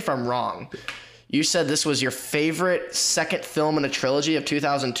 correct me if I'm wrong. You said this was your favorite second film in a trilogy of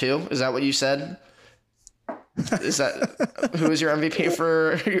 2002? Is that what you said? Is that... Who is your MVP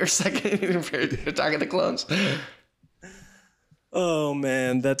for your second... for Attack of the Clones? Oh,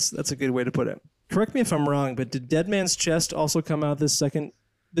 man, that's a good way to put it. Correct me if I'm wrong, but did Dead Man's Chest also come out this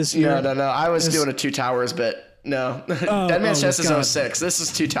year? No. I was doing a Two Towers bit. No, Dead Man's Chest is 06. This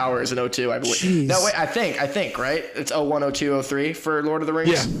is Two Towers in 02, I believe. Jeez. No, wait, I think, right? It's 01, 02, 03 for Lord of the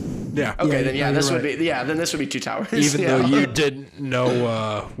Rings? Yeah. Okay, then this would be, then this would be Two Towers. Even though you didn't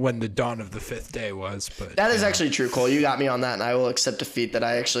know when the dawn of the fifth day was, but that is actually true, Cole. You got me on that, and I will accept defeat that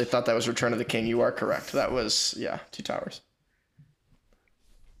I actually thought that was Return of the King. You are correct. That was, Two Towers.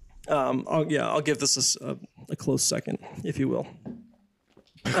 I'll give this a close second, if you will.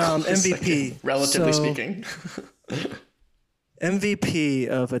 MVP, relatively speaking. MVP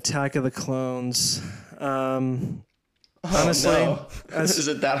of Attack of the Clones. Honestly, no. Is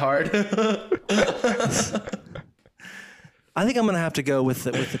it that hard? I think I'm gonna have to go with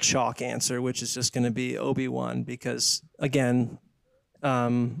the chalk answer, which is just gonna be Obi-Wan, because again,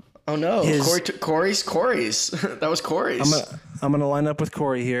 oh no, Corey's. That was Corey's. I'm gonna line up with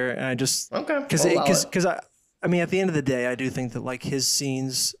Corey here, and I just because I mean, at the end of the day, I do think that like his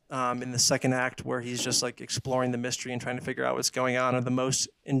scenes in the second act where he's just like exploring the mystery and trying to figure out what's going on are the most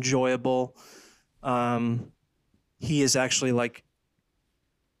enjoyable. He is actually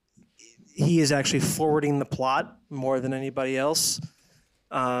forwarding the plot more than anybody else.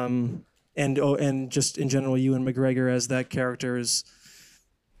 And just in general, Ewan McGregor as that character is,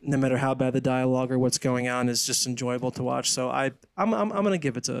 no matter how bad the dialogue or what's going on, is just enjoyable to watch. So I'm gonna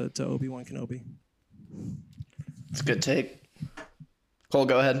give it to Obi-Wan Kenobi. It's a good take. Cole,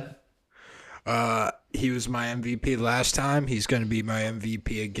 go ahead. He was my MVP last time. He's going to be my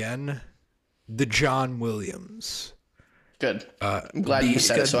MVP again. The John Williams. Good. I'm glad you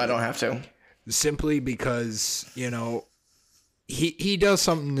said it so I don't have to. Simply because, he does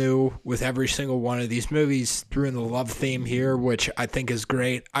something new with every single one of these movies, threw in the love theme here, which I think is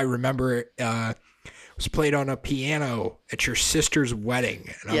great. I remember it was played on a piano at your sister's wedding.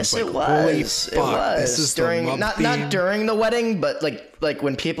 And yes, I was like, holy fuck, it was. This is during the love not theme. during the wedding, but like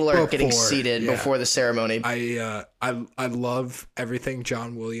when people are getting seated before the ceremony. I love everything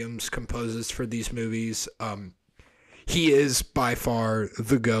John Williams composes for these movies. He is by far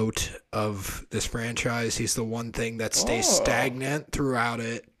the GOAT of this franchise. He's the one thing that stays stagnant throughout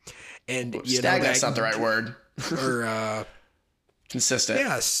it. And stagnant's not the right word. Or consistent.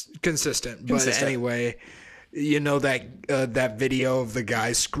 Yes, consistent. But anyway, that video of the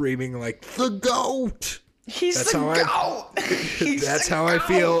guy screaming like the GOAT. He's the GOAT. That's how I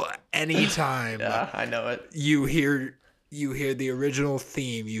feel anytime. Yeah, I know it. You hear you hear the original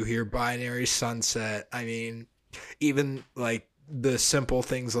theme, you hear Binary Sunset. I mean, even like the simple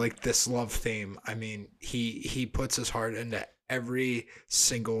things like this love theme. I mean, he puts his heart into every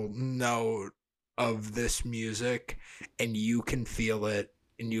single note of this music, and you can feel it,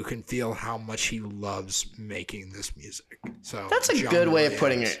 and you can feel how much he loves making this music. So that's a good way of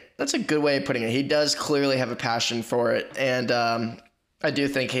putting it. That's a good way of putting it. He does clearly have a passion for it, and I do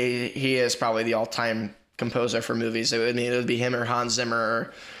think he is probably the all-time composer for movies. It would be him or Hans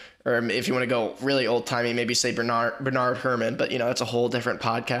Zimmer, or if you want to go really old-timey, maybe say Bernard Herrmann. But it's a whole different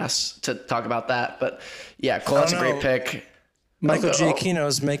podcast to talk about that. But yeah, Cole, that's a great pick. Michael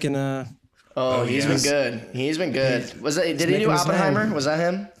Giacchino's making a. Oh, he's been good. He's been good. Did he do Oppenheimer? Was that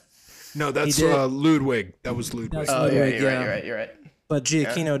him? No, that's Ludwig. That was Ludwig. You're right. But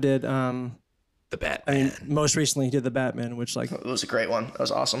Giacchino did the Batman. I mean, most recently he did the Batman, which it was a great one. That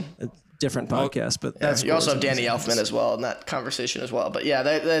was awesome. A different podcast, but that's you also have Danny Elfman as well in that conversation as well. But yeah,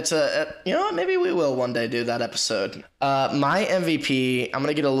 that's maybe we will one day do that episode. My MVP, I'm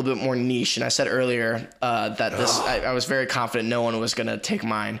gonna get a little bit more niche, and I said earlier that this I was very confident no one was gonna take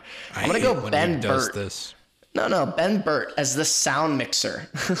mine. I'm gonna go Ben Burt. No, Ben Burt as the sound mixer.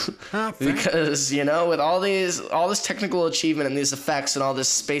 Because, with all this technical achievement and these effects and all this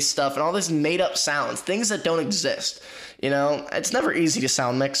space stuff and all this made up sounds, things that don't exist, it's never easy to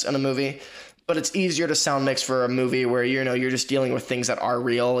sound mix in a movie, but it's easier to sound mix for a movie where, you're just dealing with things that are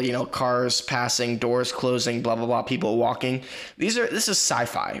real, cars passing, doors closing, blah, blah, blah, people walking. This is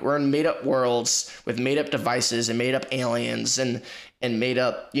sci-fi. We're in made up worlds with made up devices and made up aliens and made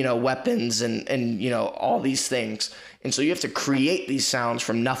up, weapons and all these things. And so you have to create these sounds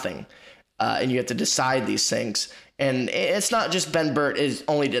from nothing. And you have to decide these things. And it's not just Ben Burt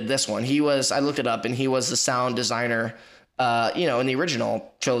only did this one. I looked it up, and he was the sound designer, in the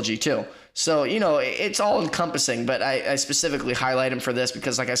original trilogy too. So, it's all encompassing, but I specifically highlight him for this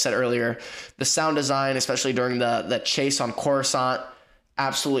because, like I said earlier, the sound design, especially during the chase on Coruscant,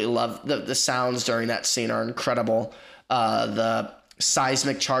 absolutely love the sounds during that scene are incredible. The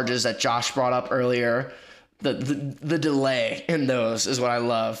seismic charges that Josh brought up earlier, the delay in those is what I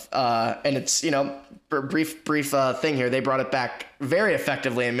love. And it's, brief thing here. They brought it back very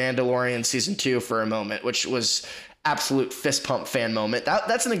effectively in Mandalorian season 2 for a moment, which was absolute fist pump fan moment.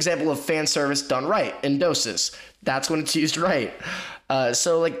 That's an example of fan service done right in doses. That's when it's used right.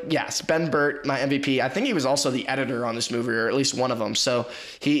 So yes, Ben Burt, my MVP. I think he was also the editor on this movie, or at least one of them. So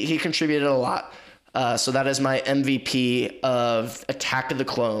he contributed a lot. So that is my MVP of Attack of the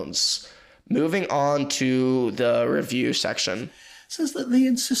Clones. Moving on to the review section. Says that they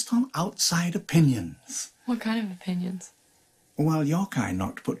insist on outside opinions. What kind of opinions? Well, your kind,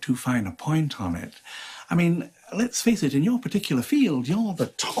 not to put too fine a point on it. I mean, let's face it, in your particular field, you're the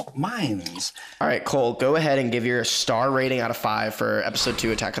top minds. All right, Cole, go ahead and give your star rating out of 5 for episode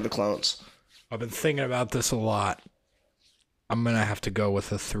 2, Attack of the Clones. I've been thinking about this a lot. I'm going to have to go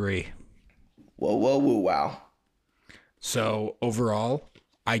with a 3. Whoa, wow. So overall,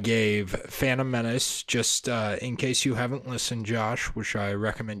 I gave Phantom Menace, just in case you haven't listened, Josh, which I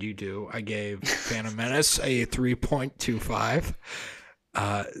recommend you do, I gave Phantom Menace a 3.25.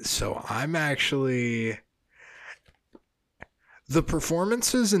 So I'm actually... The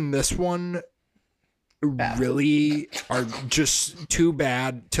performances in this one really are just too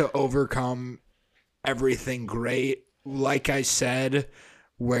bad to overcome everything great. Like I said,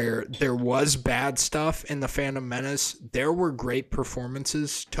 where there was bad stuff in the Phantom Menace, there were great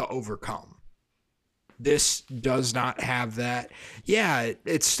performances to overcome. This does not have that. Yeah,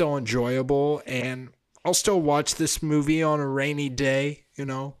 it's still enjoyable, and I'll still watch this movie on a rainy day,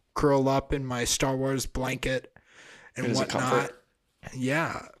 curl up in my Star Wars blanket and whatnot.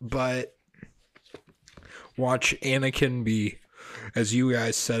 Yeah, but watch Anakin be, as you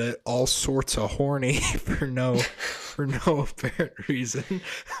guys said it, all sorts of horny for no apparent reason.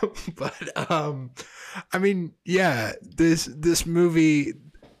 But I mean, yeah, this movie,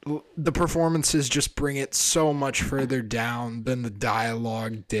 the performances just bring it so much further down than the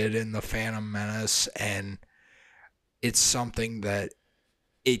dialogue did in the Phantom Menace, and it's something that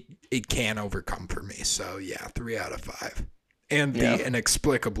it can overcome for me. So yeah, 3 out of 5. And the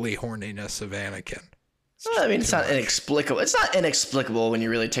inexplicably horniness of Anakin. I mean, it's not inexplicable. It's not inexplicable when you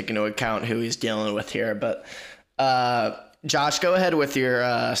really take into account who he's dealing with here. But Josh, go ahead with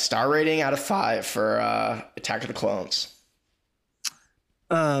your star rating out of 5 for Attack of the Clones.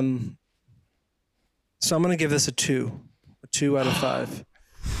 So I'm going to give this a 2 out of 5.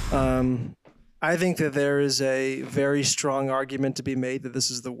 I think that there is a very strong argument to be made that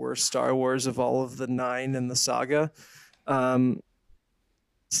this is the worst Star Wars of all of the 9 in the saga.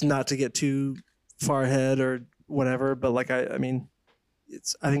 It's not to get too far ahead or whatever. But like I mean,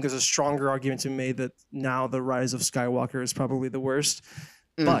 I think there's a stronger argument to be made that now the Rise of Skywalker is probably the worst.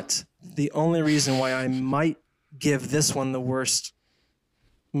 But the only reason why I might give this one the worst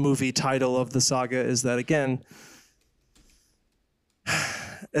movie title of the saga is that, again,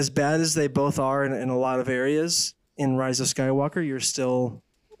 as bad as they both are in a lot of areas, in Rise of Skywalker, you're still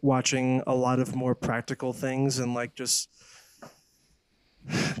watching a lot of more practical things, and like just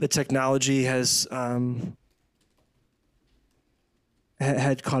the technology has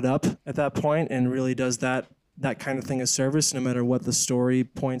had caught up at that point and really does that kind of thing as service, no matter what the story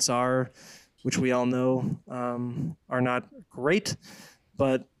points are, which we all know are not great.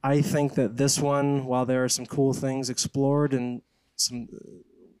 But I think that this one, while there are some cool things explored and some,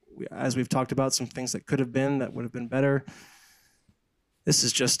 as we've talked about, some things that could have been that would have been better, this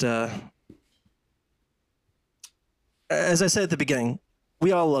is just as I said at the beginning,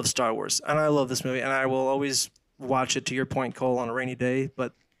 we all love Star Wars, and I love this movie, and I will always watch it, to your point, Cole, on a rainy day,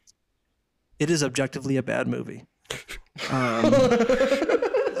 but it is objectively a bad movie.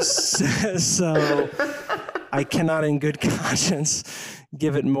 So I cannot in good conscience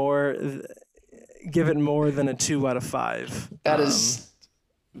give it more than a 2 out of 5. That is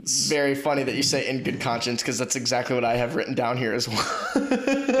very funny that you say in good conscience, because that's exactly what I have written down here as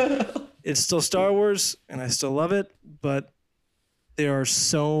well. It's still Star Wars, and I still love it, but there are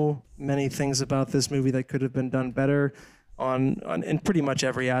so many things about this movie that could have been done better on in pretty much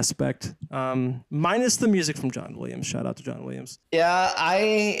every aspect, minus the music from John Williams. Shout out to John Williams. Yeah, I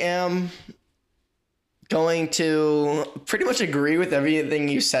am going to pretty much agree with everything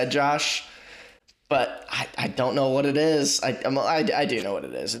you said, Josh, but I don't know what it is. I do know what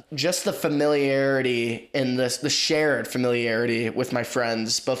it is. Just the familiarity in this, the shared familiarity with my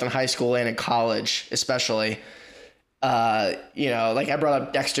friends, both in high school and in college, especially. Like I brought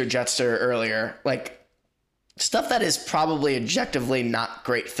up Dexter Jettster earlier, like stuff that is probably objectively not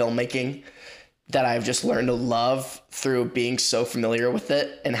great filmmaking that I've just learned to love through being so familiar with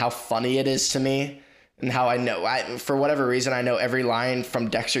it, and how funny it is to me, and how for whatever reason, I know every line from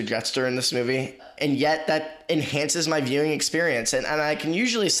Dexter Jettster in this movie, and yet that enhances my viewing experience. And I can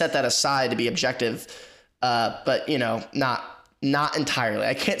usually set that aside to be objective, but not entirely.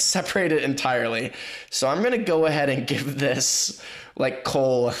 I can't separate it entirely. So I'm going to go ahead and give this, like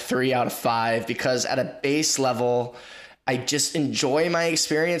Cole, a 3 out of 5, because at a base level, I just enjoy my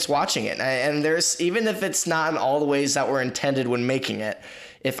experience watching it. And there's, even if it's not in all the ways that were intended when making it,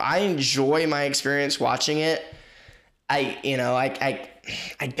 if I enjoy my experience watching it, I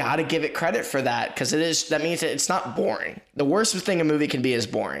gotta give it credit for that, because that means it's not boring. The worst thing a movie can be is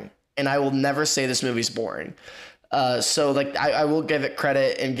boring. And I will never say this movie's boring. So like I will give it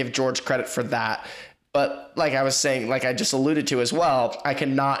credit and give George credit for that. But like I was saying, like I just alluded to as well, I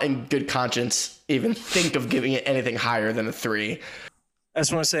cannot in good conscience even think of giving it anything higher than a 3. I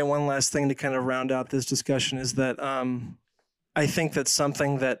just want to say one last thing to kind of round out this discussion is that I think that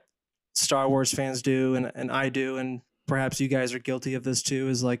something that Star Wars fans do, and I do, and perhaps you guys are guilty of this too,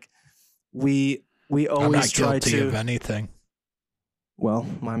 is like we always I'm not try guilty to of anything. Well,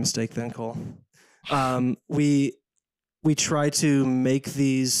 my mistake then, Cole. We try to make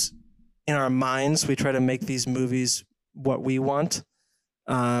these in our minds. We try to make these movies what we want.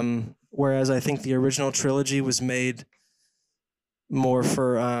 Whereas I think the original trilogy was made more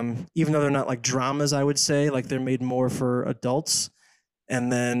for, even though they're not like dramas, I would say, like they're made more for adults.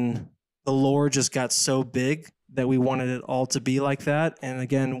 And then the lore just got so big that we wanted it all to be like that. And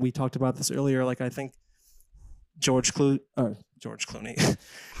again, we talked about this earlier. Like I think George Clooney,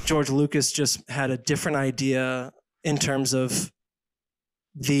 George Lucas just had a different idea in terms of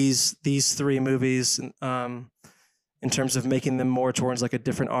these 3 movies, in terms of making them more towards like a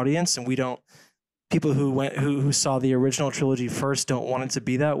different audience. And people who saw the original trilogy first don't want it to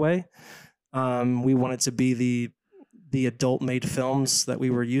be that way. We want it to be the adult made films that we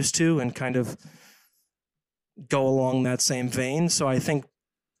were used to, and kind of go along that same vein. So I think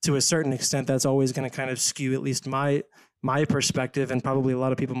to a certain extent, that's always going to kind of skew at least my perspective, and probably a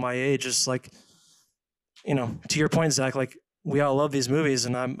lot of people my age, is like, to your point, Zach, like we all love these movies,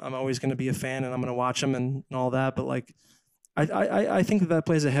 and I'm always going to be a fan, and I'm going to watch them and all that. But like, I think that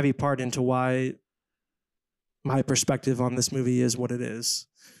plays a heavy part into why my perspective on this movie is what it is.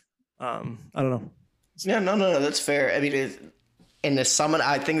 I don't know. Yeah, no, that's fair. I mean, in the summon,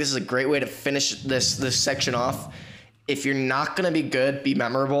 I think this is a great way to finish this section off. If you're not going to be good, be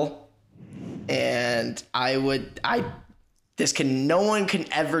memorable. And I no one can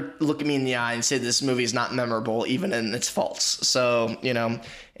ever look at me in the eye and say this movie is not memorable, even in its faults. So, you know,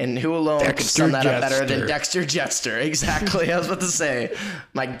 and who alone could sum that up better than Dexter Jettster? Exactly. I was about to say,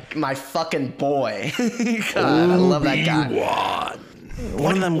 my fucking boy. God, I love that guy.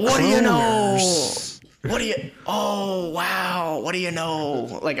 One of them. What do you know? What do you? Oh wow! What do you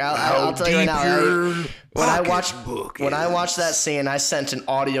know? Like I'll tell you right now. When I watched that scene, I sent an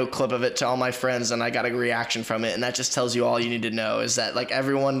audio clip of it to all my friends, and I got a reaction from it, and that just tells you all you need to know is that like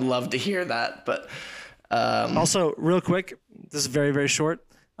everyone loved to hear that. But also, real quick, this is very very short.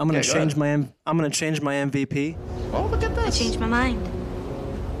 I'm gonna change my MVP. Oh, look at this! I changed my mind.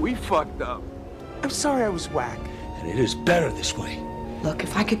 We fucked up. I'm sorry I was whack. And it is better this way. Look,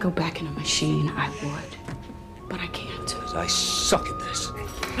 if I could go back in a machine, I would. But I can't. Because I suck at this.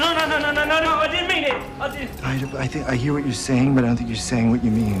 No, I didn't mean it. I think I hear what you're saying, but I don't think you're saying what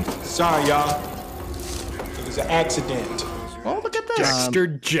you mean. Sorry, y'all. It was an accident. Oh, look at this.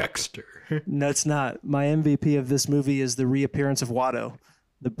 Jexter. No, it's not. My MVP of this movie is the reappearance of Watto.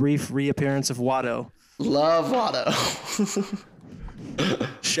 The brief reappearance of Watto. Love Watto.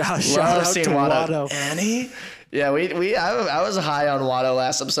 Shout out to Watto. Annie? Yeah, I was high on Watto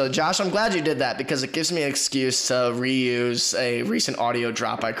last episode. Josh, I'm glad you did that because it gives me an excuse to reuse a recent audio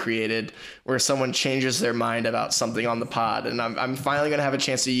drop I created where someone changes their mind about something on the pod, and I'm finally going to have a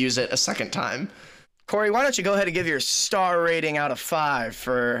chance to use it a second time. Corey, why don't you go ahead and give your star rating out of 5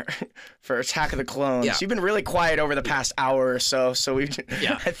 for Attack of the Clones? Yeah. You've been really quiet over the past hour or so I think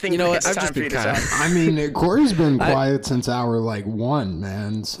it's time for you to talk. I mean, Corey's been quiet since hour 1,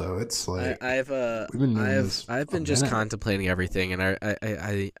 man. So it's like I've been just contemplating everything, and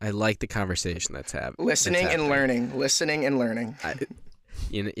I like the conversation that's happening. Listening and learning.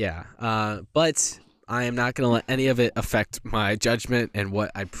 But I am not going to let any of it affect my judgment and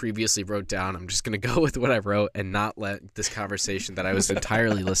what I previously wrote down. I'm just going to go with what I wrote and not let this conversation that I was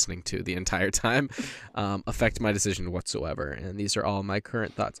entirely listening to the entire time affect my decision whatsoever. And these are all my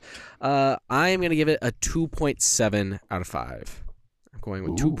current thoughts. I am going to give it a 2.7 out of 5. I'm going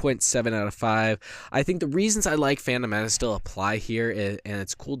with 2.7 out of 5. I think the reasons I like Phantom Menace still apply here, and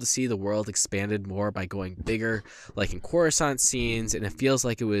it's cool to see the world expanded more by going bigger, like in Coruscant scenes, and it feels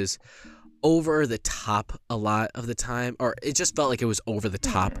like it was over the top a lot of the time, or it just felt like it was over the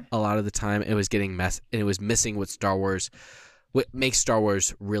top a lot of the time. It was getting and it was missing what makes Star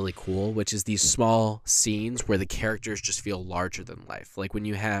Wars really cool, which is these small scenes where the characters just feel larger than life. Like when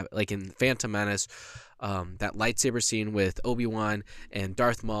you have, like in Phantom Menace, that lightsaber scene with Obi-Wan and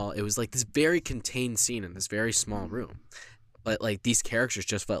Darth Maul, it was like this very contained scene in this very small room, but like these characters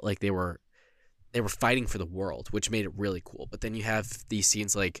just felt like they were fighting for the world, which made it really cool. But then you have these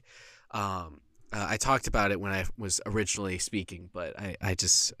scenes like I talked about it when I was originally speaking, but I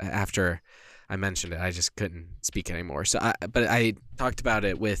just, after I mentioned it, I just couldn't speak anymore. So I talked about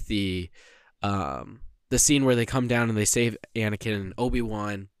it with the scene where they come down and they save Anakin and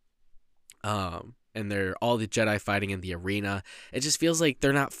Obi-Wan, and they're all the Jedi fighting in the arena. It just feels like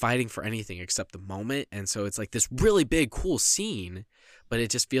they're not fighting for anything except the moment. And so it's like this really big, cool scene, but it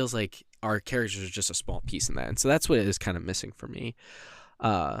just feels like our characters are just a small piece in that. And so that's what is kind of missing for me.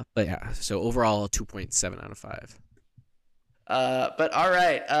 But yeah, so overall 2.7 out of 5. But all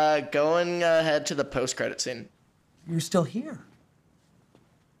right, going ahead to the post-credit scene. You're still here.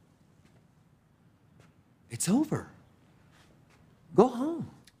 It's over. Go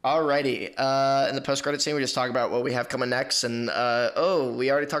home. Alrighty. In the post-credit scene, we just talk about what we have coming next, and we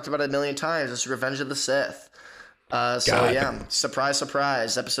already talked about it a million times. It's Revenge of the Sith. Surprise,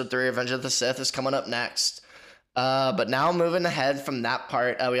 surprise. Episode 3, Revenge of the Sith, is coming up next. But now moving ahead from that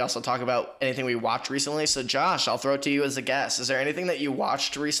part, we also talk about anything we watched recently. So Josh, I'll throw it to you as a guest. Is there anything that you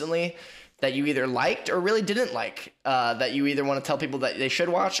watched recently that you either liked or really didn't like, that you either want to tell people that they should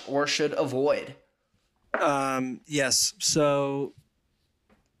watch or should avoid? Yes. So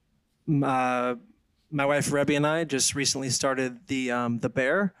my wife Rebby and I just recently started the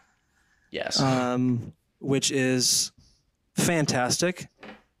Bear. Yes. Which is fantastic.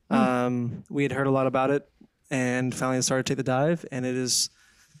 We had heard a lot about it and finally started to take the dive, and it is,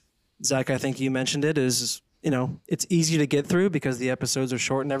 Zach, I think you mentioned it, is, it's easy to get through because the episodes are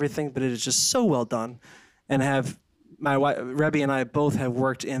short and everything, but it is just so well done. And my wife, Rebby, and I both have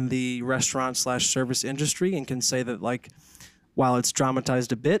worked in the restaurant/service industry and can say that, like, while it's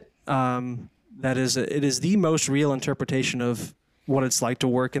dramatized a bit, it is the most real interpretation of what it's like to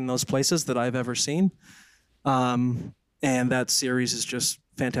work in those places that I've ever seen. And that series is just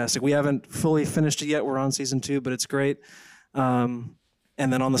fantastic. We haven't fully finished it yet. We're on season 2, but it's great. And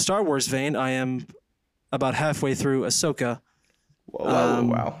then on the Star Wars vein, I am about halfway through Ahsoka.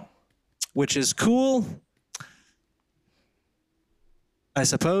 Wow. Which is cool. I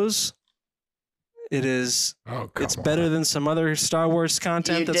suppose it is. Oh, it's better than some other Star Wars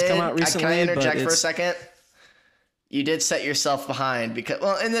content that's come out recently. Can I interject but for a second? You did set yourself behind because,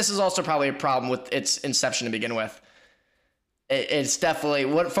 well, and this is also probably a problem with its inception to begin with. It's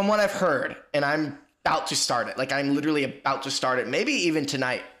definitely from what I've heard, and I'm about to start it. Like, I'm literally about to start it. Maybe even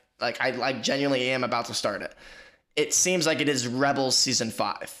tonight. Like, I genuinely am about to start it. It seems like it is Rebels season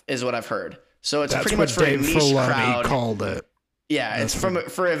 5, is what I've heard. So it's pretty much for a niche crowd. Called it. Yeah, it's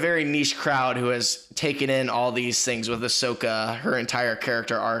for a very niche crowd who has taken in all these things with Ahsoka, her entire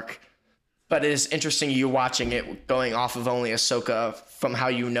character arc. But it is interesting you watching it going off of only Ahsoka from how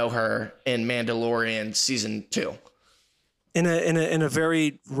you know her in Mandalorian season 2. In a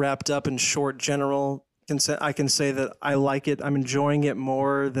very wrapped up and short general, I can say that I like it. I'm enjoying it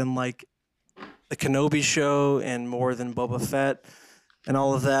more than like the Kenobi show and more than Boba Fett and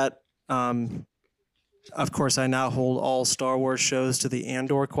all of that. Of course, I now hold all Star Wars shows to the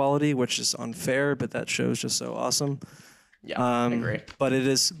Andor quality, which is unfair, but that show is just so awesome. Yeah, I agree. But it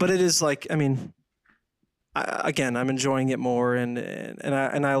is like, I mean, I'm enjoying it more, and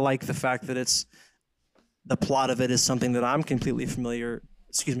I like the fact that the plot of it is something that I'm completely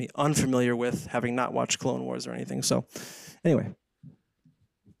unfamiliar with, having not watched Clone Wars or anything. So, anyway.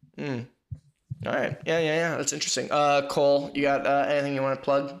 All right. Yeah. That's interesting. Cole, you got anything you want to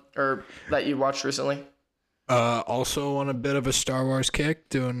plug or that you watched recently? Also on a bit of a Star Wars kick,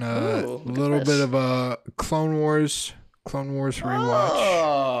 doing a little bit of a Clone Wars rewatch.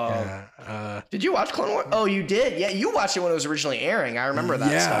 Oh. Yeah. Did you watch Clone Wars? Oh, you did? Yeah, you watched it when it was originally airing. I remember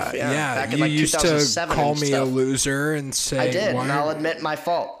that stuff. Yeah. Back in you like used 2007 to call me a loser and say I did, and I'll admit my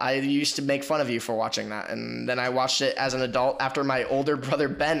fault. I used to make fun of you for watching that, and then I watched it as an adult after my older brother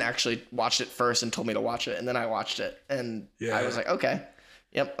Ben actually watched it first and told me to watch it, and then I watched it, and I was like, okay,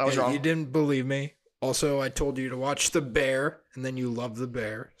 yep, I was wrong. You didn't believe me. Also, I told you to watch The Bear, and then you love The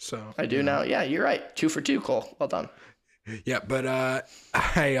Bear. So I do now. Yeah, you're right. 2 for 2, Cole. Well done. Yeah, but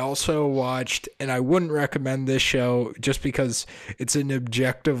I also watched, and I wouldn't recommend this show just because it's an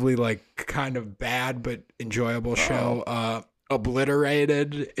objectively like kind of bad but enjoyable show.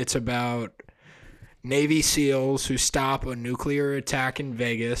 Obliterated. It's about Navy SEALs who stop a nuclear attack in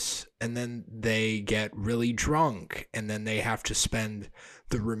Vegas, and then they get really drunk, and then they have to spend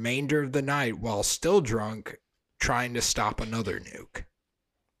the remainder of the night while still drunk trying to stop another nuke.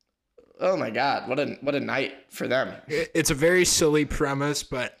 Oh my God, what a night for them. It's a very silly premise,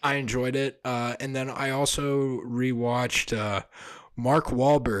 but I enjoyed it. And then I also rewatched Mark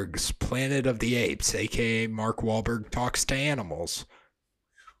Wahlberg's Planet of the Apes, aka Mark Wahlberg Talks to Animals.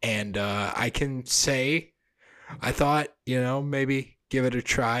 And I can say I thought, maybe give it a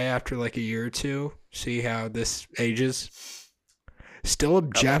try after like a year or two, see how this ages. Still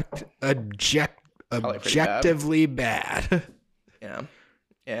objectively bad. Yeah.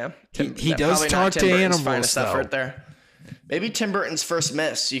 He does talk to animals, though. Effort there. Maybe Tim Burton's first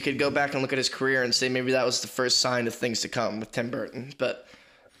miss. You could go back and look at his career and say maybe that was the first sign of things to come with Tim Burton. But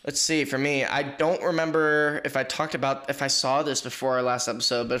let's see. For me, I don't remember if I saw this before our last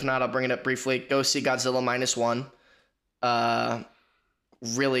episode, but if not, I'll bring it up briefly. Go see Godzilla -1.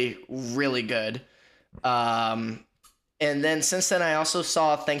 Really, really good. And then since then, I also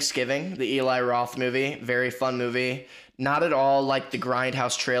saw Thanksgiving, the Eli Roth movie. Very fun movie. Not at all like the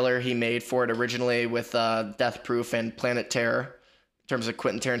Grindhouse trailer he made for it originally with Death Proof and Planet Terror, in terms of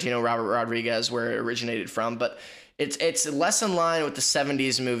Quentin Tarantino, Robert Rodriguez, where it originated from. But it's less in line with the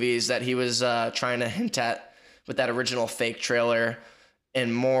 70s movies that he was trying to hint at with that original fake trailer,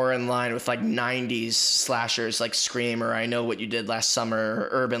 and more in line with like 90s slashers like Scream or I Know What You Did Last Summer or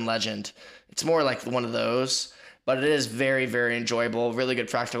Urban Legend. It's more like one of those. But it is very, very enjoyable. Really good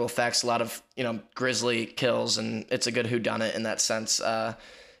practical effects. A lot of grisly kills, and it's a good whodunit in that sense.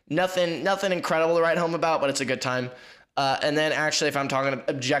 Nothing incredible to write home about, but it's a good time. And then actually, if I'm talking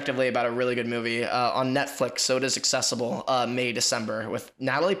objectively about a really good movie on Netflix, so it is accessible May, December with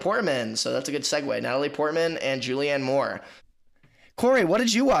Natalie Portman. So that's a good segue. Natalie Portman and Julianne Moore. Corey, what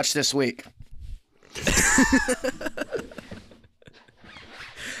did you watch this week?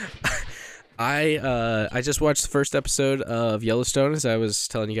 I just watched the first episode of Yellowstone, as I was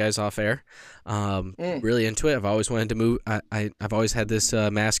telling you guys off air. Really into it. I've always wanted to move. I've always had this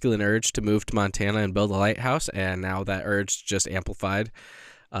masculine urge to move to Montana and build a lighthouse, and now that urge just amplified.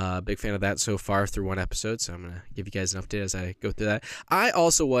 Big fan of that so far through one episode, so I'm going to give you guys an update as I go through that. I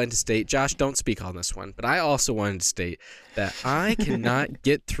also wanted to state, Josh, don't speak on this one, but I also wanted to state that I cannot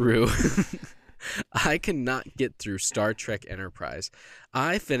get through Star Trek Enterprise.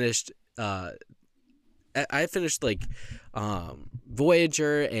 I finished like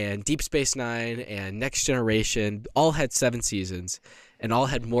Voyager and Deep Space Nine and Next Generation, all had 7 seasons, and all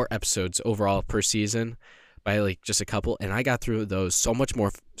had more episodes overall per season by like just a couple, and I got through those so much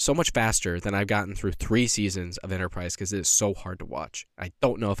faster than I've gotten through 3 seasons of Enterprise because it is so hard to watch. I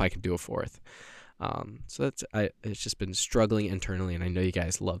don't know if I can do a 4th. So it's just been struggling internally, and I know you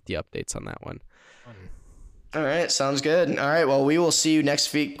guys love the updates on that one. All right, sounds good. All right, well, we will see you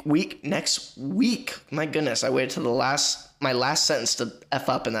next week. My goodness, I waited till my last sentence to F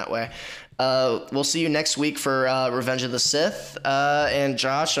up in that way. We'll see you next week for Revenge of the Sith. And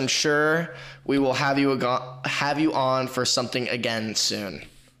Josh, I'm sure we will have you on for something again soon.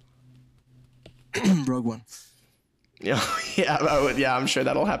 Rogue One. Yeah, I'm sure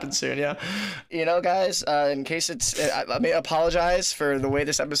that'll happen soon. Yeah, guys, in case let me apologize for the way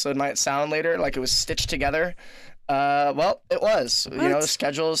this episode might sound later, like it was stitched together. Well, it was. What?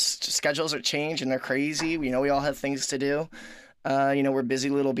 Schedules are changed and they're crazy. We all have things to do. We're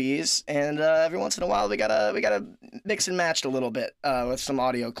busy little bees, and every once in a while we gotta mix and match a little bit with some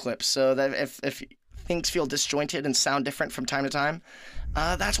audio clips, so that if things feel disjointed and sound different from time to time,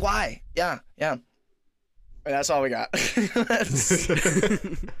 that's why. Yeah. That's all we got.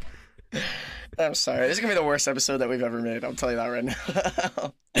 I'm sorry. This is gonna be the worst episode that we've ever made. I'll tell you that right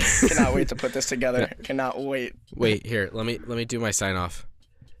now. Cannot wait to put this together. Cannot wait. Wait, here. Let me do my sign off.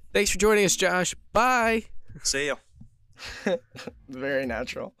 Thanks for joining us, Josh. Bye. See you. Very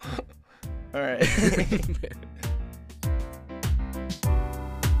natural. All right.